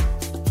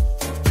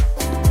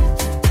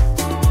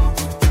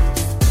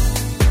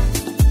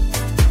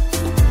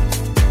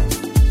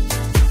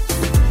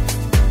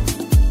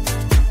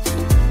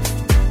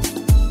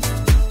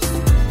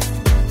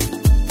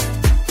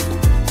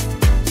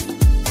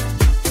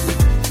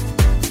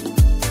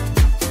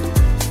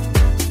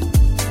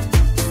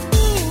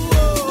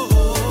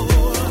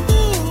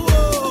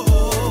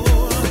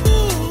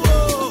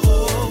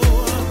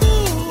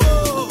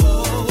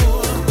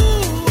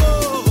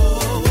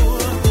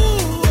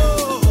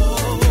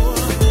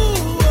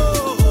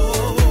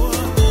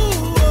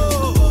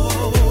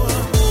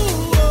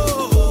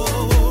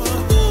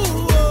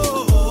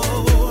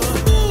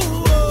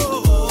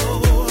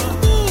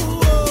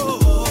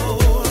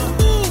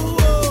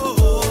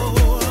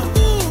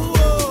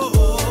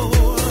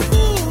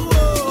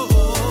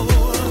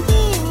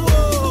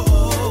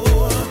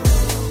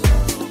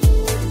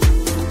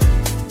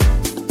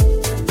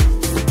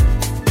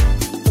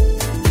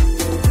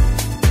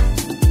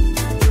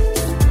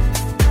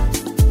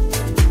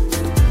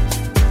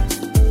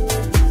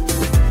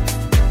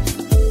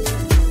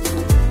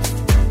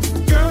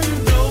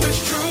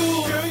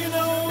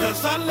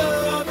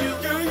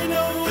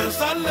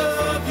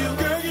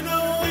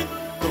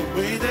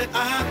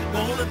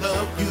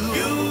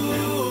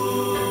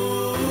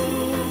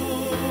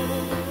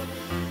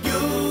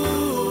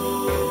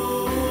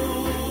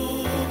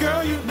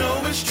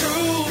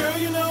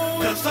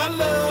 'cause I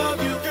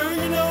love you, girl,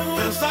 you know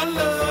it. 'Cause I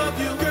love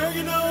you, girl,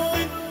 you know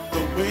it.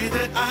 The way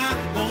that I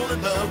wanna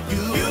love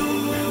you.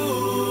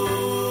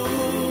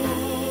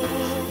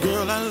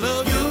 Girl, I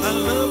love you, I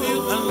love you,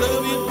 I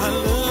love you, I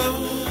love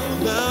you.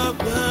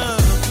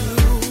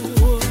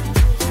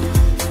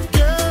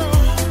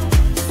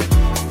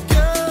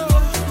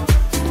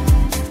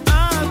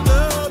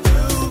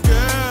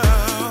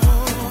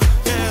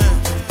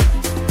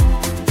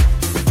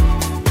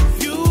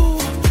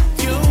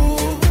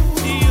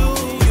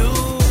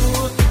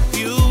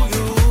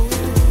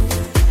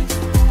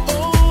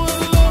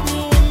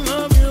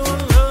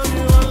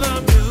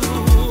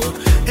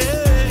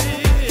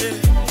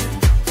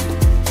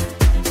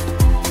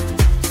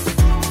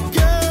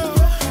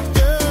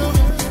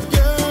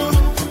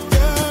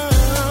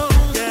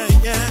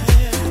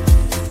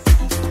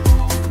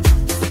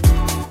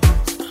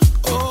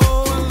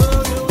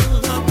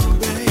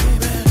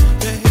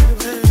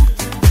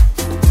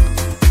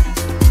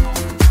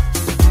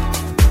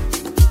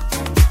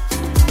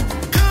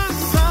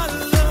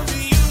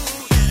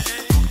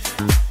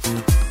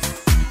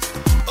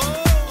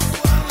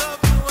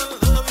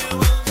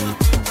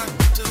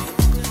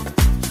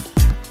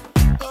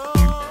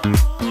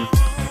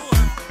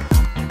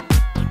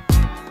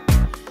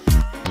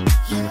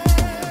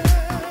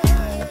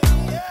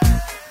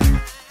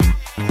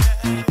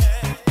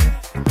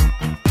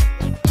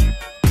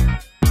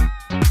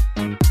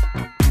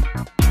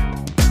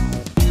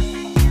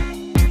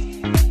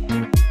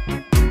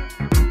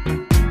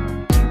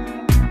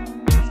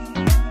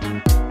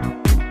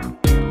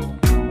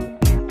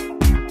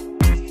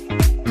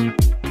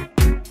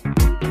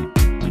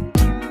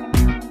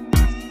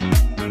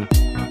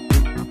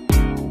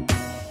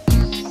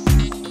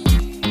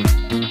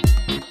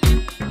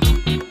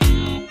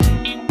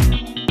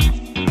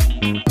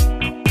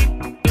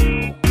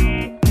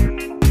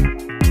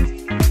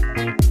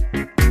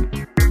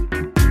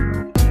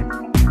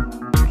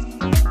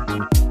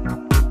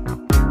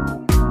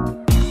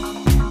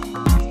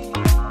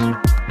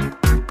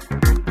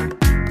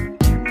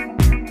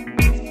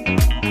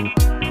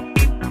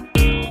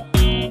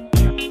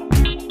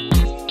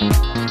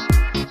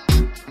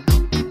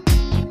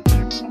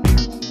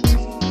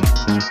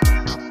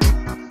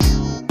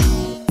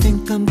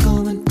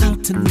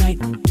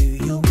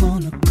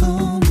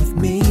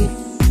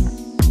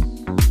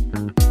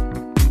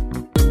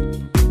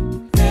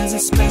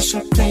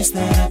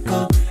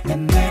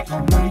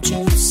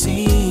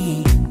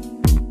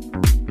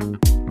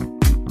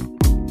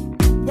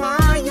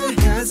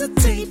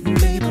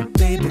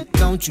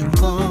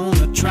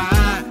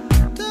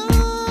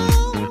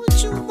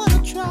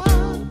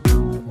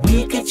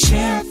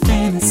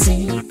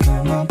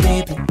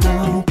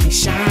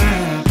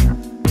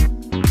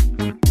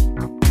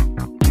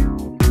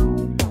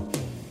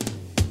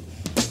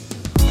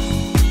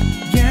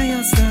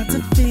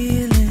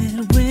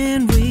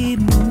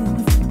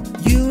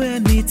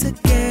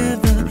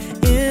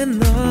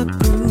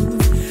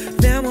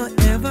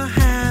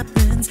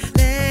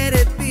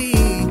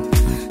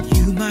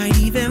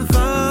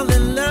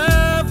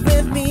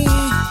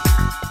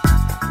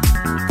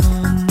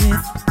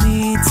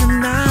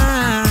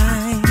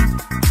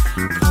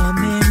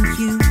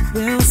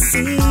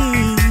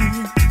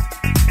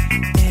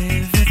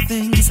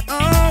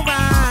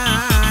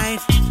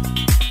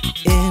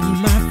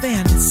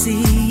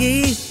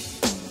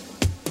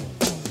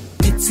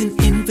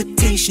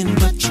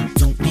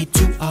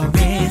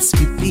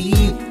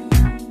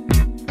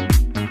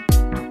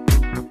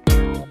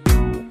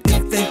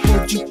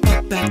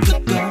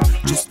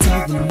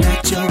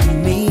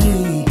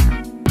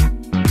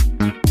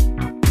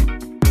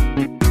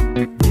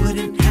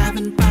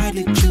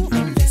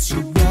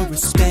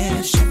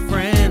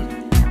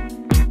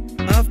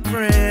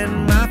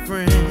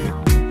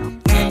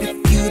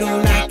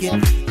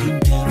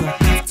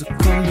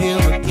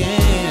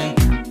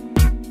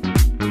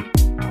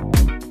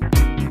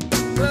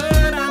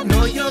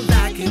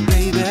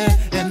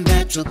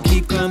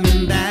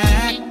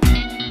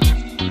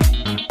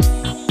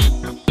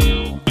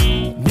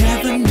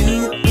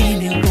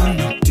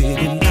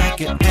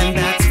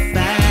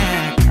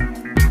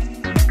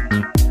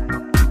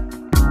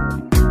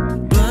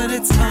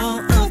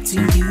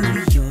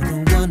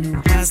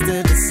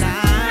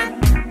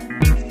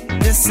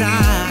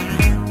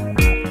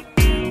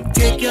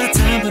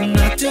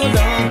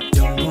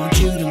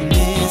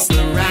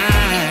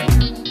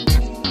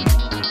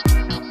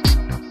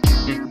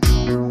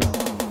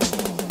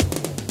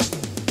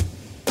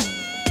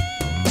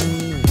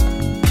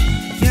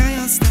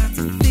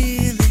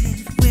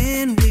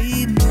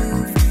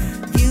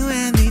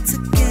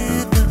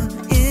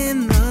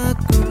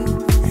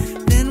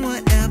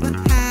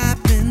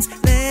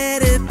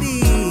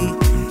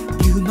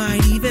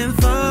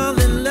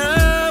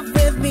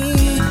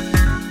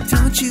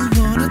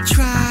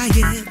 Try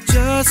it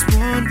just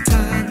one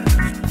time,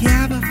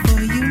 yeah,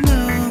 before you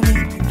know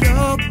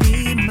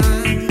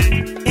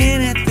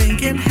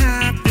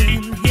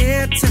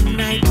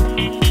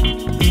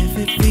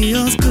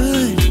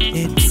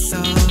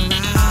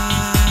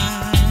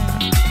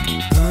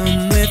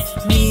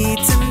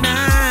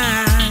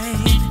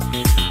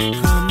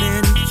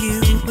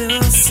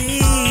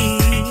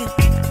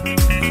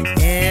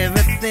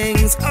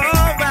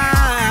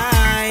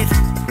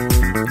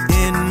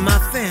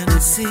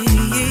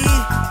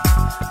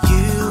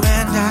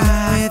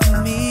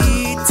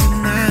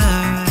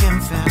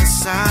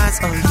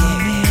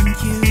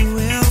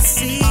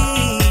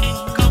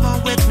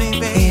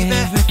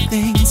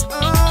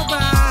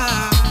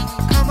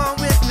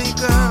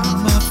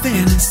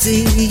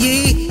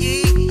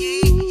ecstasy.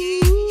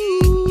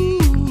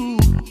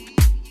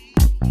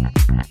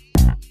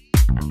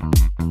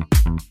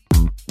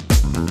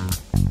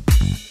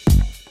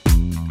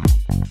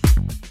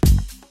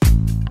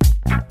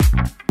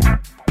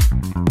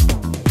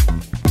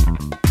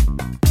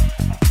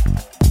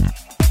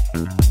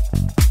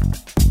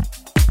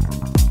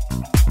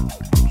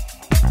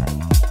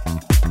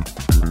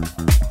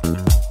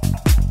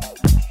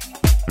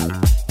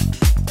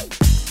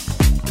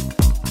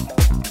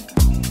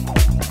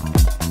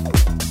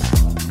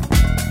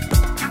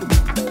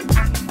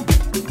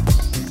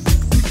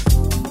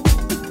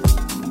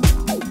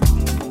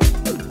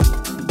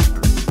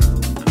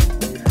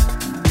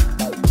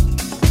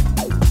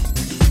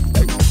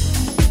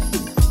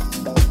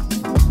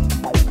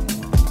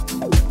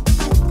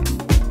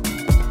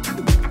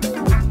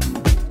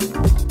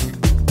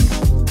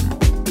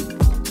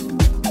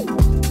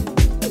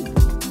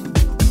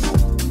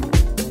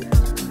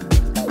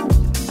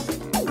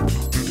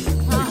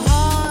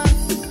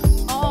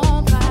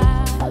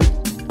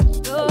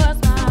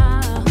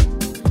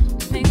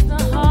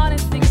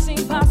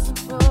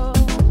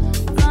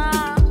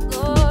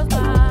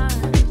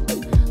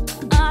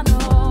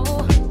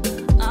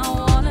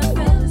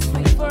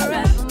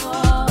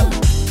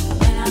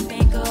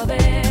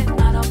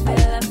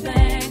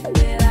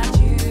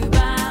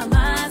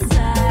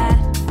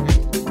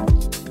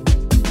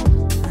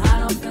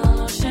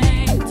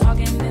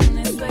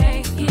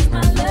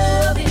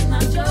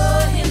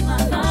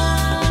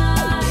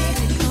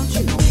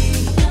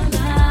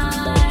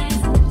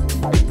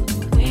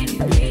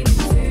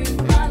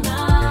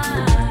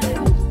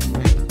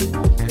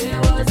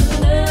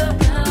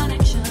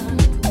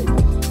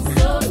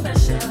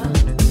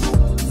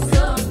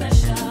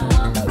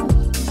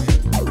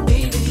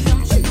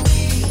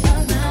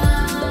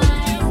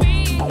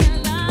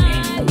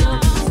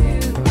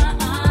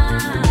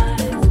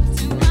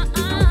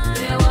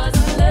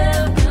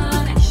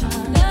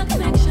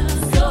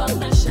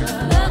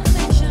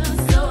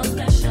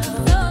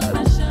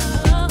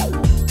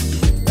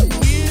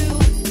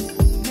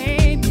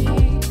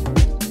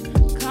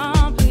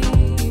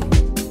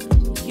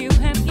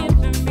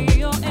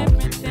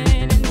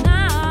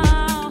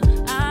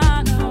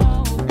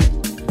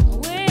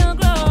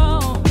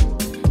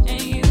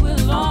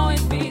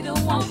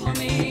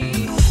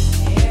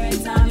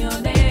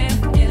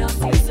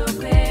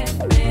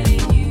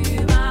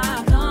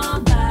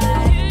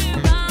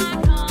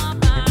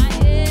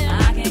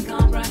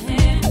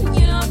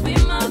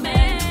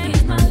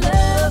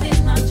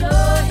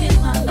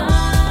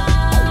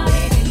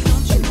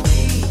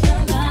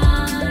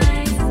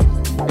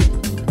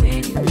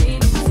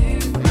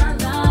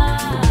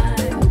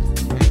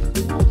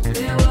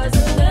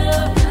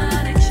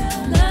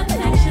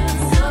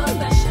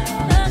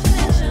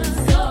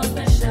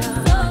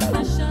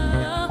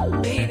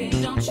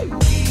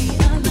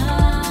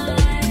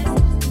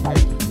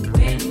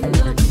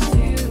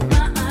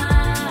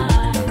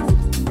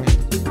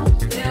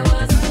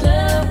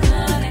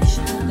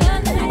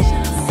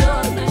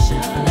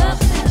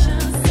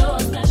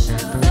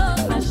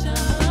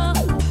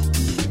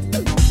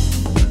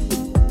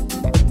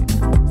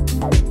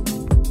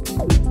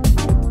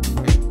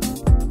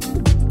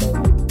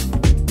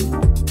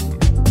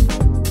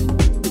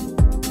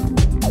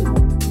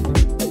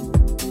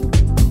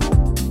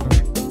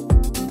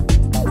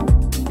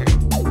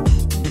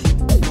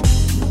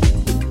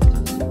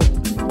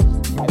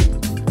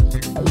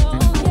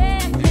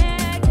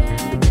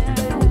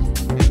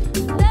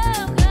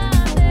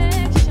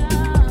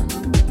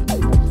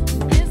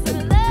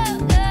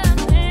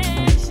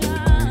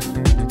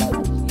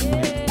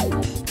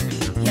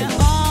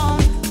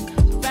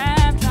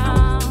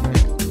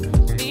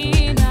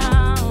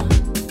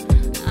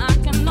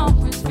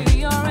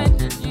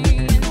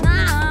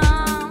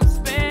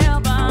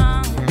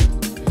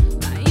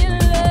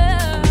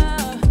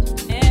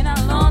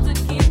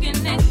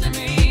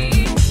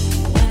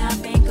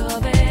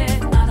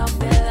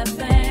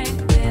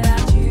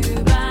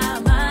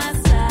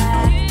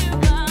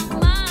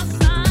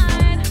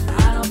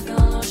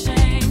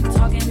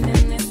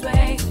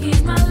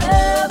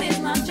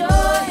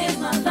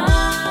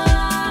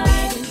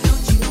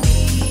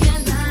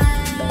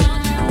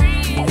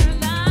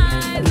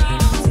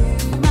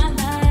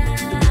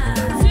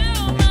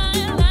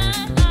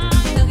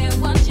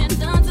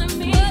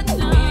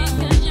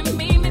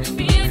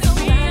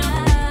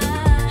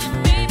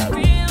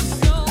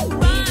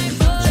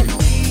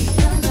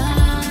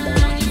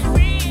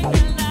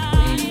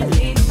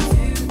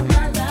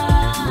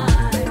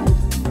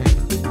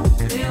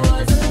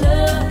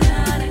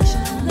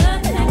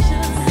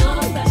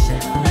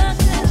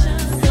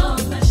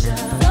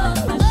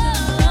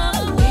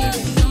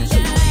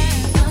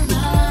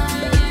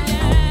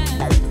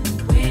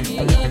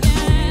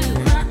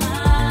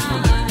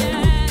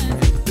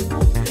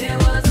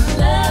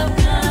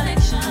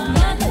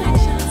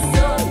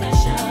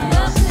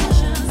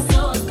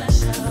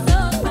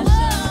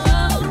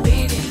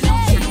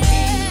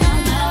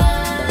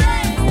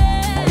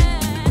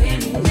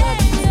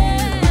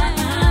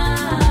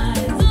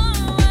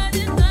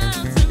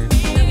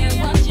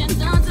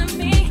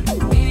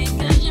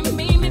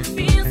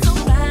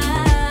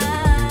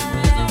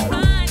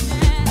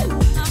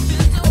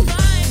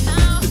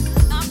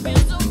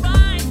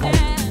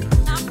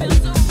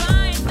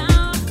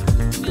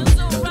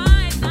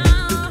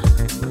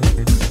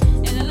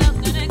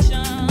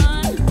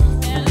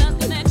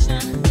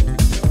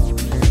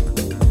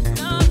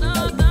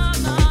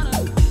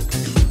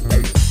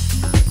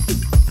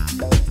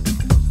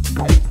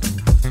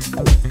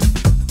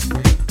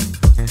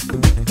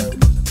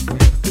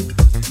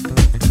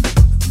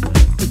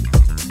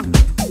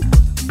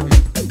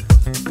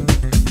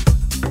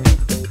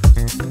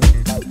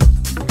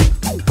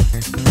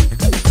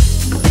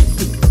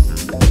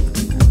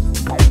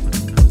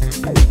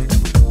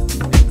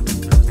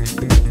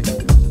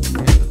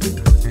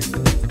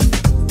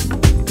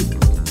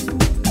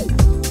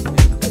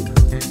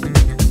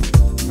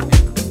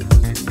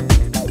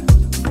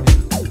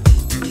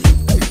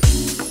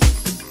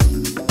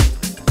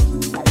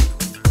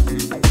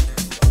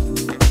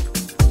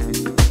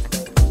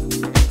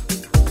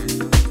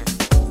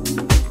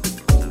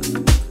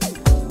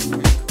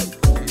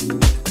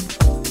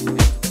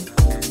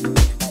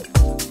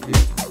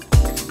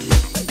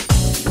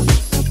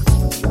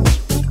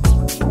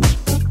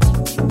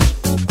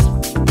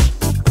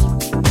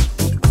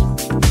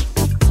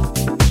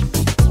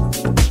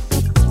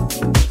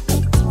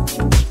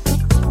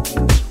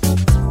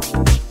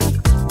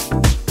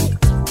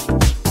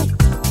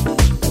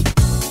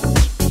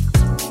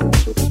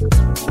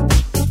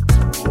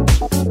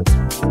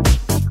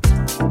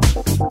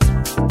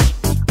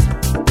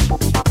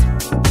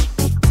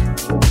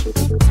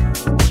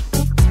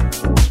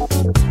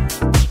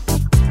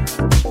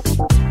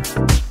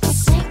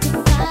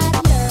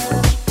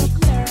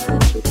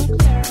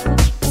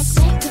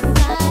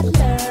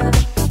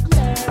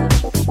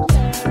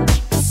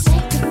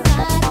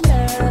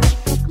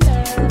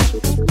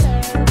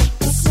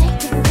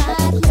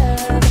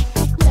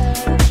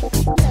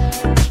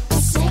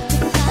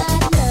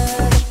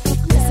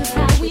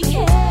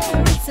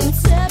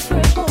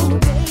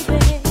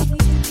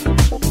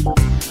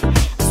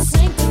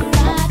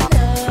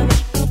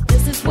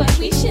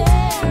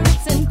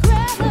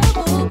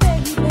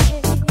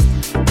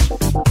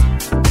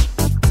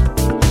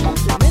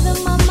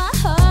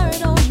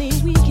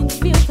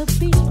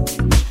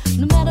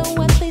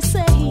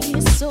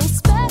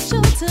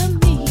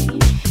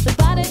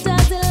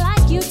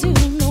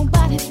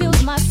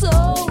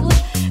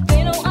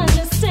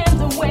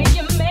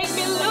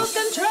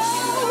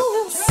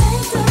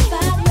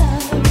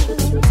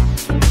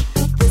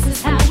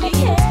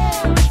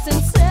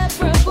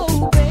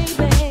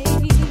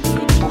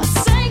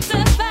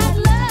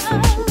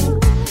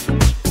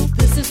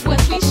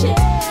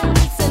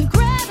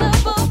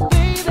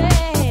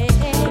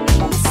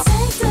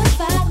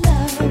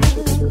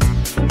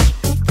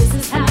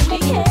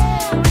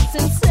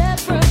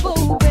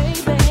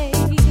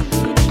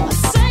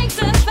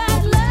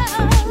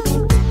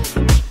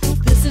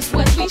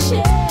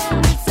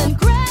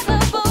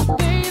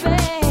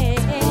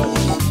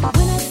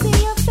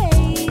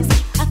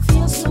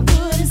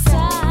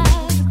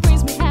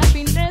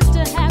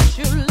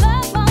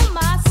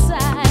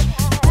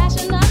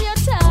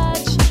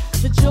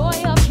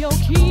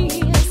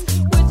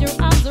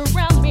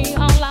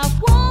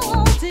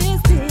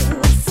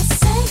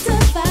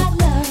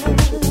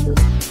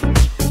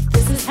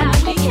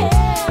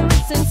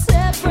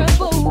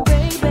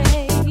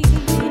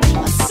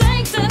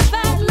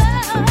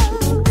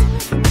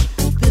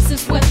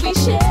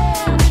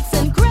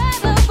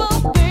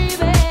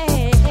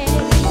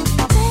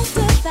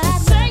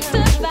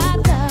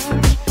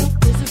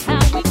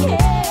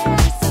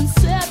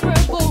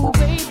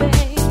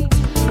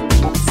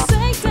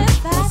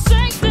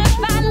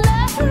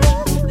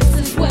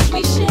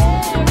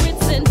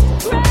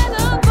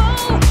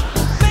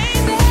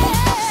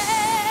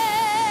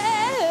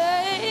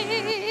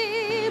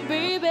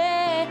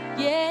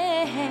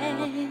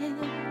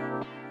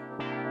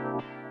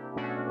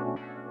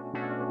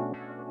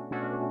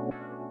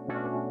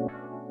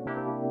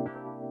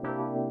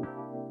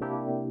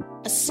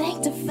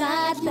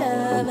 sanctified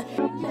love,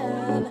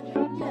 love,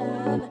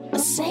 love, a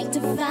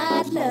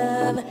sanctified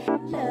love,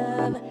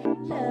 love,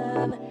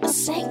 love, a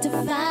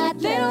sanctified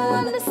love. They don't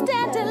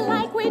understand it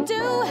like we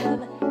do.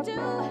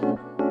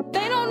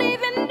 They don't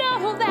even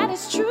know that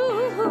it's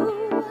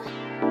true.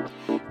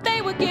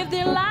 They would give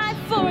their life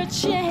for a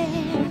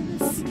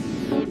chance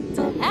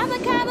to have the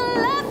kind of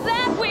love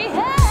that we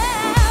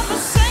have. A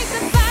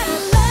sanctified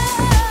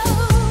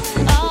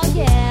love. Oh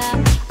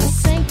yeah, a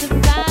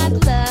sanctified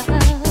love.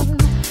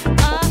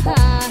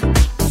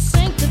 A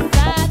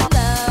sanctified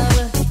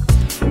love.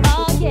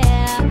 Oh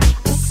yeah,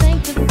 a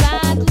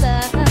sanctified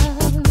love.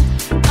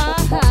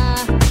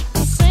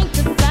 A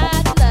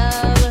sanctified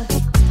love.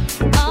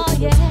 Oh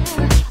yeah.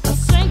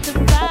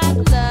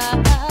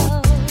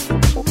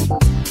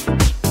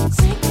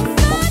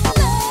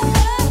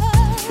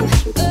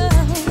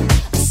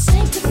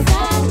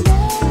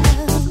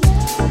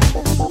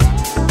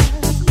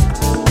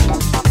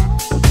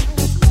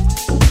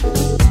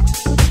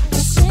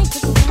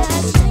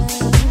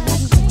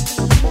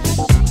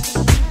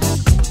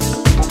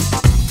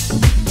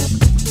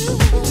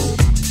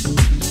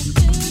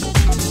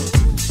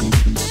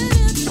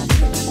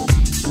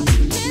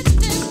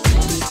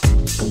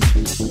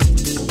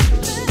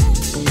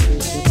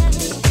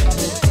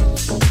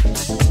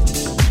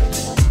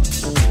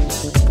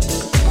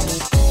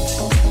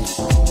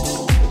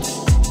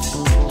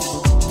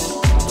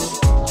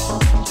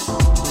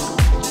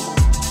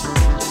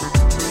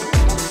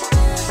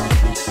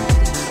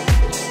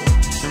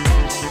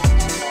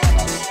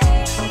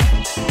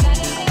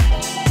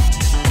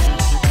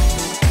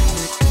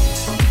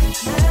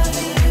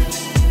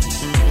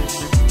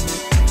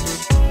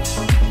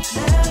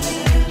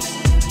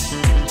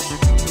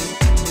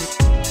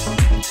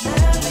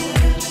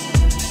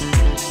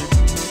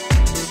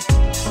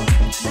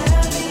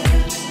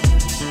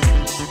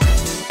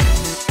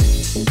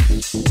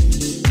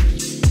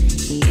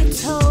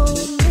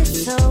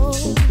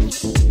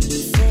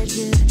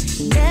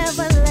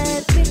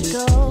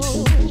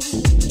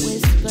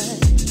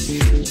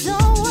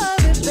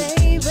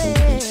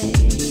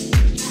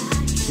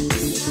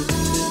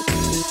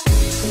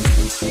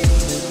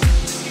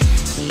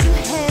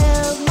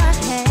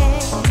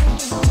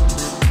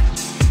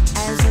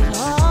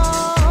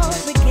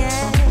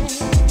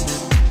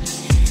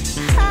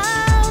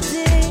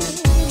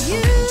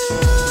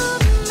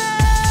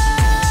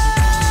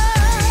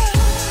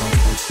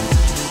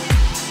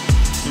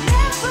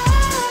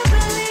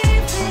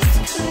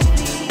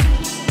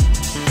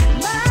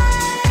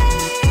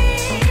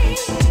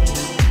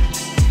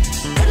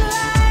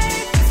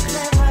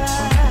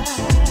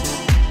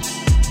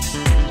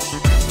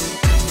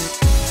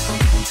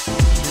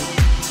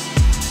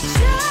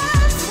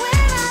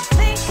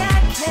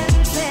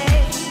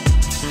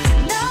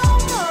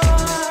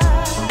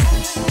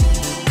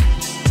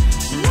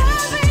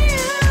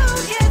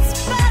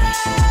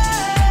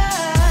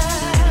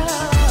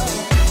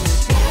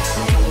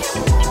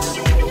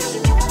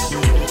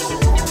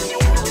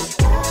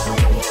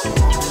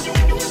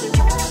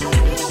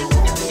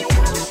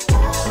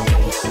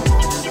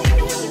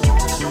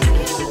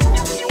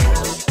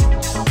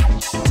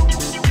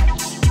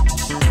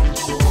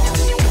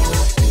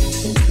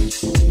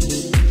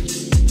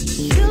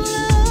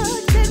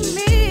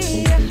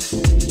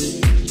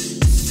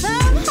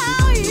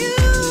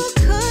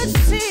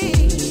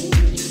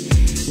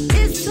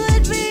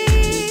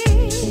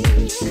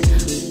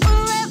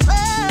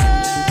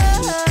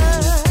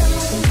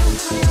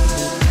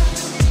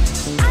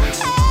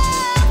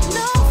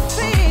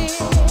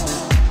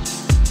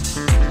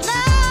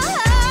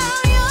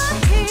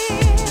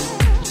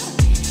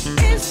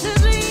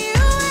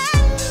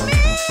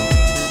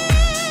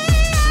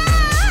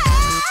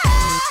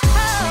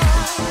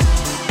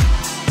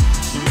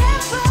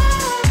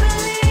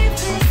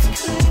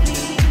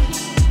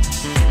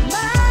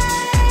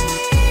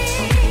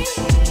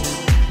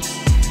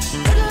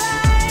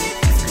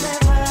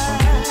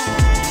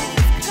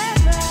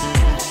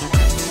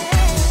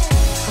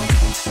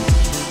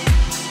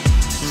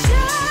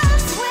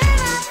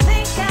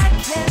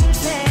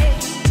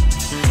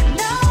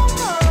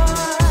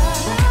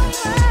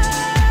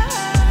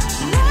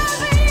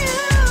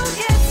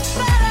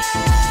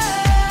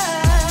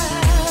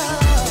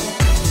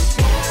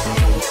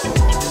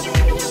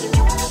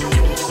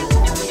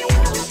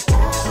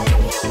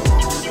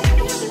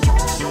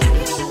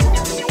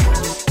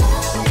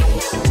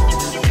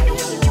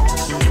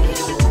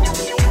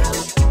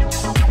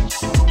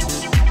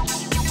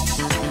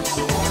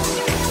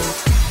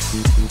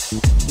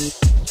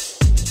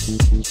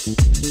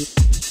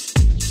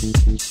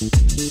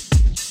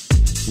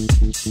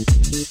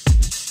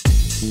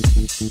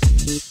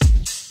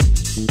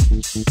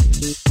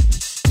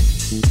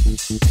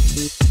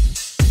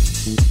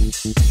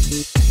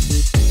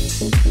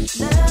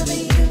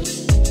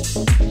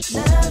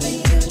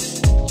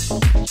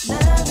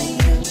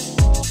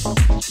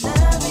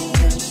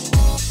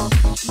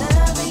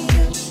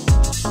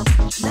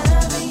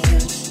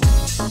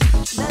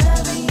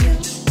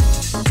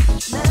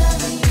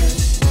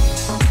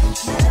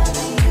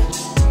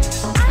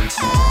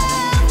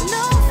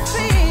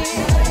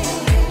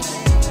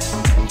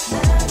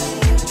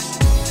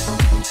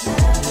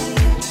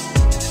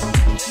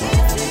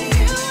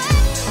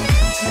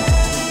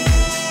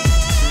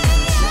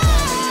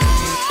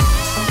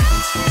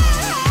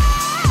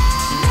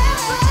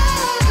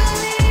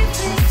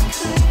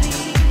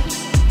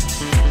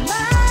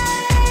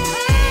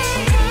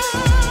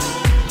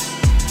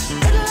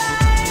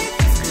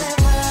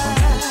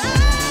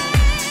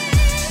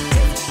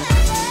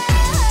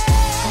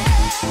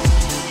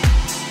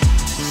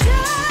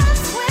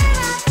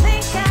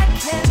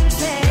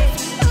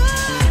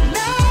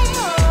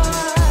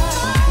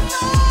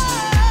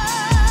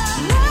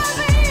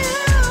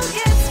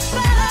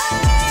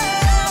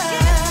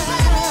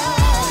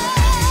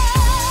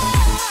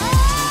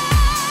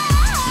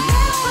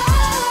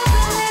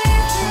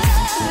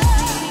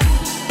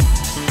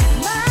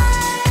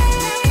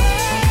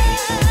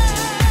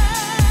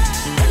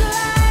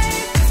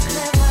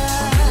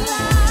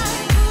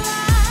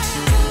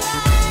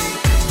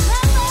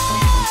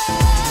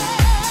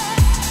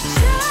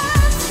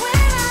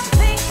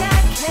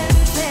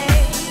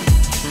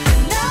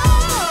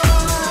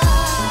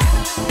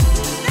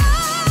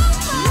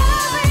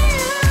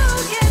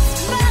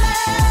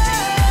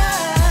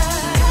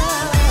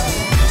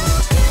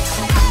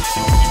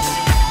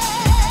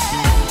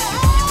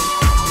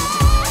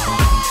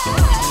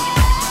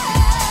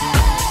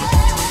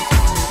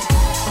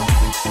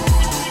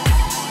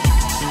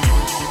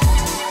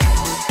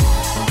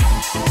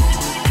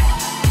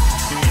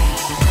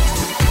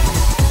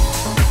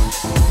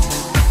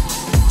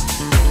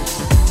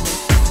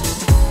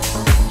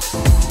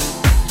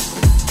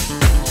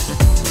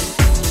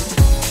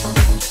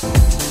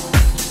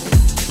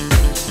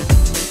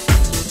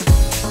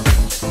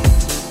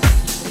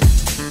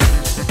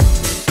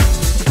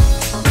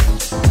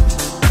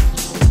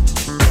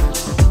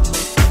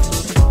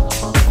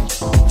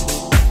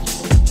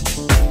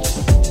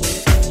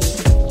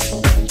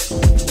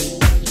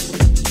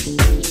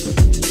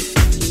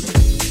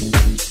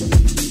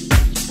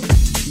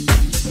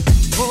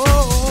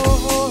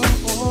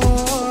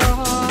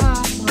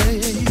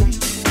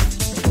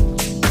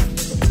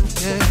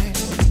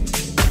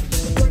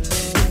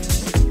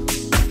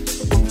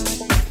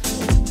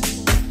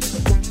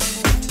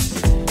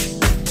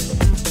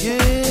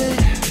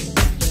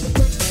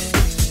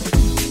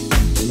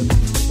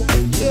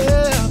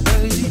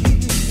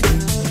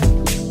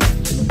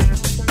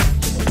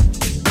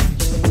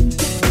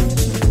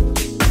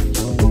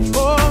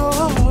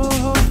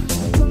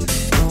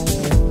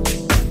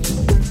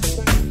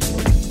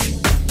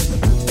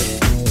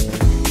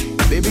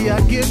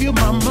 give you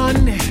my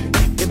money,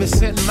 every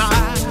cent in my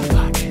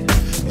pocket.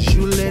 'Cause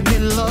you let me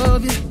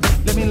love you,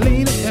 let me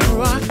lean it and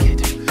rock it.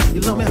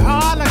 You love me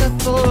hard like a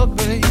thug,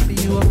 baby.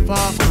 You are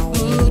far from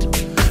good.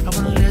 I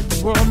wanna let the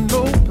world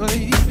know,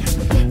 baby,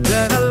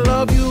 that I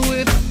love you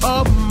with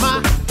all my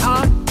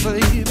heart,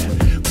 baby.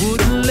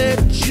 Wouldn't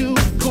let you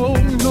go,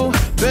 no,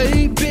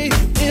 baby,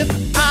 if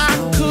I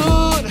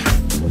could.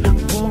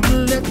 Wanna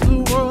let the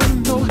world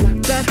know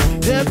that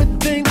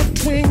everything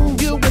between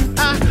you and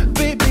I,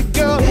 baby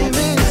girl, is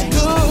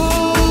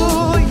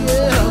good,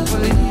 yeah,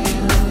 baby.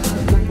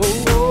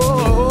 Oh, oh,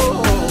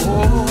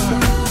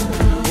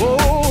 oh,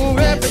 oh,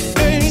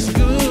 everything's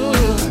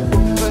good,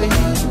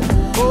 baby.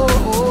 Oh,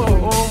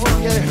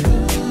 yeah.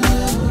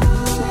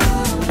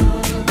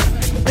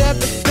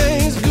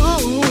 Everything's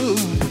good,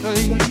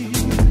 baby.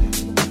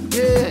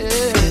 Yeah.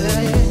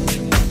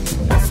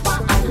 That's why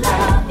I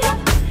love you.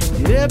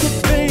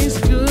 Everything's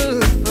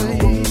good,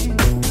 baby.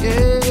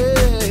 Yeah.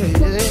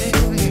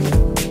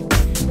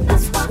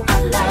 That's why I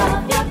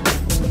love you.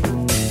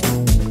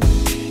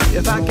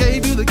 If I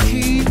gave you the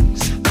keys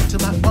to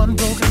my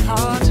unbroken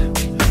heart,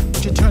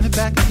 would you turn it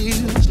back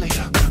years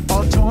later,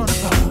 all torn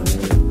apart?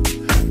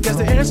 Guess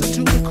the answer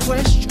to the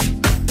question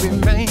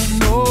remains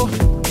no.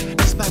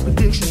 Despite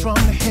predictions from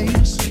the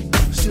haters,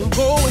 still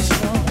going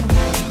strong.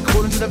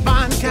 According to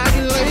divine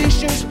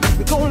calculations,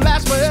 we're gonna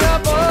last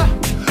forever.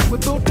 We're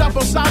built up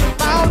on solid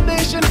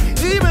foundation,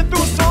 even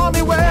through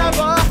stormy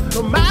weather.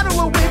 No matter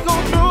what we go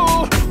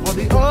through, all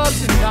the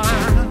ups and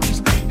downs,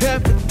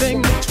 everything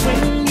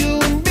between you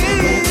and me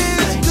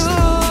is good.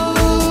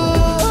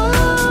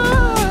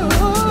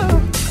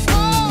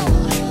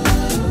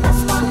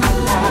 That's why I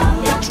love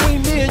you. Between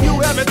me and you,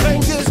 everything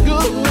is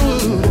good,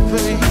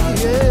 baby.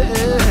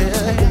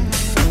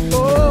 Yeah.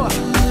 Oh,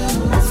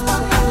 That's why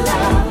I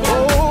love you.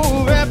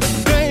 oh,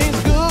 everything's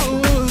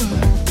good.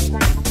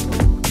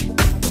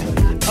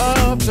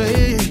 Oh,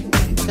 baby.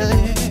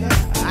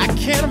 I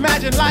can't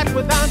imagine life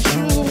without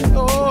you.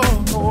 Oh,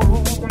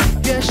 oh.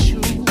 Yes,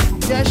 you,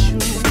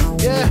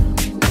 yeah.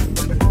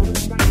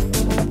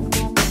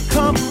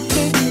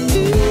 Complete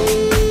me.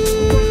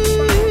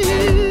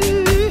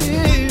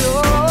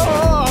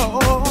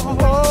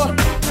 Oh,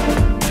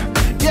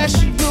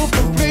 yes, you do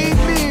complete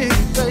me,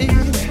 baby.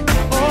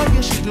 Oh,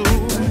 yes, you do.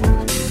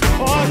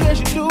 Oh, yes,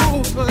 you do,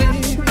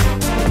 baby.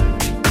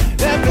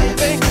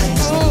 Everything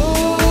is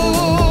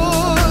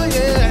good,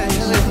 yeah.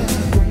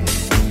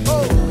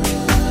 Oh.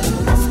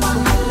 That's why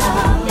I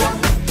love you.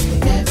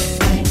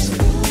 Everything's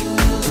good.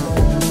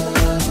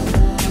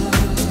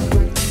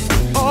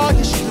 Oh,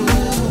 yes, you do.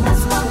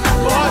 That's why I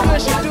Oh, love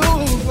yes, you do,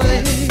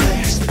 baby.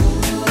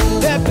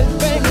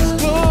 Everything is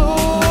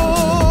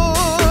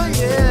good,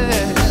 yeah.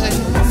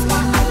 That's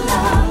why I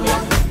love you.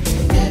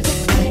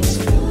 Everything's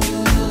good.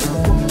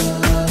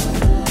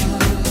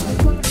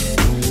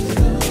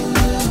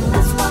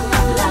 That's why I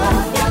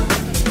love you.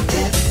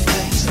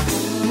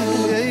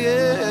 Yeah,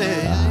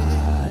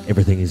 yeah.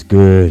 Everything is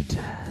good.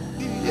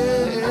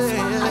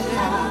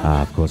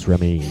 Yeah. Of course,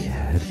 Remy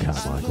and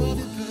Carmichael.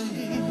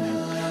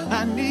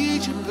 I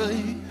need you,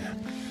 baby.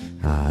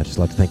 I'd just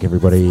like to thank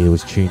everybody who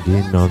was tuned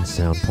in on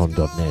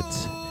soundpond.net.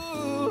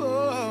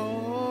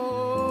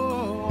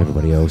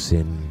 Everybody else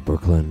in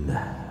Brooklyn,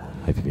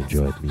 hope you've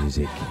enjoyed the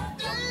music.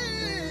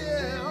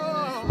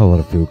 A whole lot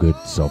of feel-good,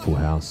 soulful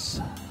house.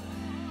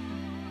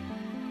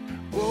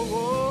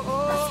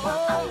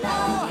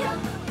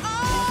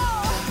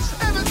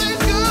 Everything's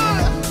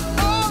good.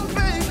 Oh,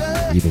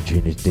 baby. You've been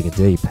tuned in to Digging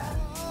Deep.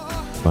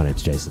 My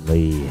name's Jason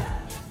Lee.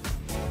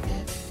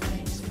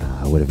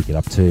 Whatever you get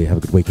up to, have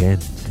a good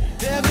weekend.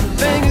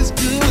 Everything is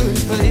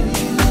good, baby.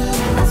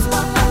 That's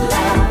why I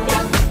love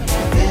you.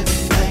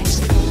 Everything's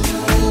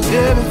good.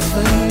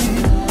 Everything.